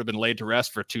that have sort of been laid to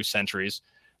rest for 2 centuries.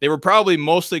 They were probably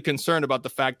mostly concerned about the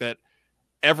fact that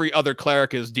every other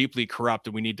cleric is deeply corrupt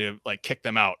and we need to kick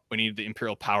them out. We need the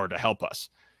imperial power to help us.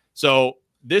 So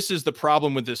this is the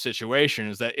problem with this situation,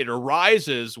 is that it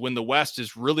arises when the West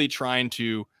is really trying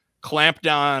to clamp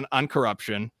down on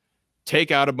corruption,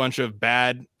 take out a bunch of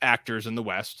bad actors in the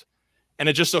West. And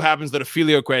it just so happens that a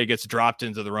Filioque gets dropped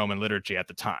into the Roman liturgy at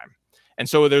the time. And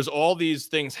so there's all these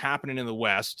things happening in the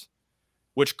West,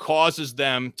 which causes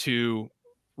them to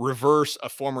reverse a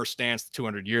former stance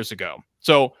 200 years ago.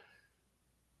 So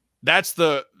that's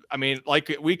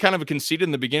we kind of conceded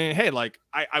in the beginning, hey,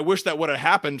 I wish that would have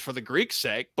happened for the Greeks'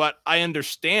 sake, but I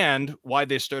understand why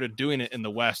they started doing it in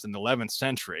the West in the 11th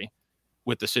century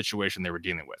with the situation they were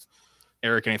dealing with.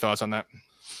 Eric, any thoughts on that?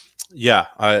 Yeah,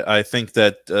 I think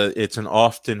that it's an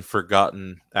often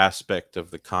forgotten aspect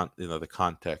of the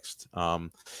context. There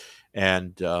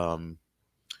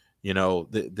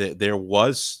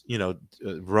was,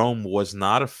 Rome was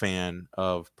not a fan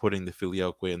of putting the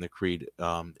Filioque in the creed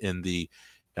in the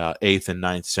 8th and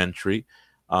 9th century,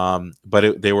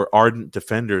 but they were ardent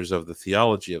defenders of the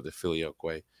theology of the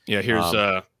Filioque. Yeah, here's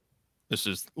this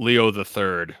is Leo the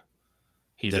Third.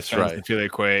 He defends the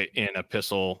Filioque in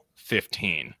Epistle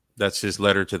 15. That's his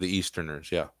letter to the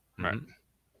Easterners. Yeah. Right.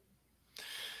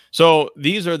 So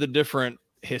these are the different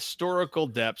historical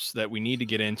depths that we need to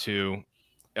get into.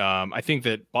 I think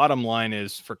that bottom line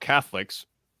is for Catholics,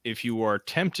 if you are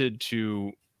tempted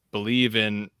to believe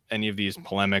in any of these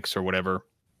polemics or whatever,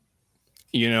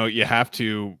 you have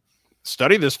to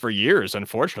study this for years.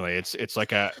 Unfortunately, it's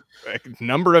like a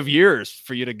number of years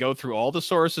for you to go through all the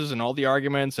sources and all the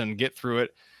arguments and get through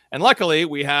it. And luckily,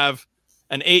 we have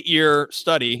an 8-year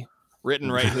study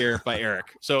written right here by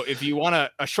Erick. So if you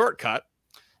want a shortcut,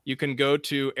 you can go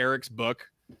to Erick's book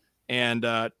and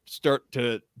start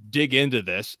to dig into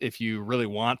this if you really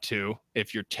want to,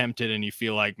 if you're tempted and you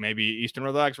feel like maybe Eastern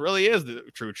Orthodox really is the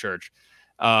true church.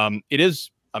 It is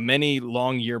a many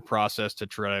long year process to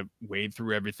try to wade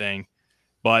through everything.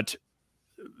 But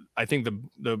I think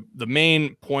the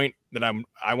main point that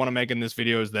I want to make in this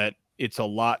video is that it's a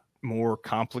lot more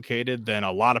complicated than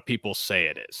a lot of people say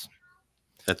it is.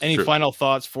 That's Any true. final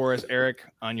thoughts for us, Erick,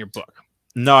 on your book?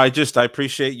 No, I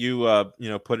appreciate you,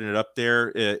 putting it up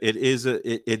there. It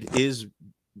is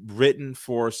written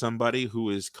for somebody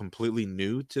who is completely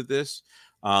new to this.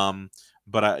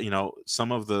 But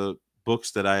some of the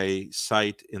books that I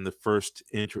cite in the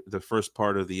first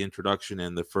part of the introduction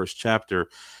and the first chapter,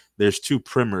 there's 2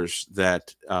 primers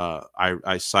that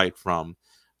I cite from.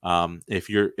 If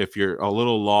you're a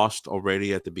little lost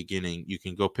already at the beginning, you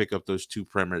can go pick up those 2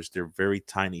 primers. They're very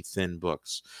tiny, thin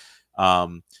books.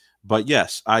 But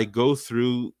yes, I go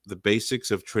through the basics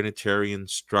of Trinitarian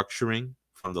structuring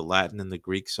from the Latin and the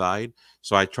Greek side.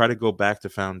 So I try to go back to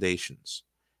foundations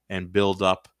and build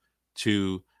up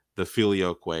to the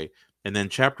Filioque way. And then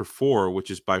chapter 4,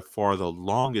 which is by far the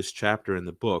longest chapter in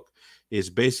the book, is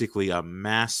basically a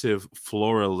massive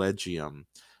florilegium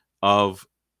of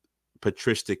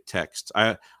patristic texts.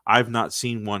 I've not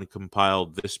seen one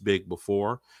compiled this big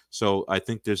before. So I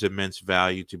think there's immense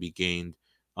value to be gained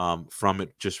from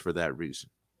it just for that reason.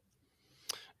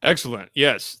 Excellent.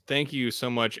 Yes. Thank you so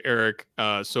much, Erick.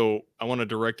 So I want to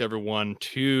direct everyone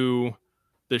to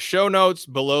the show notes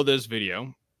below this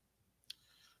video.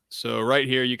 So right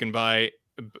here, you can buy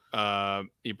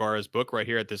Ybarra's book right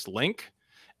here at this link.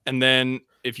 And then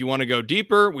if you want to go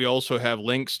deeper, we also have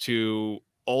links to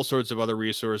all sorts of other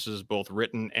resources, both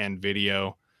written and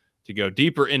video, to go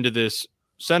deeper into this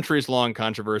centuries-long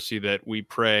controversy that we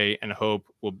pray and hope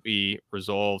will be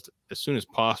resolved as soon as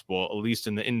possible, at least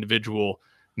in the individual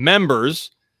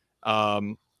members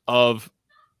of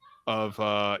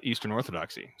Eastern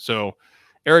Orthodoxy. So,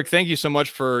 Erick, thank you so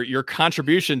much for your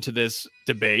contribution to this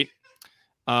debate.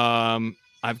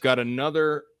 I've got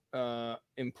another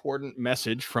important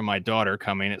message from my daughter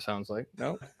coming, it sounds like.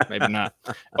 No, maybe not.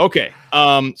 Okay.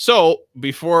 So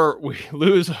before we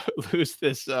lose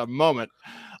this moment,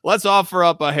 let's offer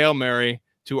up a Hail Mary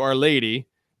to Our Lady.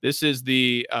 This is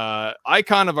the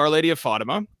icon of Our Lady of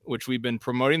Fatima, which we've been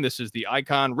promoting. This is the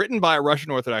icon written by a Russian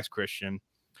Orthodox Christian.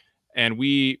 And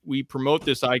we promote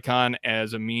this icon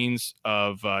as a means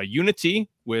of unity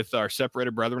with our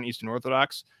separated brethren, Eastern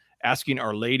Orthodox, asking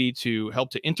Our Lady to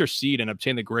help to intercede and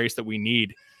obtain the grace that we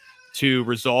need to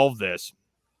resolve this.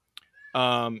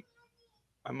 I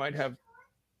might have,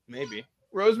 maybe.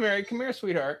 Rosemary, come here,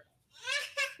 sweetheart.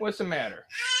 What's the matter?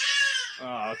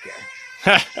 Oh, okay.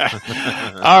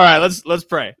 All right, let's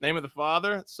pray. In the name of the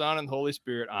Father, Son, and Holy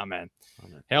Spirit. Amen.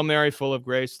 Amen. Hail Mary, full of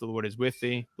grace, the Lord is with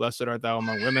thee. Blessed art thou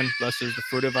among women. Blessed is the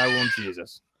fruit of thy womb,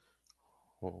 Jesus.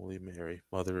 Holy Mary,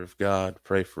 Mother of God,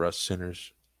 pray for us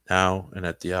sinners, now and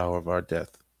at the hour of our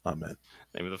death. Amen. In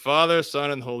the name of the Father,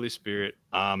 Son, and Holy Spirit.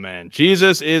 Amen.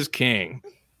 Jesus is King.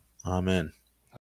 Amen.